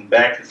conduct ribbon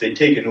back that they'd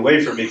taken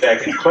away from me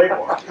back in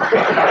Claymore.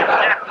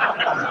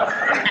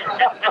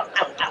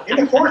 In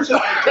the course of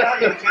the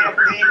Italian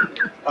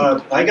campaign,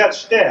 I got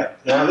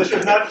stabbed. Now, this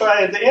was not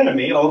by the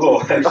enemy, although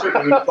I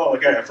certainly would call the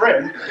guy a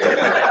friend.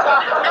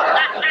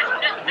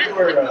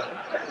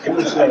 It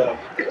was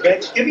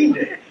Thanksgiving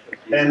Day,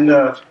 and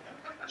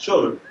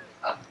so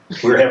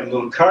we were having a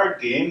little card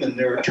game, and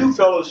there were two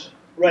fellows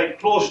right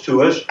close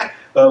to us,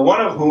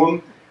 one of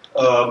whom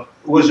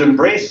was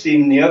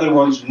embracing the other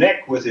one's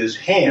neck with his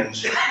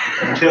hands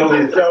until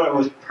the fellow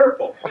was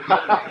purple.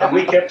 And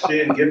we kept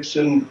saying,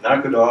 Gibson,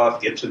 knock it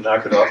off, Gibson,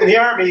 knock it off. In the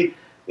Army,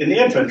 in the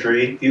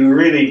infantry, you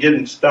really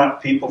didn't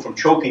stop people from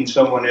choking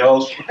someone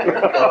else.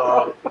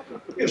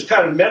 It was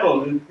kind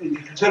of you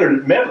considered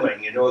it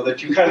meddling, you know,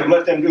 that you kind of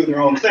let them do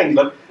their own thing.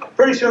 But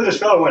pretty soon this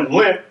fellow went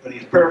limp, and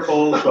he's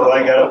purple, so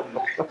I got up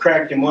and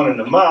cracked him one in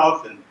the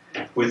mouth, and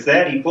with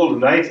that, he pulled a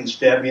knife and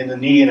stabbed me in the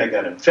knee, and I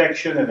got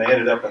infection, and I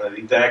ended up in a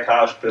evac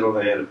hospital,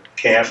 and I had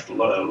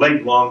a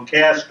leg-long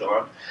cast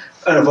on.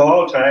 And of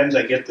all times,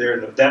 I get there,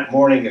 and that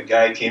morning, a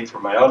guy came for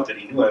my outfit.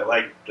 He knew I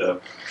liked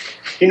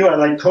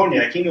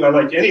cognac. He knew I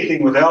liked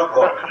anything with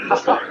alcohol in it. In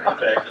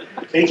fact,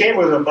 he came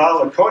with a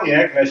bottle of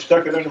cognac, and I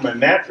stuck it under my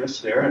mattress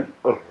there,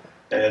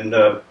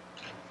 and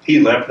he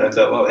left, and I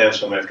thought, well, I'll have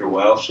some after a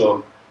while.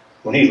 So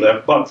when he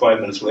left, about 5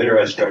 minutes later,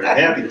 I started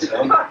having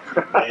some.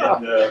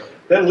 And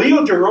then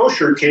Leo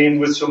DeRocher came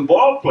with some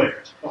ball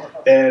players.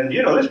 And,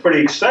 you know, this is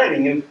pretty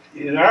exciting.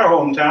 In our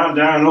hometown,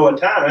 down in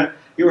Owatonna,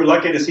 you were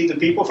lucky to see the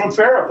people from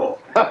Faribault.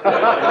 So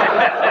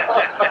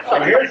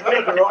here's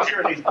Leo DeRocher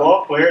and these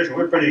ball players, and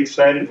we're pretty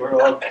excited.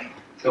 We're all,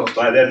 so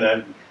by then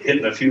I'm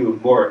hitting a few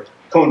more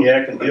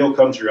cognac, and Leo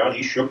comes around.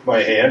 He shook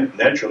my hand.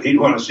 Naturally, he'd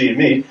want to see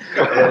me.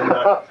 And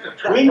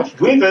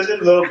we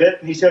visited a little bit,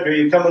 and he said, are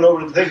you coming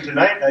over to the thing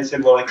tonight? And I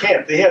said, well, I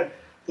can't. They had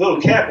little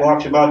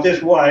catwalks about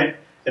this wide,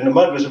 and the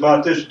mud was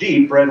about this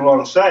deep right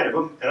alongside of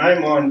them, and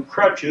I'm on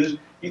crutches.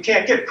 You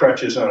can't get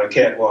crutches on a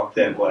catwalk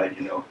that wide,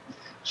 you know.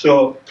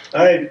 So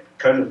I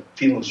kind of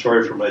feeling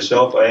sorry for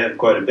myself. I had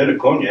quite a bit of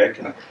cognac,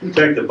 and in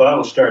fact, the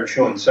bottle started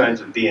showing signs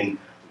of being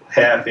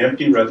half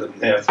empty rather than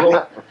half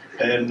full.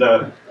 And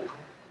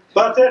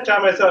about that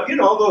time, I thought, you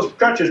know, those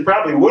crutches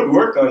probably would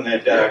work on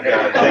that guy.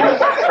 I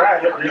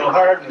tried it real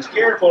hard and was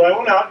careful. I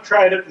went out and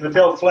tried it, and I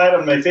fell flat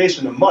on my face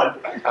in the mud.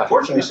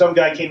 Fortunately, some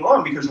guy came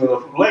along, because with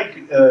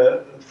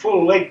a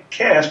full leg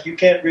cast, you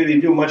can't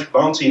really do much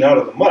bouncing out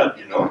of the mud,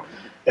 you know.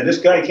 And this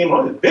guy came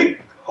along, a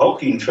big,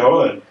 hulking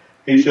fellow, and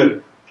he said,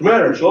 what's the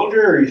matter,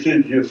 soldier? He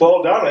said, did you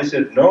fall down? I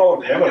said,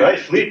 no, damn it, I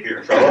sleep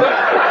here, fellow.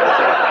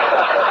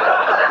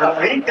 So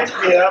he picked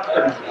me up,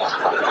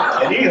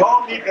 and he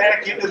hauled me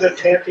back into the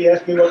tent. He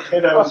asked me what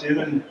tent I was in,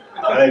 and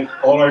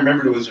all I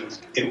remembered was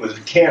it was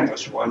a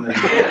canvas one. And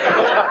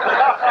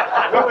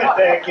we went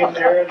back in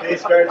there, and they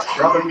started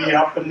scrubbing me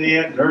up, and they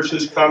had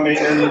nurses come in,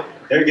 and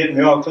they're getting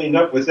me all cleaned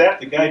up. With that,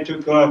 the guy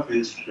took off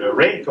his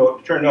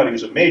raincoat. It turned out he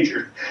was a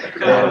major.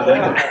 And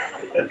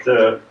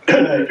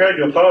I tried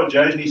to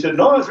apologize, and he said,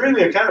 no, it's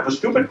really a kind of a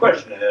stupid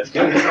question to ask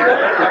you.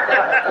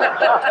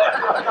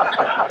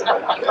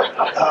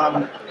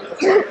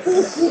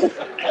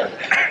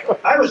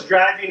 I was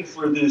driving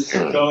for this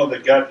fellow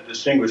that got the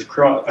Distinguished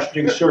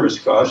Service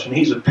Cross, and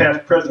he's a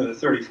past president of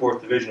the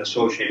 34th Division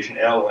Association,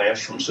 Al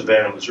Lance from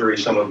Savannah, Missouri.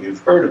 Some of you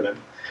have heard of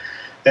him.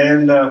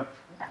 And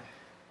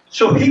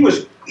so he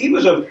was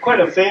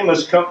quite a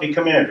famous company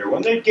commander.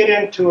 When they'd get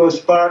into a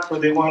spot where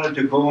they wanted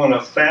to go on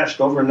a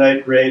fast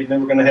overnight raid, and they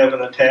were going to have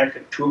an attack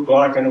at 2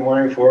 o'clock in the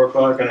morning, 4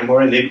 o'clock in the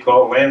morning, they'd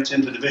call Lance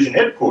into division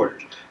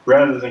headquarters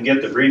rather than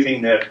get the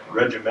briefing at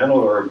regimental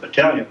or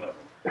battalion level.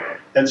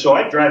 And so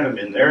I'd drive him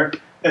in there.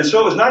 And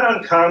so it was not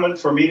uncommon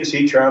for me to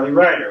see Charlie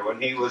Ryder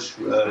when he was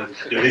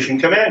division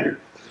commander.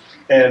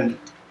 And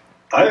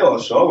I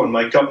also, when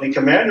my company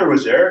commander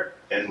was there,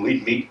 and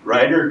we'd meet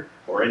Ryder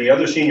or any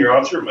other senior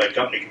officer, my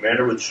company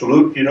commander would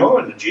salute, you know,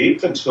 in the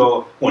Jeep. And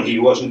so when he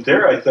wasn't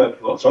there, I thought,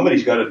 well,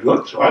 somebody's got to do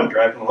it. So I'm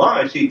driving along.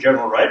 I see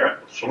General Ryder. I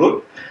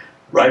salute.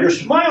 Ryder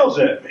smiles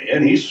at me,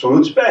 and he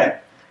salutes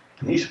back.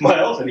 And he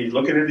smiles, and he's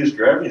looking at his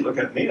driver, and he's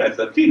looking at me, and I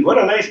thought, gee, what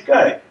a nice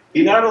guy.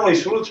 He not only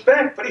salutes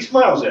back, but he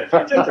smiles at me.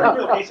 He's just a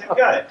real decent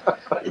guy.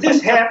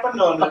 This happened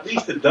on at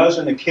least a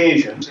dozen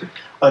occasions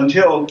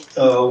until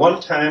one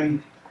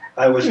time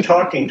I was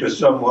talking to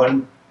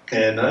someone,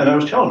 and I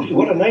was telling him,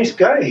 what a nice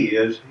guy he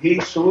is. He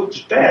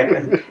salutes back.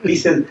 And he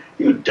said,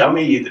 you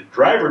dummy, the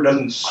driver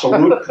doesn't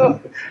salute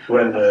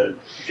when the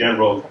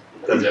general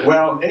does it.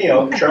 Well,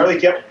 anyhow, Charlie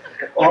kept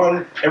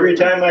on every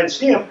time I'd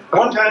see him.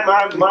 One time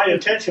my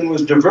attention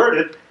was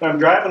diverted. I'm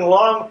driving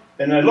along,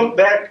 and I look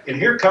back, and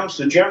here comes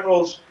the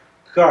general's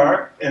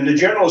car, and the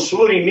general's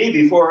saluting me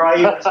before I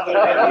even stood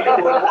and knew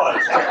who it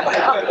was.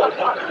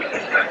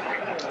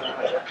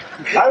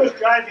 I was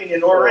driving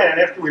in Oran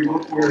after we were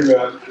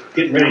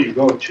getting ready to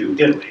go to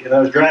Italy, and I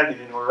was driving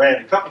in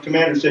Oran. The company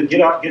commander said,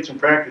 "Get out and get some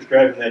practice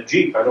driving that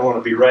Jeep. I don't want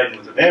to be riding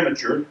with an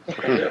amateur."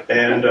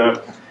 And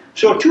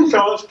so two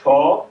fellas,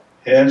 tall,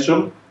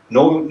 handsome,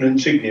 no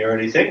insignia or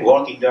anything,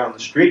 walking down the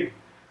street.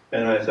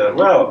 And I thought,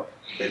 well,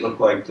 they look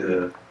like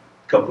a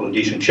couple of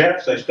decent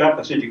chaps. I stopped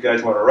and said, "You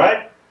guys want to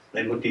ride?"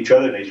 They looked at each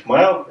other and they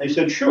smiled. They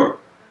said, "Sure."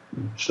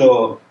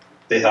 So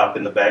they hopped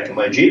in the back of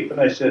my Jeep,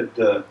 and I said,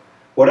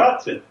 "What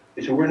outfit?"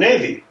 They said, "We're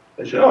Navy."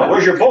 I said, "Oh,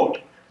 where's your boat?"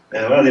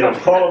 And well, they don't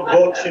call them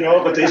boats, you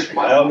know, but they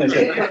smiled and they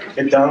said,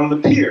 "Get down on the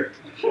pier."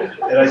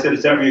 And I said,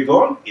 "Is that where you're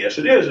going?" "Yes,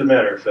 it is, as a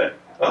matter of fact."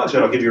 "Oh," I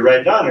said, "I'll give you a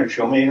ride down there and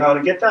show me how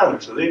to get down there."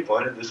 So they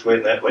pointed this way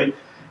and that way.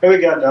 And we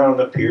got down on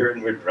the pier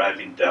and we're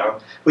driving down.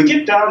 We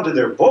get down to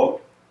their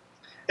boat,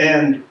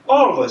 and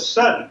all of a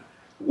sudden,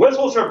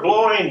 whistles are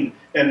blowing,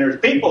 and there's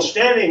people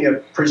standing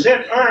and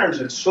present arms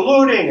and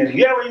saluting and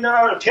yelling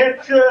out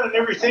attention and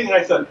everything. And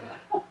I thought,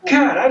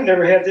 God, I've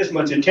never had this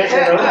much attention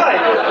in my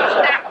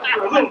life.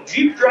 For a little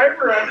Jeep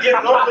driver, I'm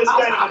getting all this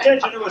kind of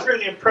attention. It was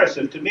really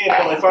impressive to me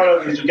until I found out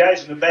there was the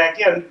guys in the back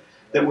end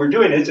that were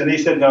doing it, and they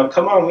said, "Now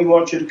come on, we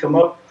want you to come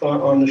up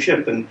on the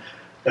ship." And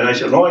I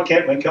said, "No, I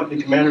can't." My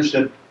company commander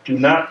said, "Do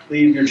not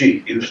leave your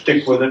Jeep. You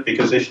stick with it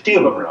because they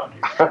steal them around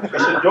here." I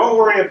said, "Don't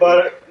worry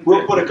about it.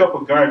 We'll put a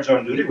couple of guards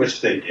on duty,"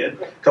 which they did.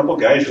 A couple of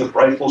guys with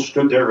rifles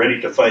stood there ready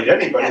to fight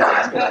anybody that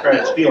was going to try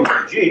and steal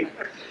my Jeep.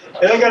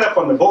 And I got up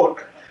on the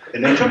boat,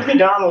 and they took me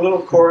down a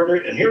little corridor,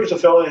 and here was a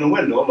fellow in a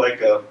window,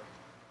 like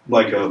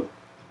a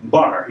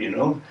bar, you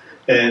know.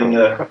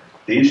 And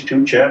these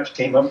two chaps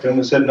came up to him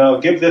and said, "Now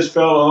give this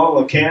fellow all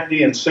the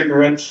candy and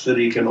cigarettes that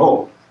he can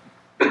hold."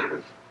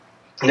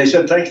 And they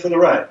said, "Thanks for the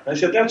ride." I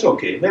said, "That's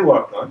okay." And they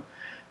walked on.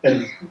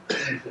 And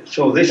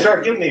so they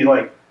started giving me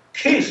like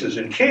cases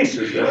and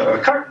cases,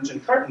 cartons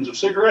and cartons of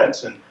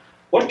cigarettes. And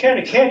 "What kind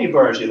of candy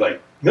bars do you like?"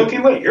 "Milky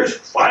Way." "Here's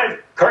 5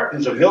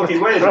 cartons of Milky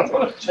Way."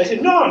 I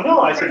said,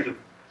 No. I said,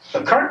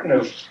 "A carton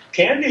of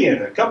candy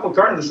and a couple of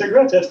cartons of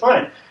cigarettes, that's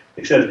fine."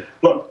 He said,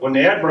 "Look, when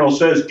the Admiral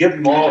says give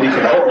him all he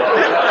can hold."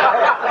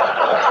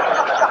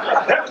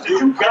 That was the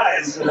two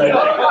guys that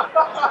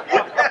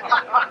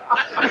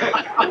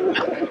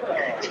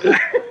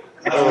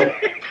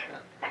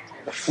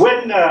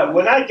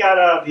when I got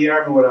out of the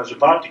Army, when I was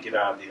about to get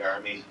out of the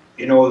Army,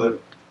 you know, the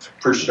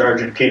first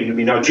sergeant came to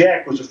me. Now,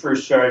 Jack was the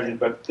first sergeant,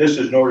 but this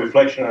is no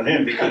reflection on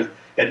him because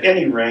at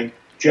any rank,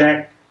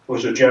 Jack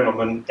was a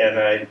gentleman, and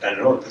I don't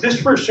know. This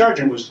first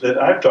sergeant that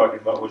I'm talking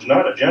about was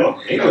not a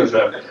gentleman. He was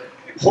a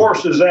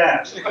horse's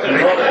ass. You know?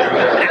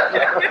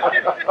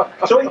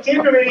 So he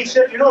came to me and he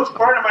said, "You know, it's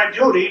part of my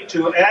duty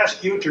to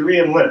ask you to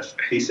re-enlist."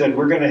 He said,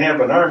 "We're going to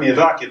have an army of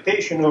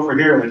occupation over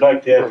here, and we'd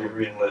like to have you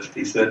re-enlist."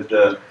 He said,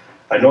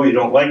 "I know you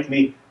don't like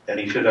me." And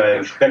he said, "I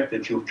expect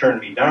that you'll turn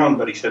me down,"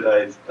 but he said,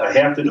 I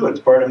have to do it. It's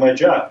part of my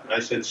job." And I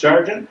said,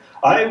 "Sergeant,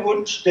 I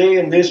wouldn't stay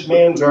in this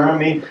man's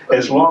army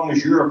as long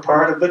as you're a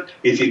part of it.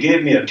 If you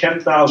gave me a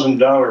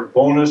 $10,000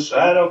 bonus,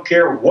 I don't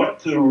care what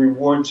the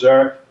rewards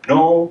are.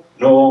 No,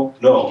 no,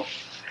 no."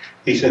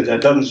 He said,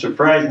 "That doesn't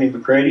surprise me,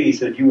 McCready." He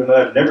said, "You and I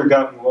have never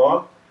gotten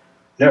along.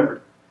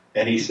 Never."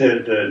 And he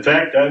said, "In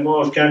fact, I've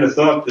always kind of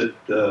thought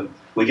that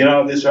we get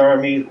out of this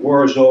army, the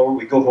war is over,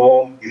 we go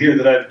home, you hear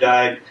that I've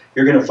died,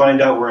 you're going to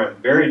find out where I'm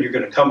buried, you're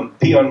going to come and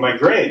pee on my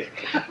grave."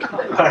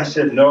 I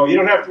said, "No, you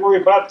don't have to worry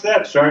about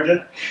that,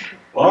 Sergeant.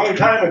 Long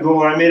time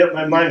ago, I made up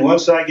my mind,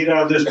 once I get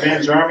out of this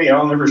man's army,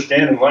 I'll never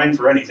stand in line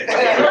for anything."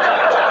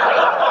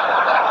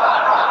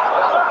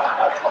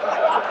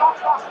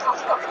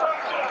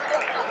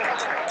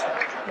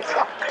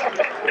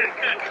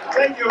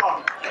 Thank you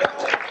all.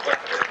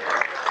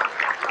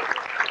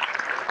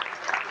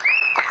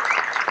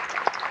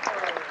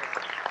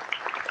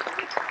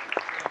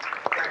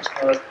 Thanks,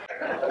 Mark.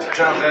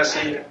 John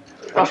Vesey,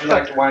 would you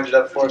like to wind it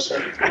up for us, sir?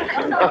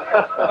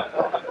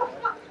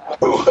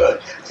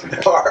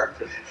 Mark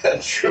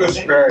and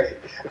Shrewsbury,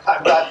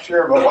 I'm not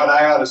sure, but what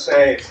I ought to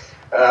say,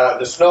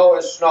 the snow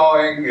is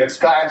snowing, it's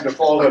time to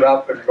fold it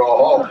up and go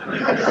home.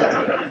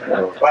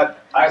 But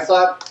I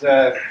thought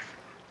that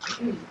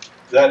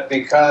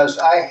because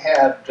I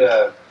had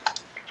the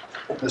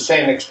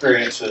same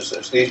experiences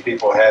as these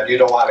people had, you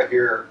don't want to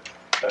hear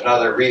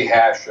another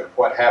rehash of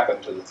what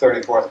happened to the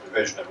 34th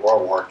Division in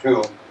World War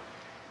II.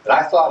 And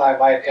I thought I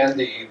might end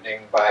the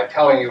evening by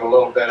telling you a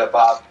little bit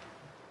about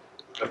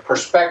the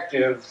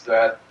perspective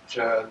that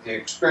the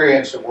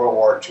experience of World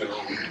War II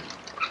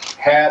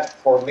had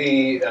for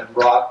me and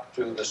brought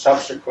to the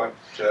subsequent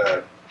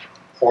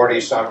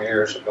 40-some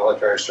years of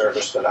military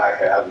service that I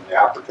had and the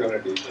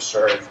opportunity to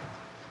serve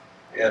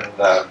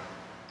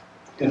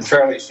in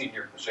fairly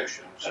senior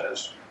positions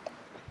as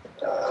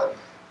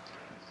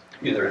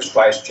either as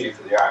Vice Chief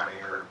of the Army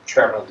or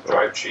Chairman of the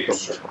Joint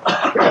Chiefs or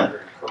Commander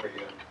in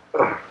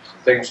Korea,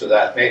 things of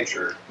that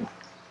nature.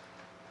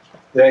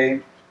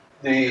 They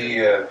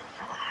and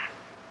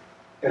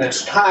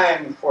it's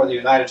time for the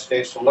United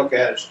States to look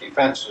at its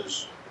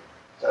defenses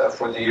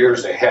for the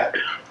years ahead.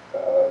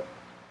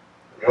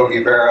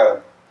 Yogi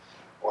Berra,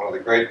 one of the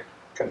great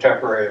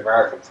contemporary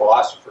American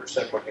philosophers,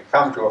 said, when you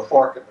come to a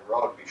fork in the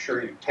road, be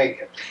sure you take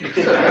it.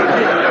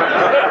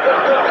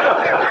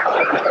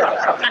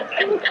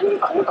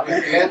 At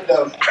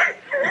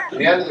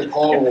the end of the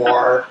Cold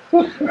War,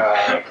 with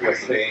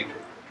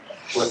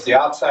the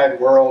outside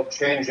world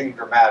changing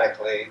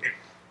dramatically,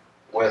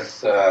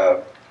 with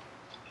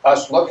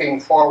us looking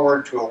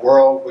forward to a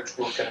world which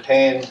will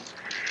contain,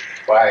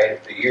 by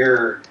the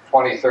year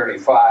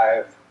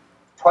 2035,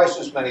 twice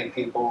as many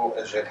people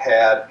as it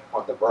had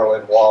when the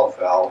Berlin Wall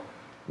fell,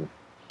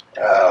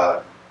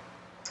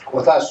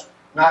 with us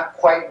not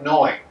quite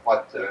knowing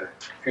what the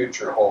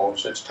future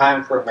holds, it's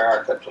time for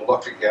America to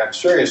look again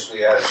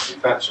seriously at its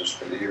defenses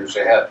for the years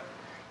ahead.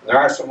 And there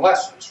are some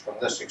lessons from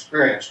this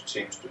experience, it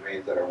seems to me,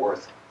 that are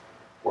worth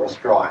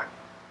drawing.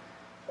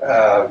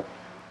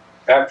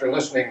 After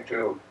listening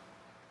to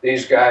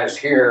these guys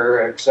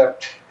here,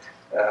 except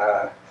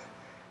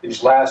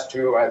these last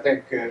two, I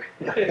think it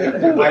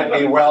might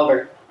be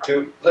well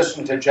to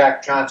listen to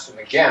Jack Johnson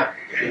again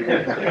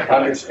to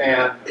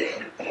understand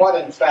what,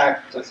 in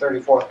fact, the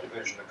 34th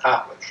Division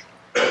accomplished.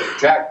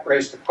 Jack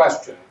raised the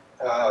question,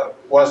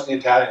 was the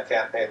Italian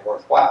campaign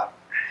worthwhile?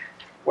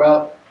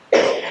 Well,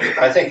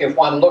 I think if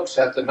one looks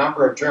at the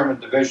number of German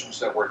divisions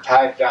that were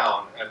tied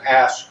down and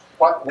asks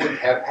what would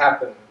have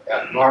happened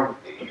at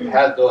Normandy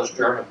had those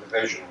German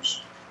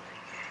divisions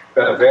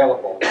been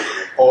available to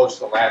oppose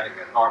the landing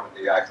in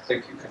Normandy, I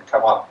think you can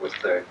come up with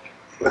the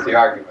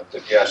argument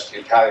that yes, the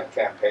Italian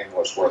campaign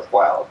was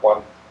worthwhile. If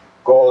one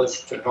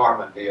goes to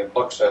Normandy and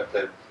looks at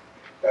the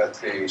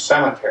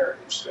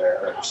cemeteries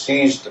there and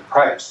sees the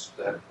price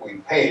that we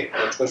paid,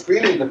 which was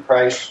really the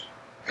price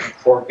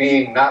for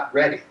being not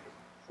ready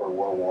for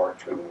World War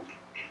II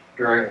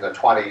during the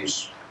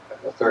 20s and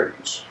the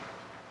 30s.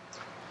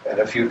 And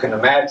if you can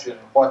imagine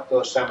what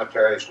those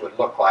cemeteries would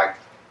look like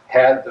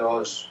had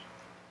those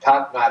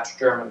top-notch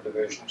German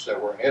divisions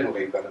that were in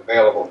Italy been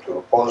available to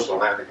oppose the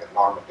landing in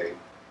Normandy,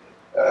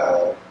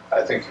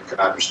 I think you can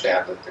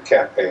understand that the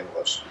campaign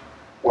was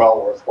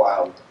well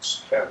worthwhile and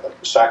that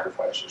the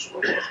sacrifices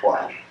were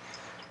worthwhile.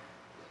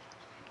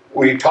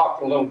 We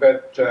talked a little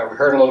bit, we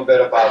heard a little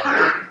bit about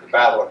the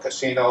Battle of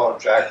Cassino,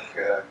 and Jack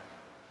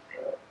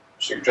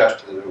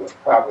suggested that it was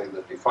probably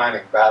the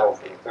defining battle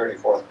for the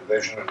 34th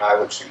Division, and I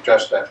would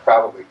suggest that's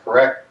probably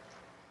correct.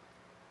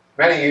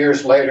 Many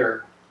years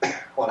later,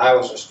 when I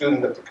was a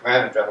student at the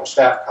Commanding General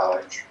Staff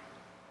College,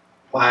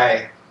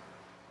 my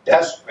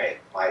desk mate,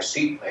 my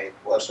seatmate,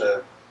 was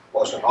an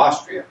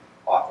Austrian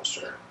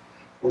officer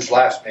whose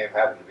last name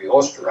happened to be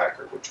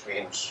Österreicher, which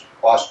means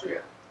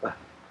Austrian.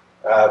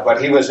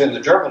 But he was in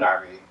the German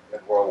army in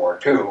World War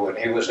II, and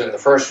he was in the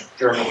 1st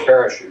German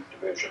Parachute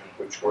Division,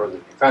 which were the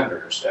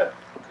defenders at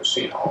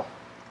Cassino.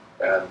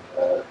 And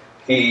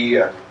he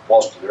and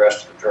most of the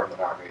rest of the German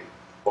army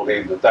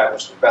believed that that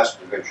was the best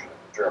division in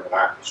the German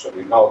army. So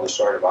we know the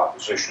sort of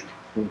opposition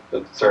that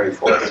the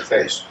 34th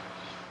faced.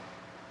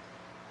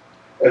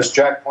 As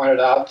Jack pointed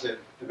out, the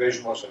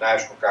division was a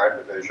National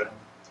Guard division,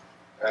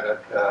 and it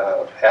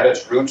had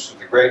its roots in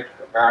the great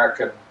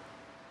American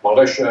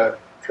militia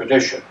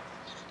tradition.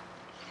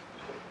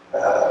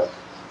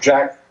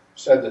 Jack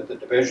said that the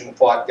division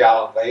fought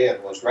gallantly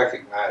and was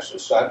recognized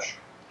as such,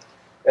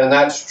 and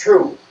that's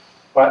true,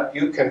 but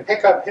you can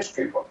pick up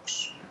history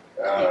books.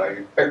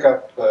 You pick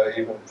up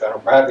even General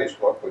Bradley's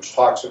book, which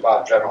talks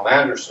about General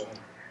Anderson,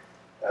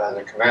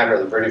 the commander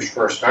of the British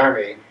First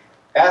Army,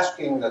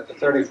 asking that the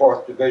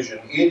 34th Division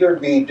either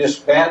be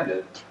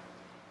disbanded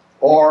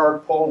or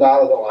pulled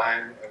out of the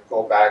line and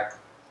go back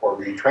for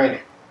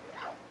retraining,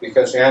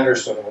 because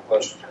Anderson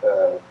was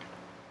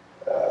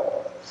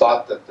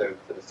thought that the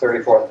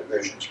 34th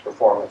Division's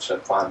performance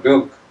at Von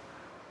Duke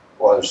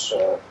was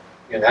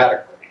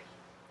inadequate.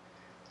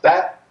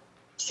 That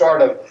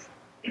sort of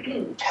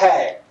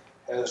tag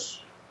has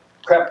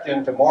crept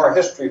into more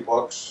history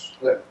books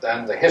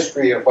than the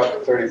history of what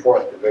the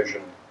 34th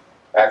Division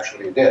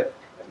actually did.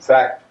 In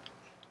fact,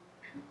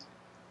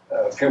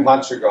 a few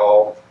months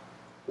ago,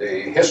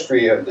 the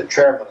history of the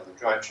chairman of the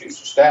Joint Chiefs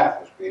of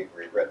Staff was being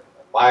rewritten.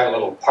 And my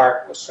little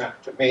part was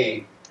sent to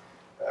me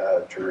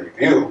to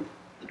review.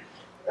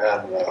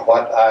 And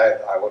what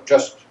I will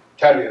just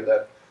tell you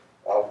that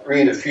I'll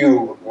read a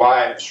few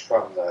lines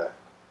from the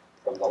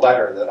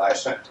letter that I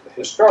sent to the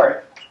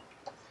historian.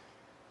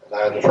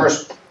 And the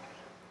first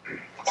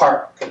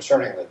part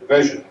concerning the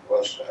division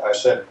was, I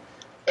said,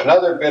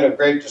 another bit of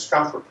great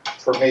discomfort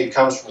for me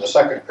comes from the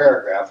second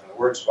paragraph in the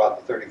words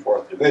about the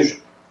 34th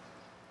Division.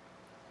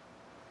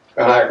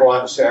 And I go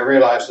on to say, I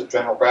realize that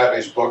General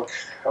Bradley's book,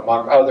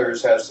 among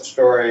others, has the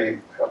story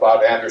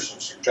about Anderson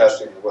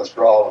suggesting the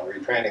withdrawal and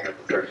retraining of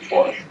the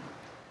 34th.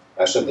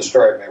 I said the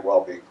story may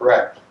well be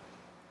correct.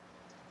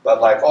 But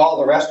like all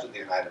the rest of the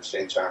United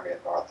States Army in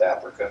North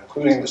Africa,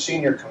 including the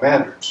senior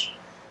commanders,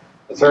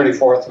 the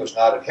 34th was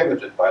not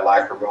inhibited by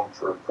lack of room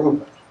for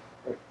improvement.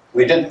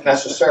 We didn't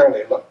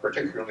necessarily look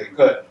particularly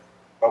good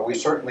but we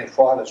certainly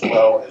fought as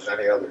well as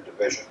any other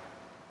division.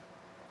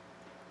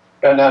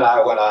 And then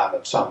I went on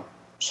at some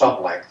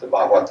length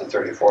about what the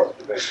 34th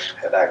Division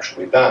had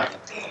actually done.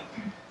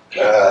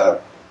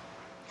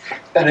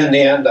 And in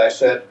the end, I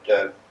said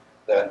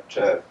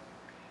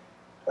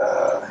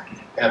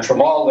and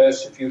from all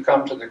this, if you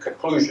come to the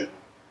conclusion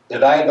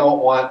that I don't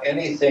want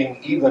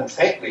anything even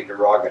faintly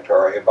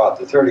derogatory about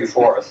the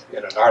 34th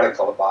in an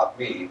article about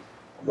me,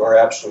 you're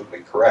absolutely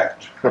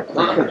correct. And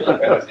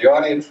if the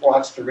audience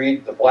wants to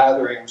read the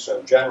blatherings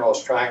of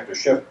generals trying to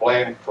shift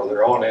blame for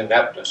their own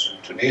ineptness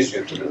in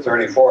Tunisia to the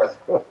 34th,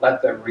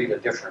 let them read a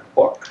different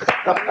book.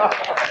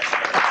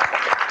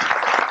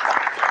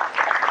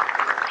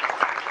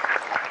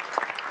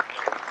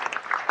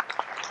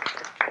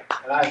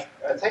 And I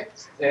think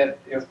that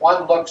if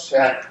one looks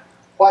at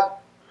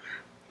what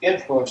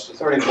influence the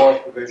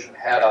 34th Division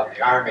had on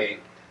the Army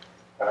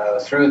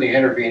through the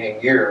intervening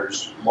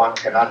years, one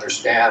can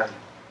understand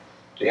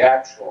the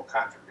actual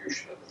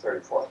contribution of the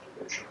 34th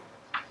Division.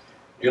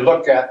 You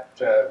look at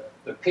the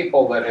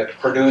people that it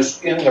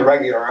produced in the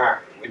regular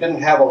Army. We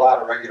didn't have a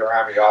lot of regular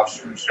Army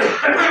officers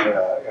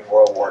in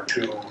World War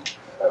II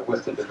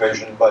with the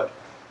division, but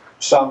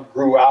some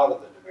grew out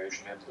of the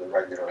division into the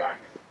regular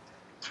Army.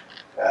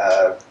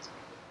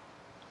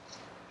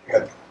 You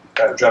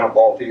had General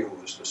Bolte, who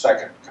was the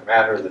second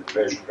commander of the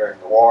division during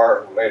the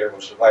war, who later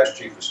was the Vice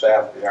Chief of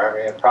Staff of the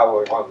Army, and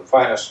probably one of the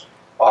finest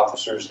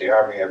officers the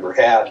Army ever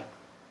had,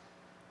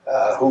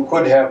 who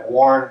could have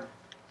worn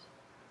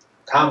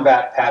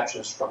combat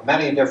patches from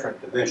many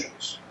different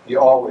divisions. He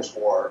always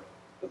wore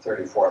the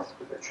 34th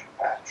Division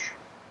patch.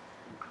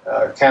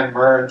 Ken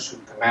Mearns, who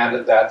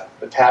commanded that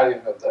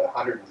battalion of the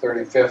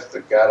 135th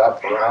that got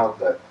up around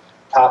the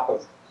top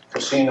of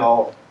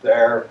Casino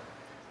there,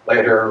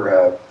 later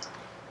a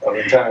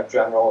Lieutenant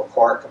General,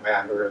 Corps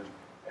Commander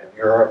in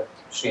Europe,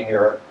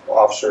 senior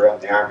officer on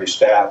the Army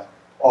staff,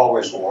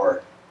 always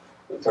wore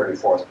the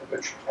 34th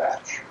Division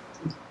patch.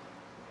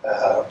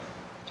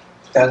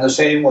 And the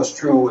same was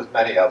true with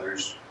many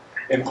others,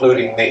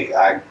 including me.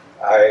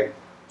 I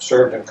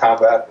served in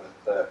combat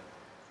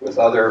with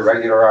other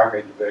regular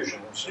Army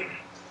divisions and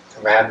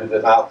commanded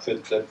an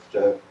outfit that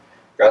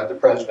got the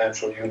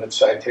Presidential Unit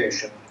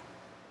Citation,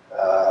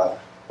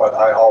 but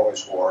I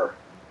always wore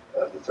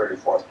the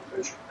 34th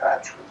Division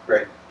patch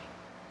with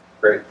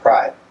great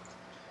pride.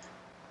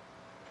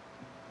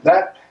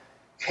 That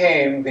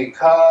came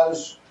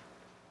because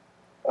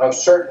of a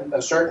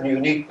certain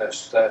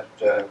uniqueness that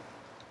the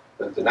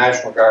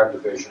National Guard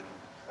Division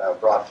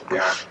brought to the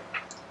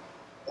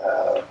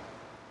Army.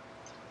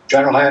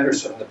 General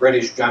Anderson, the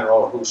British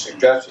general who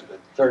suggested that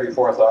the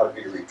 34th ought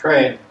to be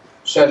retrained,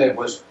 said it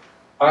was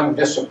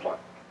undisciplined.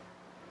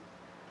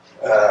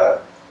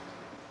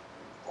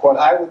 What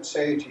I would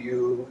say to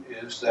you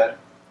is that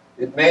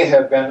it may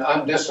have been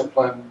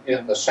undisciplined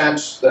in the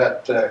sense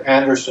that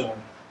Anderson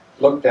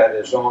looked at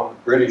his own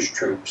British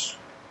troops,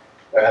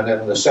 and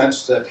in the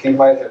sense that he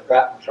might have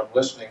gotten from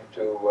listening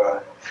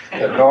to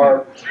the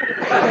Norb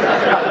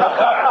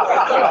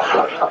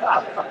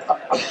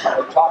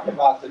talk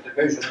about the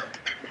division.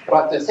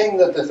 But the thing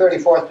that the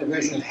 34th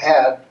Division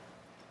had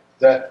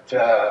that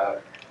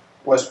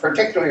was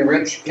particularly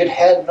rich, it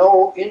had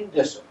no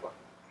indiscipline.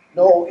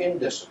 No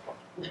indiscipline.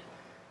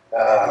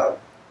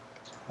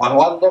 When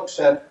one looks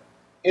at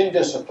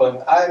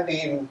indiscipline, I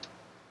mean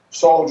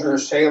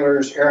soldiers,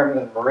 sailors, airmen,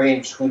 and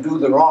Marines who do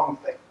the wrong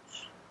things,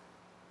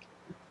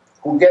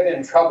 who get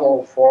in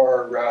trouble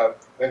for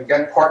and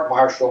get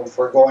court-martialed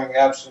for going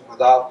absent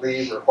without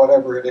leave or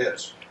whatever it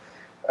is.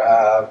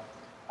 I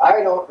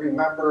don't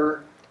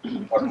remember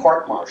a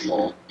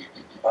court-martial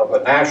of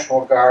a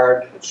National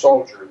Guard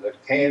soldier that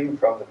came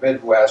from the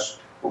Midwest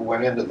who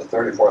went into the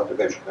 34th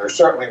Division. There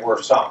certainly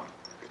were some,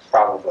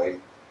 probably,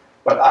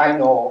 but I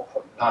know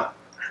of none.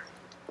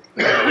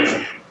 It was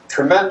a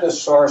tremendous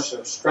source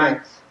of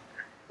strength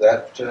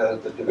that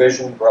the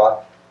division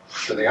brought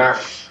to the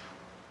Army.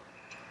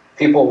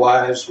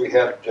 People-wise, we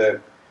had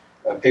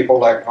people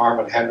like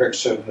Norman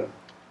Hendrickson,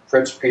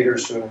 Fritz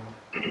Peterson,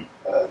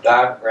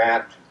 Don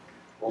Grant,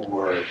 who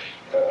were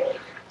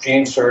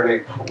Gene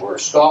Serdig, who were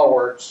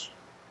stalwarts,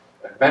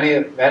 and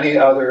many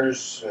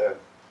others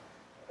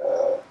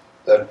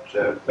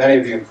that many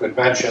of you could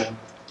mention,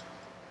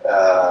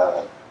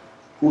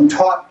 who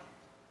taught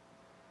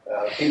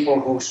people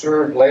who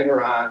served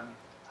later on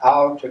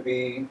how to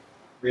be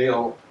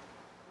real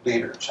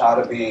leaders, how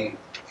to be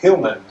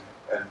human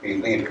and be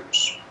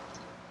leaders.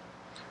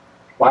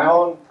 My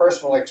own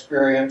personal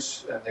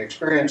experience and the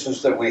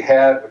experiences that we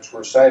had, which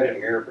were cited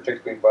here,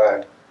 particularly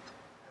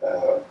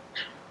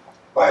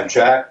by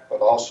Jack,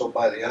 but also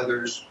by the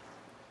others,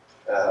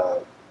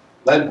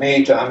 led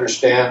me to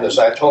understand, as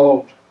I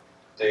told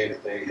the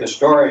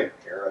historian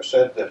here, I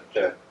said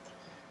that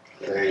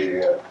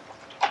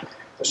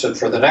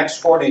for the next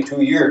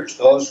 42 years,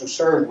 those who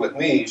served with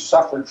me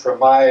suffered from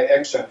my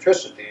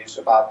eccentricities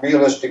about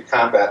realistic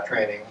combat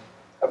training,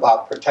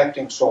 about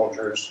protecting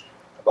soldiers,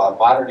 about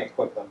modern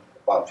equipment,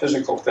 about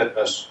physical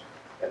fitness,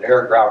 and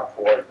air-ground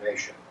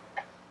coordination.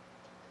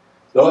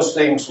 Those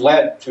things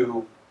led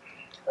to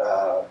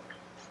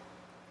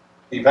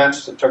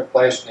events that took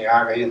place in the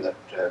Army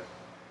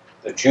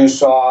that you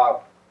saw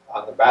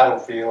on the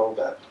battlefield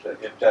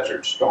in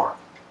Desert Storm.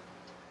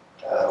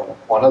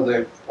 One of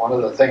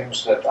the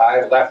things that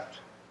I left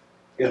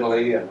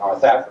Italy and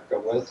North Africa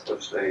with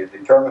was the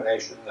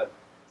determination that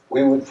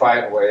we would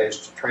find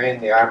ways to train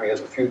the Army of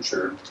the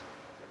future,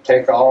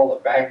 take all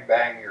the bang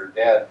bang you're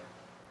dead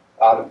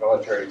out of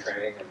military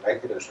training and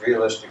make it as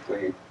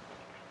realistically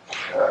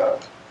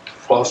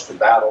close to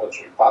battle as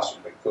we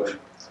possibly could.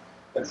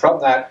 And from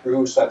that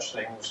grew such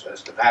things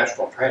as the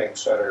National Training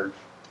Center,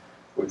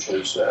 which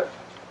is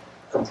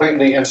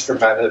completely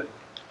instrumented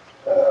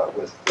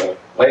with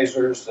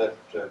lasers that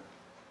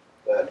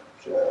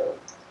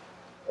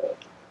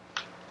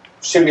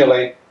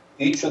simulate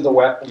each of the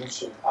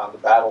weapons on the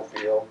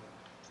battlefield,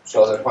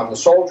 so that when the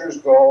soldiers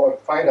go and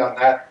fight on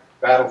that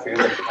battlefield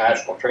at the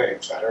National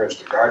Training Center, as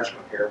the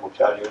guardsman here will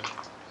tell you,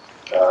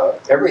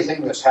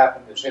 everything that's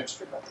happened is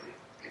instrumented.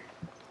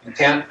 You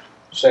can't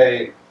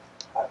say,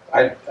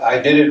 I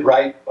did it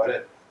right, but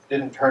it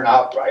didn't turn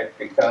out right,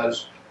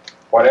 because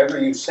whatever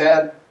you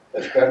said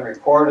has been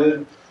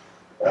recorded.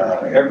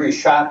 Every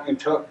shot you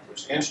took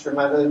was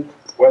instrumented.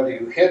 Whether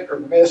you hit or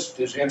missed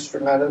is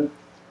instrumented,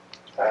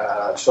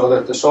 so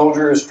that the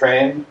soldier is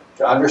trained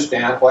to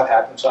understand what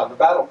happens on the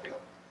battlefield.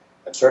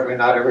 And certainly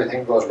not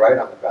everything goes right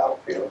on the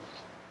battlefield.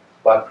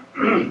 But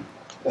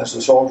as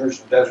the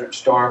soldiers in Desert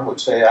Storm would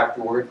say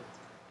afterward,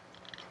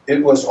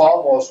 it was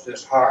almost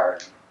as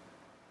hard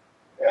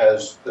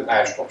as the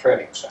National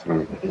Training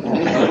Center.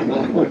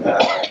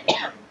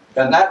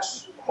 And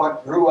that's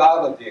what grew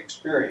out of the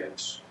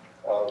experience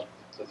of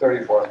the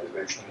 34th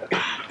Division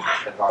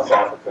in North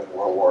Africa in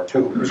World War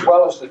II, as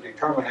well as the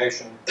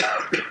determination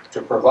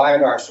to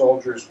provide our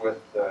soldiers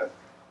with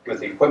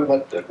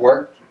equipment that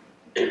worked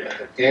and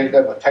that gave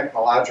them a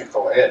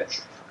technological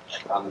edge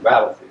on the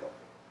battlefield.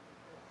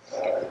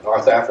 In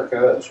North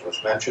Africa, as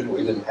was mentioned,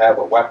 we didn't have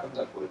a weapon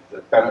that would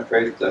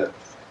penetrate the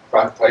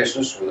front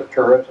places with a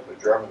turret of a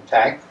German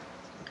tank.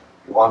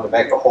 If you wanted to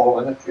make a hole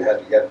in it, you had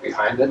to get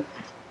behind it.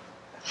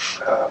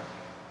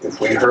 If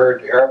we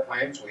heard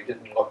airplanes, we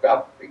didn't look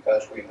up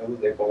because we knew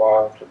they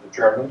belonged to the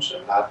Germans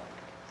and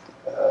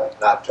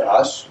not to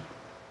us.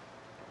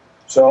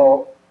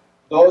 So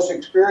those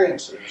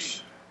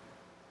experiences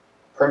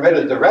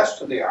permitted the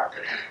rest of the Army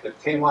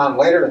that came on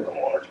later in the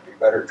war to be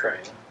better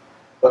trained.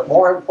 But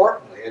more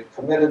importantly, it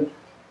permitted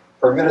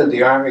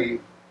the Army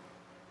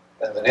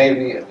and the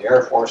Navy and the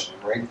Air Force and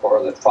the Marine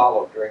Corps that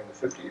followed during the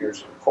 50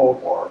 years of the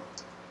Cold War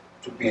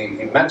to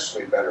be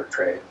immensely better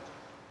trained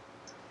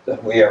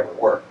than we ever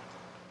were.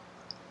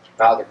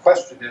 Now the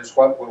question is,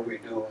 what will we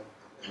do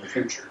in the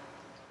future?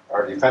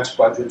 Our defense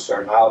budgets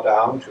are now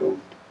down to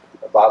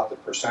about the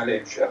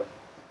percentage of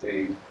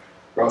the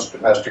gross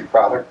domestic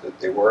product that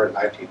they were in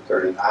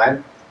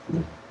 1939.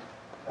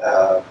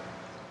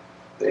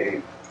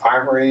 The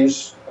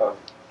armories of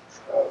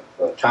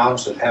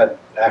towns that had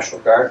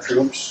National Guard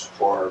troops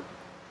for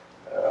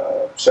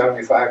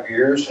 75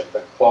 years have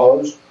been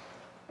closed.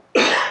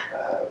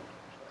 The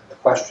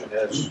question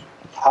is,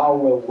 how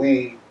will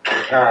we in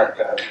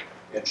America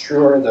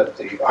ensure that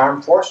the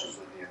armed forces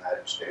of the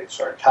United States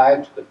are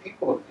tied to the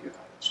people of the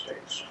United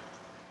States?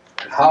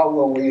 And how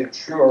will we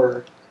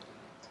ensure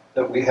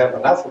that we have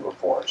enough of a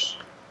force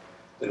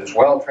that is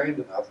well trained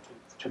enough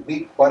to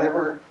meet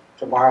whatever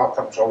tomorrow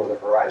comes over the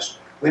horizon?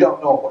 We don't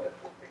know what it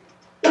will be.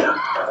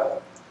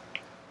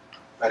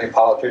 Many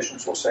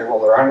politicians will say, well,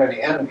 there aren't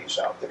any enemies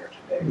out there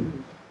today.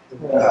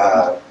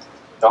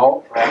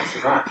 No, perhaps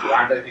there aren't. There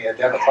aren't any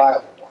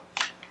identifiable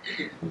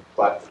ones.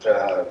 But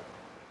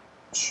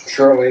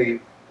surely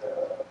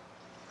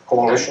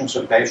coalitions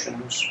of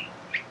nations,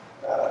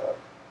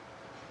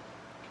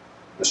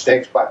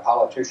 mistakes by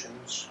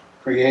politicians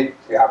create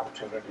the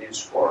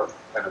opportunities for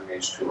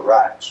enemies to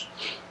arise.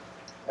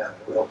 And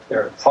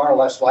they're far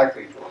less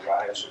likely to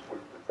arise if we're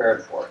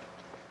prepared for it.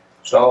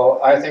 So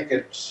I think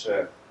it's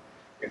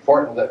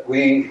important that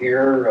we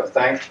here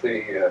thank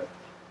the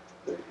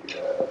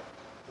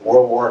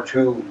World War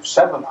II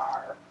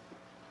seminar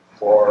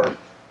for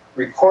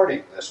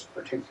recording this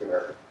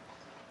particular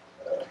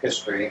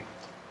history.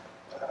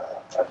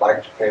 I'd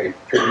like to pay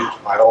tribute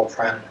to my old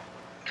friend,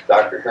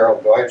 Dr.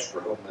 Harold Deutsch,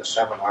 for whom this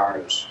seminar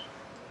is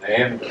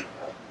named. And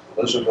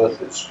Elizabeth,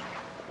 his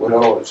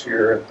widow, is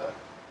here in the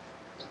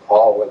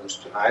hall with us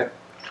tonight.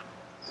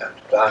 And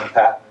Don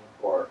Patton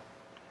for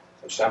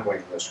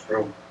assembling this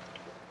group.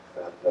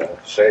 And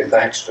say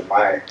thanks to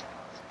my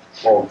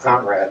old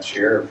comrades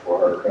here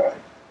for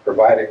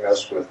providing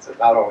us with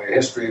not only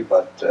history,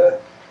 but a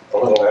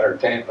little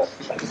entertainment.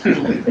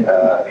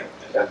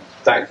 And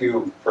thank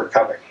you for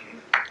coming.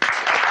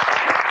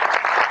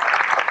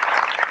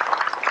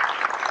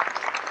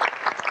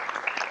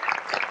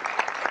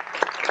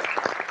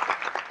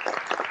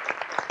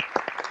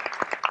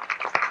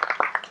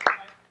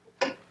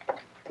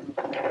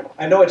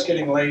 I know it's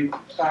getting late.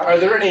 Are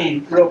there any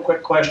real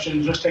quick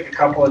questions? Just take a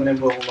couple and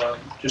then we'll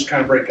just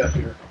kind of break up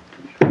here.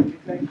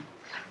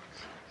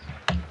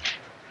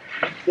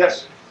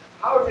 Yes?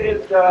 How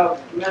did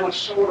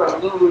Minnesota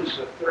lose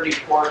the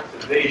 34th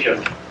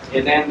Division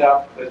and end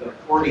up with a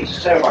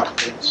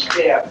 47th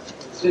instead,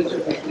 since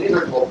it was an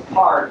integral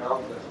part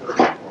of the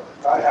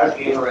 34th. I'd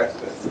be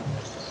interested in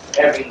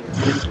having the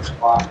group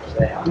respond to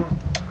that.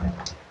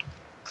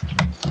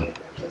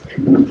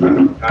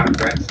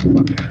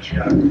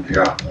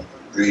 Yeah,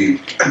 the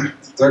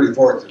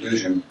 34th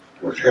Division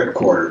was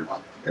headquartered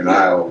in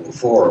Iowa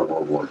before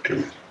World War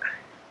II.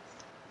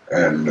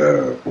 And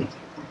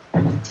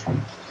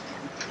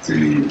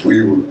we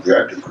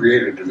had to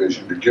create a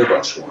division to give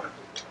us one.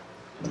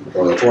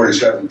 So the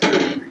 47th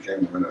Division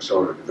became the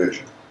Minnesota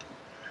Division.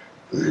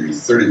 The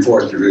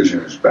 34th Division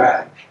is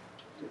back,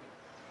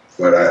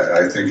 but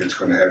I think it's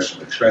going to have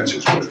some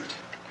expenses with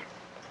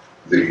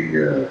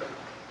it.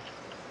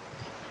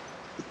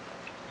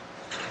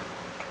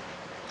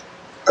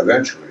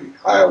 Eventually,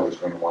 Iowa's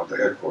going to want the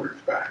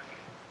headquarters back.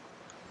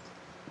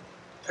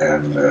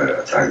 And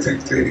I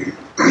think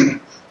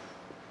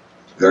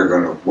they're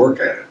going to work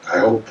at it. I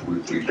hope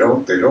they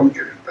don't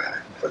get it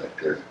back. But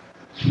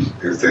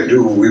if they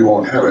do, we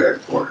won't have a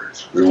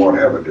headquarters. We won't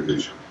have a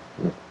division.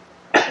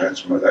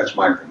 That's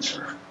my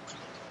concern.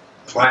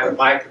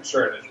 My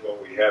concern is, will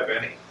we have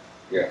any?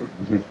 Yeah.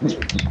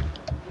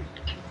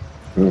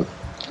 Does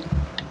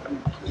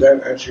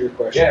that answer your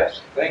question?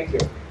 Yes, thank you.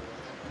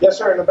 Yes,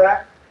 sir, in the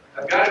back.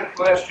 I've got a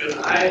question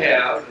I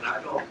have, and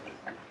I don't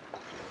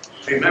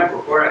remember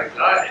where I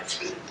got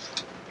it.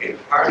 In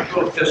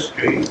partial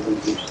history,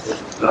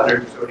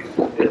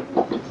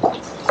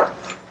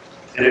 135th,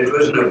 and it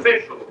was an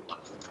official one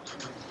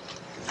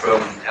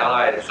from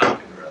Allied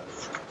something or other.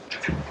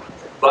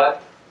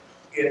 But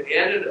it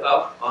ended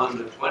up on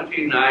the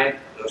 29th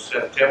of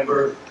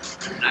September,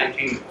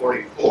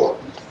 1944.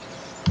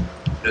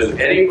 Does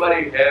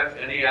anybody have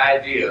any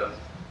idea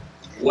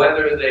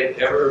whether they've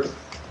ever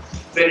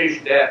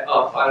finished that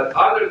up,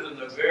 other than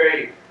the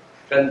very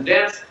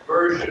condensed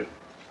version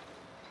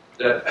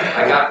that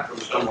I got from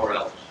somewhere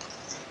else?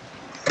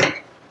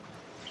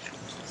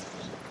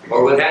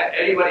 Or would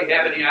anybody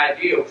have any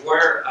idea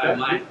where I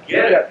might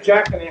get it? Yeah,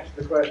 Jack can answer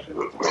the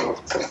question.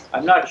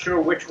 I'm not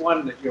sure which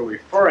one that you're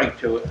referring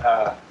to.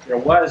 There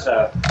was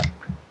a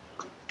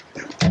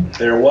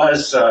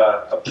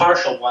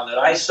partial one that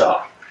I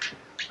saw,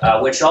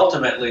 which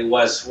ultimately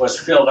was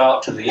filled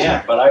out to the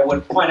end. But I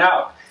would point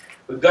out,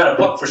 we've got a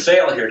book for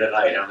sale here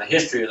tonight on the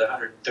history of the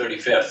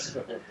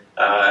 135th.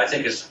 I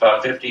think it's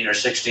about $15 or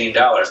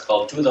 $16,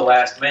 called To the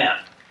Last Man.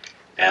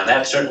 And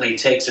that certainly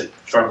takes it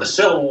from the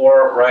Civil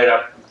War right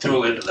up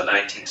through into the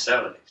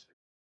 1970s.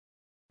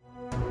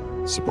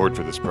 Support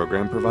for this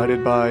program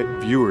provided by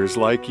viewers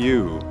like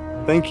you.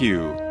 Thank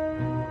you.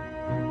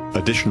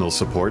 Additional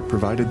support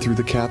provided through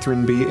the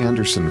Catherine B.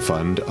 Anderson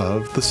Fund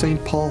of the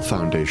St. Paul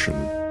Foundation.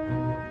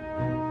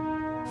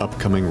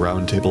 Upcoming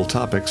roundtable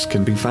topics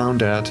can be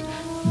found at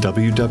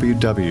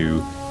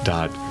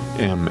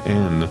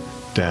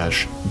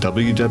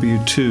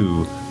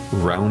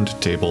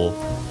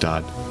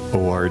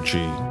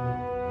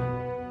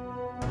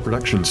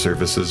Production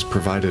services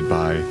provided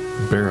by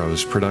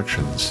Barrows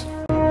Productions.